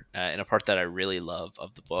here, and a part that I really love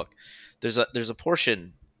of the book. There's a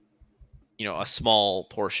portion, a small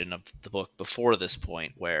portion of the book before this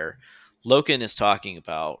point where Loken is talking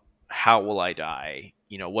about, how will I die?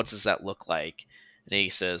 What does that look like? And he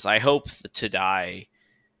says, "I hope to die,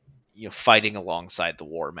 fighting alongside the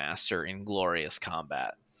War Master in glorious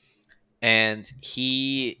combat." And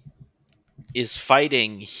he is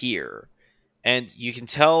fighting here. And you can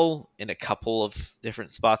tell in a couple of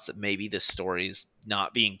different spots that maybe this story is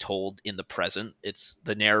not being told in the present. It's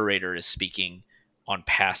the narrator is speaking on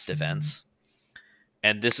past events.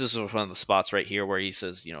 And this is one of the spots right here where he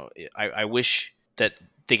says, I wish that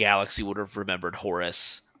the galaxy would have remembered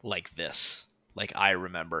Horus like this, like I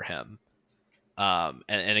remember him.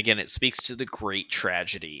 And again, it speaks to the great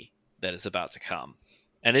tragedy that is about to come.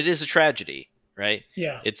 And it is a tragedy, right?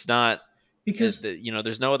 Yeah, It's not, because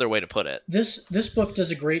there's no other way to put it. this book does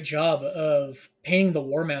a great job of painting the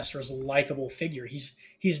War Master as a likable figure.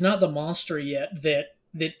 He's not the monster yet that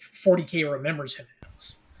 40K remembers him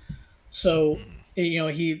as. So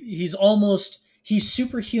he's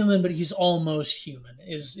superhuman, but he's almost human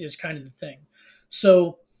is kind of the thing.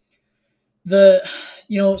 So the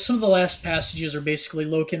some of the last passages are basically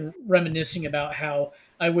Loken reminiscing about how,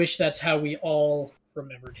 I wish that's how we all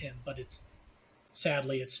remembered him, but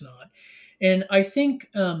Sadly, it's not. And I think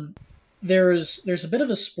there's a bit of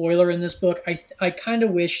a spoiler in this book. I kind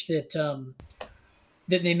of wish that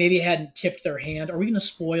they maybe hadn't tipped their hand. Are we going to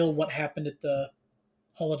spoil what happened at the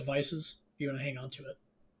Hall of Devices? You're going to hang on to it.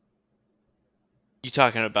 You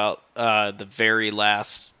talking about the very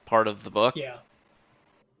last part of the book? Yeah.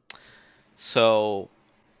 So,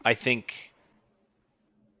 I think,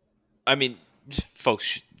 I mean,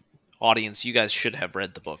 folks, audience, you guys should have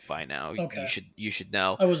read the book by now. Okay. You should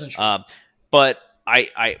know. I wasn't sure. But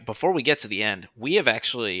I before we get to the end, we have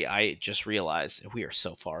actually, I just realized we are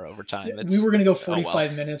so far over time. We were going to go Oh, well.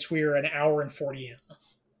 45 minutes. We were an hour and 40 in.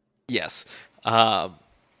 Yes.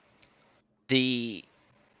 The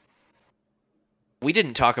We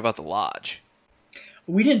didn't talk about the lodge.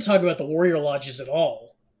 We didn't talk about the warrior lodges at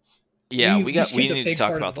all. Yeah, we skipped a need to big talk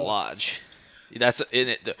part of about the the book. lodge. That's in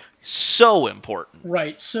it. So important.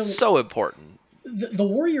 Right. So important. The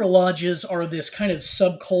warrior lodges are this kind of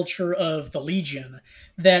subculture of the Legion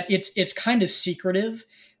that it's kind of secretive.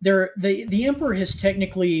 The Emperor has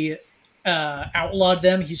technically outlawed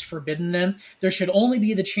them. He's forbidden them. There should only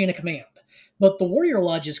be the chain of command. But the warrior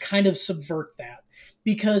lodges kind of subvert that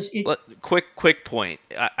because quick point.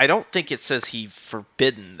 I don't think it says he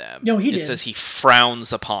forbidden them. No, he did. It did. says he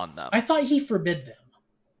frowns upon them. I thought he forbid them.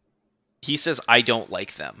 He says I don't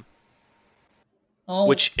like them.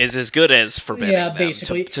 Which is as good as forbidding them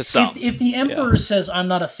basically. To some. If the Emperor says I'm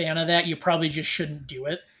not a fan of that, you probably just shouldn't do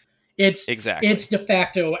it. It's de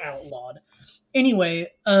facto outlawed. Anyway,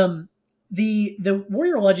 the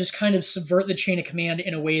warrior lodges kind of subvert the chain of command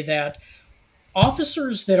in a way that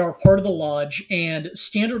officers that are part of the lodge and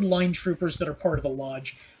standard line troopers that are part of the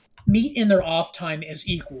lodge meet in their off time as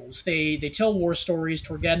equals. They tell war stories.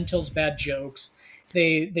 Torgadon tells bad jokes.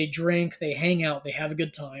 They drink. They hang out. They have a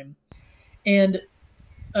good time. And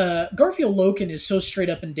Garfield Loken is so straight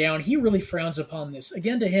up and down. He really frowns upon this.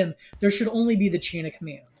 Again, to him, there should only be the chain of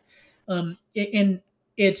command. And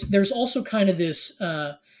there's also kind of this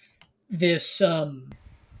kind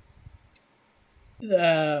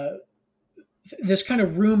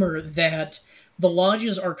of rumor that the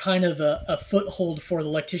lodges are kind of a foothold for the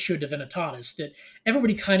Lectitio Divinitatis that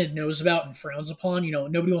everybody kind of knows about and frowns upon.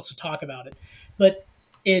 Nobody wants to talk about it, but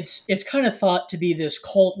it's kind of thought to be this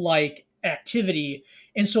cult-like activity.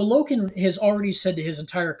 And so Loken has already said to his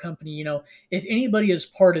entire company, if anybody is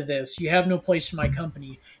part of this, you have no place in my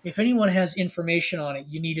company. If anyone has information on it,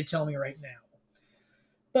 you need to tell me right now.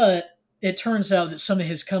 But it turns out that some of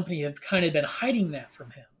his company have kind of been hiding that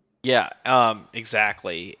from him. Yeah,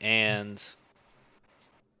 exactly. And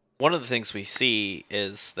one of the things we see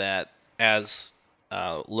is that as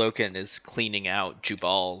Loken is cleaning out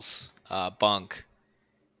Jubal's bunk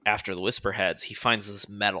after the Whisperheads, he finds this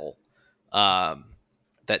metal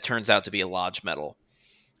that turns out to be a lodge metal.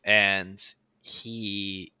 And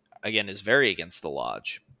he, again, is very against the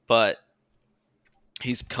lodge. But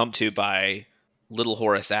he's come to by little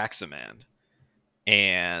Horus Axaman.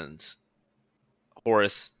 And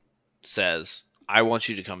Horus says, I want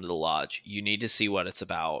you to come to the lodge. You need to see what it's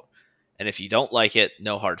about. And if you don't like it,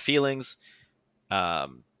 no hard feelings.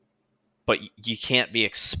 But you can't be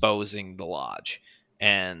exposing the lodge.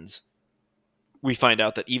 And we find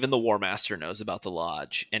out that even the War Master knows about the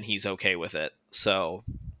lodge, and he's okay with it. So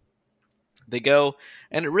they go,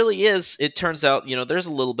 and it turns out, there's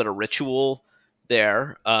a little bit of ritual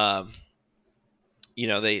there. When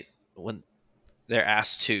they're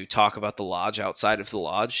asked to talk about the lodge outside of the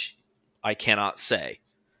lodge, I cannot say.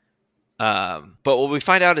 But what we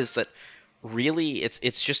find out is that really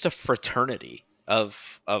it's just a fraternity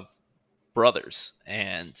of brothers.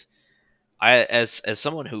 And I, as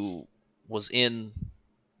someone who was in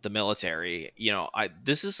the military,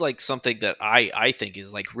 this is like something that I think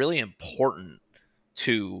is like really important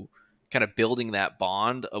to kind of building that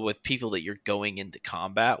bond with people that you're going into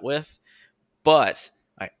combat with. But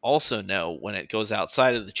I also know when it goes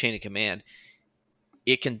outside of the chain of command,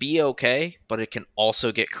 it can be okay, but it can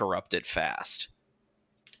also get corrupted fast.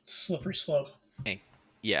 It's slippery slope. And,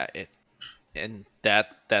 yeah,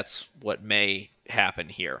 that's what may happen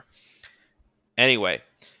here. Anyway,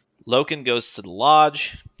 Loken goes to the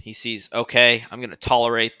lodge. He sees, okay, I'm going to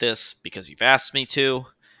tolerate this because you've asked me to,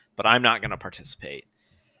 but I'm not going to participate.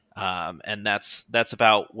 And that's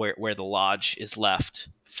about where the lodge is left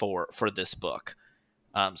for this book.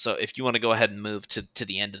 So if you want to go ahead and move to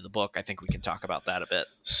the end of the book, I think we can talk about that a bit.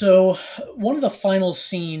 So one of the final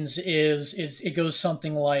scenes is it goes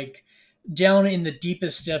something like, down in the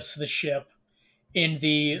deepest depths of the ship, in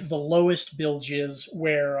the lowest bilges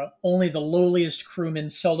where only the lowliest crewmen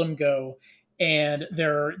seldom go, and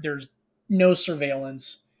there's no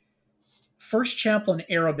surveillance, First Chaplain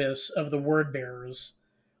Erebus of the Word Bearers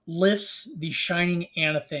lifts the shining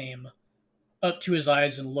anatheme up to his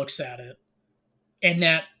eyes and looks at it, and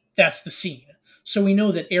that's the scene. So we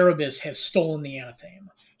know that Erebus has stolen the anatheme.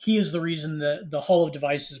 He is the reason the Hall of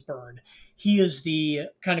Devices burned. He is the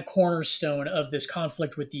kind of cornerstone of this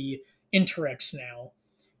conflict with the Interrex now.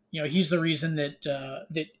 He's the reason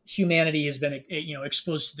that humanity has been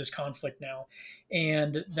exposed to this conflict now,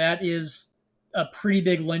 and that is a pretty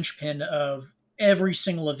big linchpin of every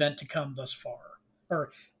single event to come thus far, or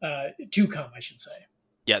to come, I should say.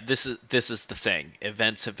 Yeah, this is the thing.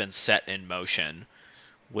 Events have been set in motion,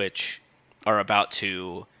 which are about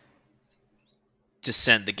to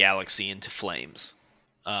descend the galaxy into flames,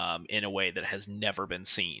 in a way that has never been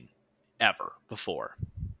seen ever before.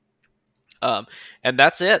 And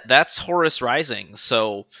that's it. That's Horus Rising.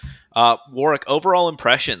 So, Waric, overall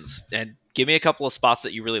impressions, and give me a couple of spots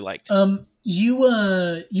that you really liked.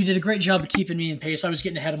 You did a great job of keeping me in pace. I was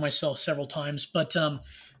getting ahead of myself several times, but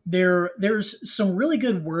there's some really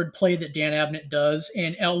good wordplay that Dan Abnett does,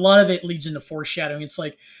 and a lot of it leads into foreshadowing. It's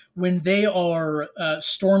like when they are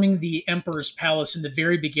storming the Emperor's palace in the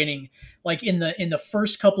very beginning, like in the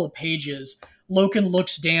first couple of pages, Loken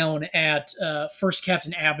looks down at First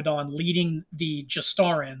Captain Abaddon leading the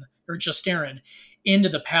Justarin into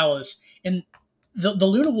the palace, and the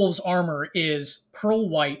Luna Wolf's armor is pearl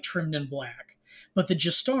white trimmed in black, but the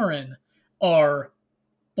Justarin are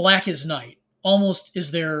black as night, almost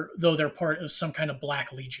as though they're part of some kind of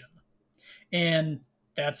Black Legion. And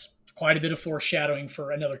that's quite a bit of foreshadowing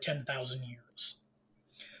for another 10,000 years.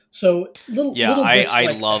 So little bits I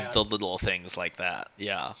like love that. the little things like that.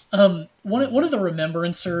 Yeah. One of the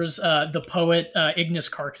remembrancers, the poet Ignis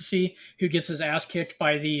Carcassy, who gets his ass kicked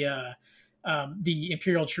by the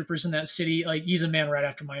Imperial troopers in that city, like he's a man right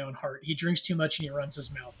after my own heart. He drinks too much and he runs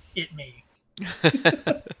his mouth. It me.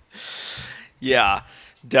 Yeah,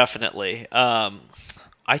 definitely.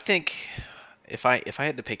 I think if I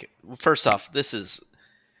had to pick, first off,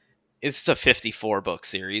 it's a 54 book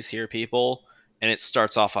series here, people, and it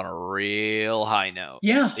starts off on a real high note.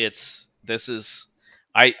 Yeah. This is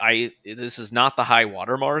this is not the high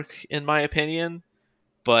watermark in my opinion,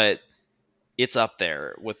 but it's up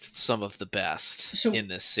there with some of the best in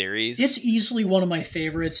this series. It's easily one of my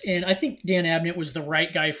favorites, and I think Dan Abnett was the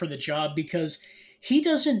right guy for the job because he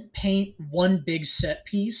doesn't paint one big set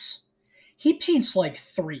piece. He paints like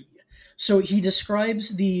three. So he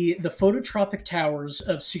describes the phototropic towers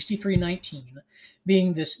of 6319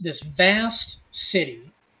 being this vast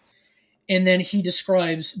city, and then he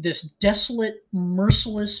describes this desolate,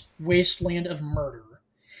 merciless wasteland of murder.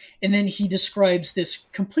 And then he describes this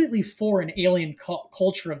completely foreign alien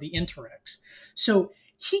culture of the Interrex. So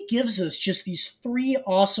he gives us just these three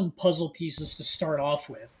awesome puzzle pieces to start off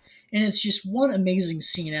with. And it's just one amazing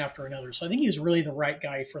scene after another. So I think he was really the right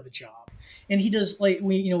guy for the job. And he does, like,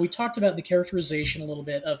 we talked about the characterization a little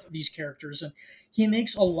bit of these characters, and he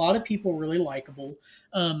makes a lot of people really likable.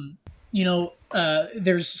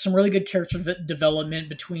 There's some really good character development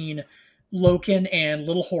between Loken and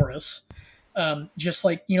Little Horus. Just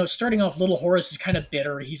like, starting off, Little Horus is kind of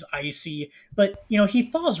bitter. He's icy, but he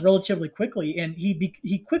thaws relatively quickly, and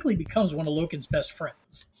he quickly becomes one of Loken's best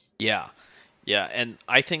friends. Yeah, and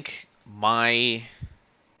I think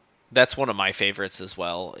that's one of my favorites as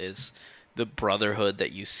well, is the brotherhood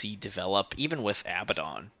that you see develop, even with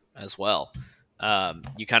Abaddon as well.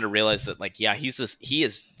 You kind of realize that, like, yeah, he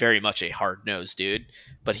is very much a hard-nosed dude,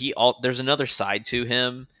 but there's another side to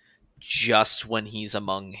him just when he's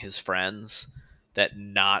among his friends that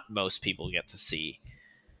not most people get to see.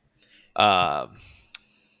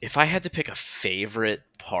 If I had to pick a favorite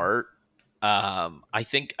part, I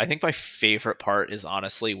think my favorite part is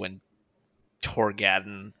honestly when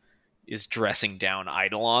Torgadon is dressing down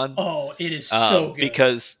Eidolon. Oh, it is so good.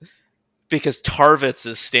 Because Tarvitz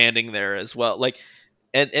is standing there as well. Like,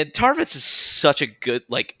 and Tarvitz is such a good,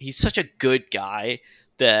 like, he's such a good guy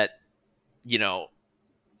that,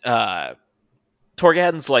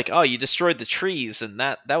 Torgadon's like, oh, you destroyed the trees, and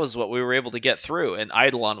that was what we were able to get through. And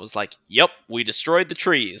Eidolon was like, yep, we destroyed the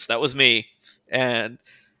trees. That was me. And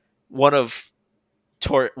one of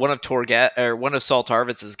Saul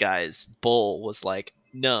Tarvitz's guys, Bull, was like,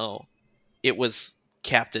 no, it was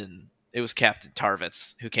Captain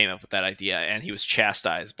Tarvitz who came up with that idea, and he was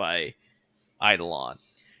chastised by Eidolon.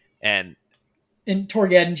 And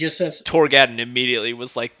Torgadon just says, Torgadon immediately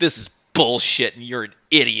was like, this is bullshit, and you're an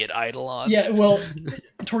idiot, Eidolon. Yeah, well,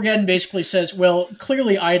 Torgadon basically says, well,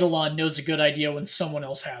 clearly Eidolon knows a good idea when someone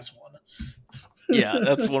else has one. Yeah,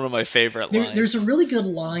 that's one of my favorite lines. There's a really good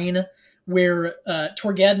line where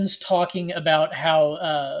Torgadon's talking about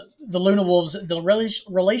how the Luna Wolves, the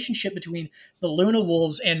relationship between the Luna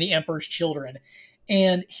Wolves and the Emperor's children.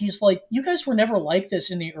 And he's like, you guys were never like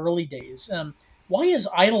this in the early days. Why is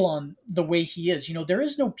Eidolon the way he is? There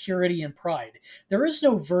is no purity in pride. There is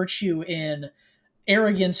no virtue in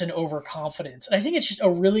arrogance and overconfidence. And I think it's just a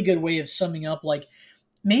really good way of summing up, like,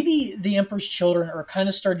 maybe the Emperor's children are kind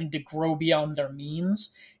of starting to grow beyond their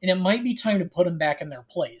means, and it might be time to put them back in their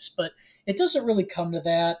place. But it doesn't really come to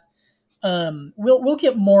that. We'll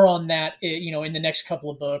get more on that, in the next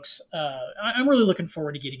couple of books. I'm really looking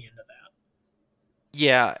forward to getting into that.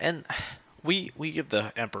 Yeah, and we give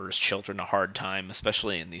the Emperor's Children a hard time,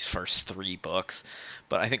 especially in these first 3 books.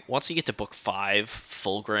 But I think once you get to book 5,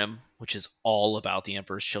 Fulgrim, which is all about the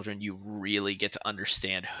Emperor's Children, you really get to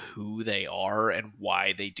understand who they are and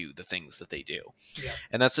why they do the things that they do. Yeah.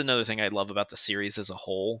 And that's another thing I love about the series as a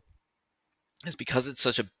whole, is because it's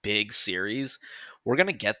such a big series, we're going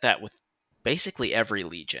to get that with basically every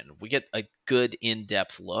legion. We get a good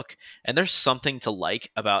in-depth look, and there's something to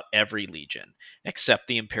like about every legion, except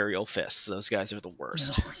the Imperial Fists. Those guys are the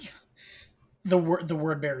worst. Oh, yeah. The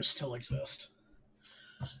word bearers still exist.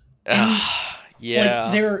 And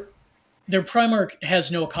yeah. Like their Primarch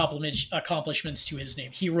has no accomplishments to his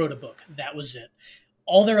name. He wrote a book. That was it.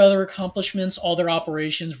 All their other accomplishments, all their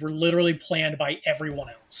operations were literally planned by everyone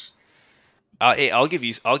else. Hey, I'll give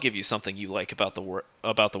you something you like about the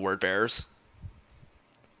word bearers.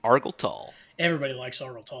 Argyltal. Everybody likes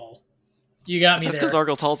Argyltal. You got me That's there. because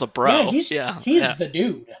Argyltal's a bro. Yeah, he's the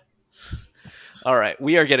dude. All right,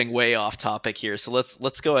 we are getting way off topic here, so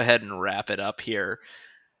let's go ahead and wrap it up here.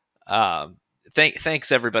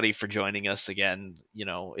 Thanks everybody for joining us again.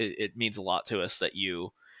 It means a lot to us that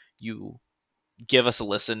you give us a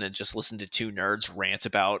listen and just listen to 2 nerds rant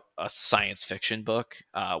about a science fiction book.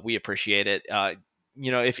 We appreciate it.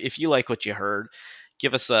 If you like what you heard,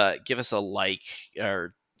 give us a like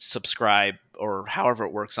or subscribe or however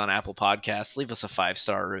it works on Apple Podcasts. Leave us a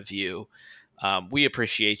 5-star review. We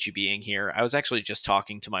appreciate you being here. I was actually just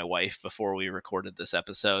talking to my wife before we recorded this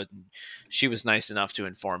episode, and she was nice enough to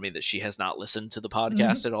inform me that she has not listened to the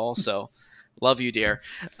podcast at all. So love you, dear.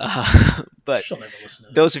 But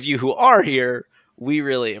those of you who are here, we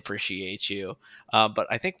really appreciate you. But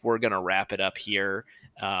I think we're going to wrap it up here.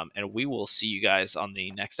 And we will see you guys on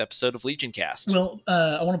the next episode of Legion Cast. Well,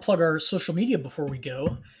 I want to plug our social media before we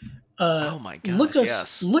go. Oh my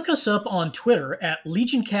gosh, look us up on Twitter at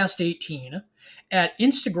LegionCast18, at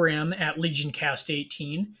Instagram at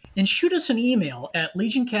LegionCast18, and shoot us an email at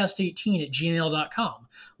LegionCast18@gmail.com.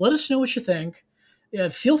 Let us know what you think.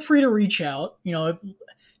 Feel free to reach out.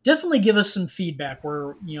 Definitely give us some feedback.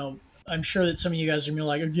 I'm sure that some of you guys are going to be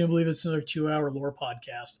like, I can't believe it's another 2-hour lore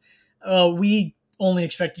podcast. We only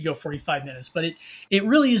expect to go 45 minutes, but it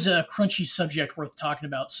really is a crunchy subject worth talking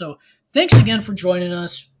about. So thanks again for joining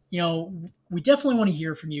us. We definitely want to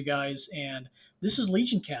hear from you guys, and this is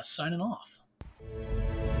Legion Cast signing off.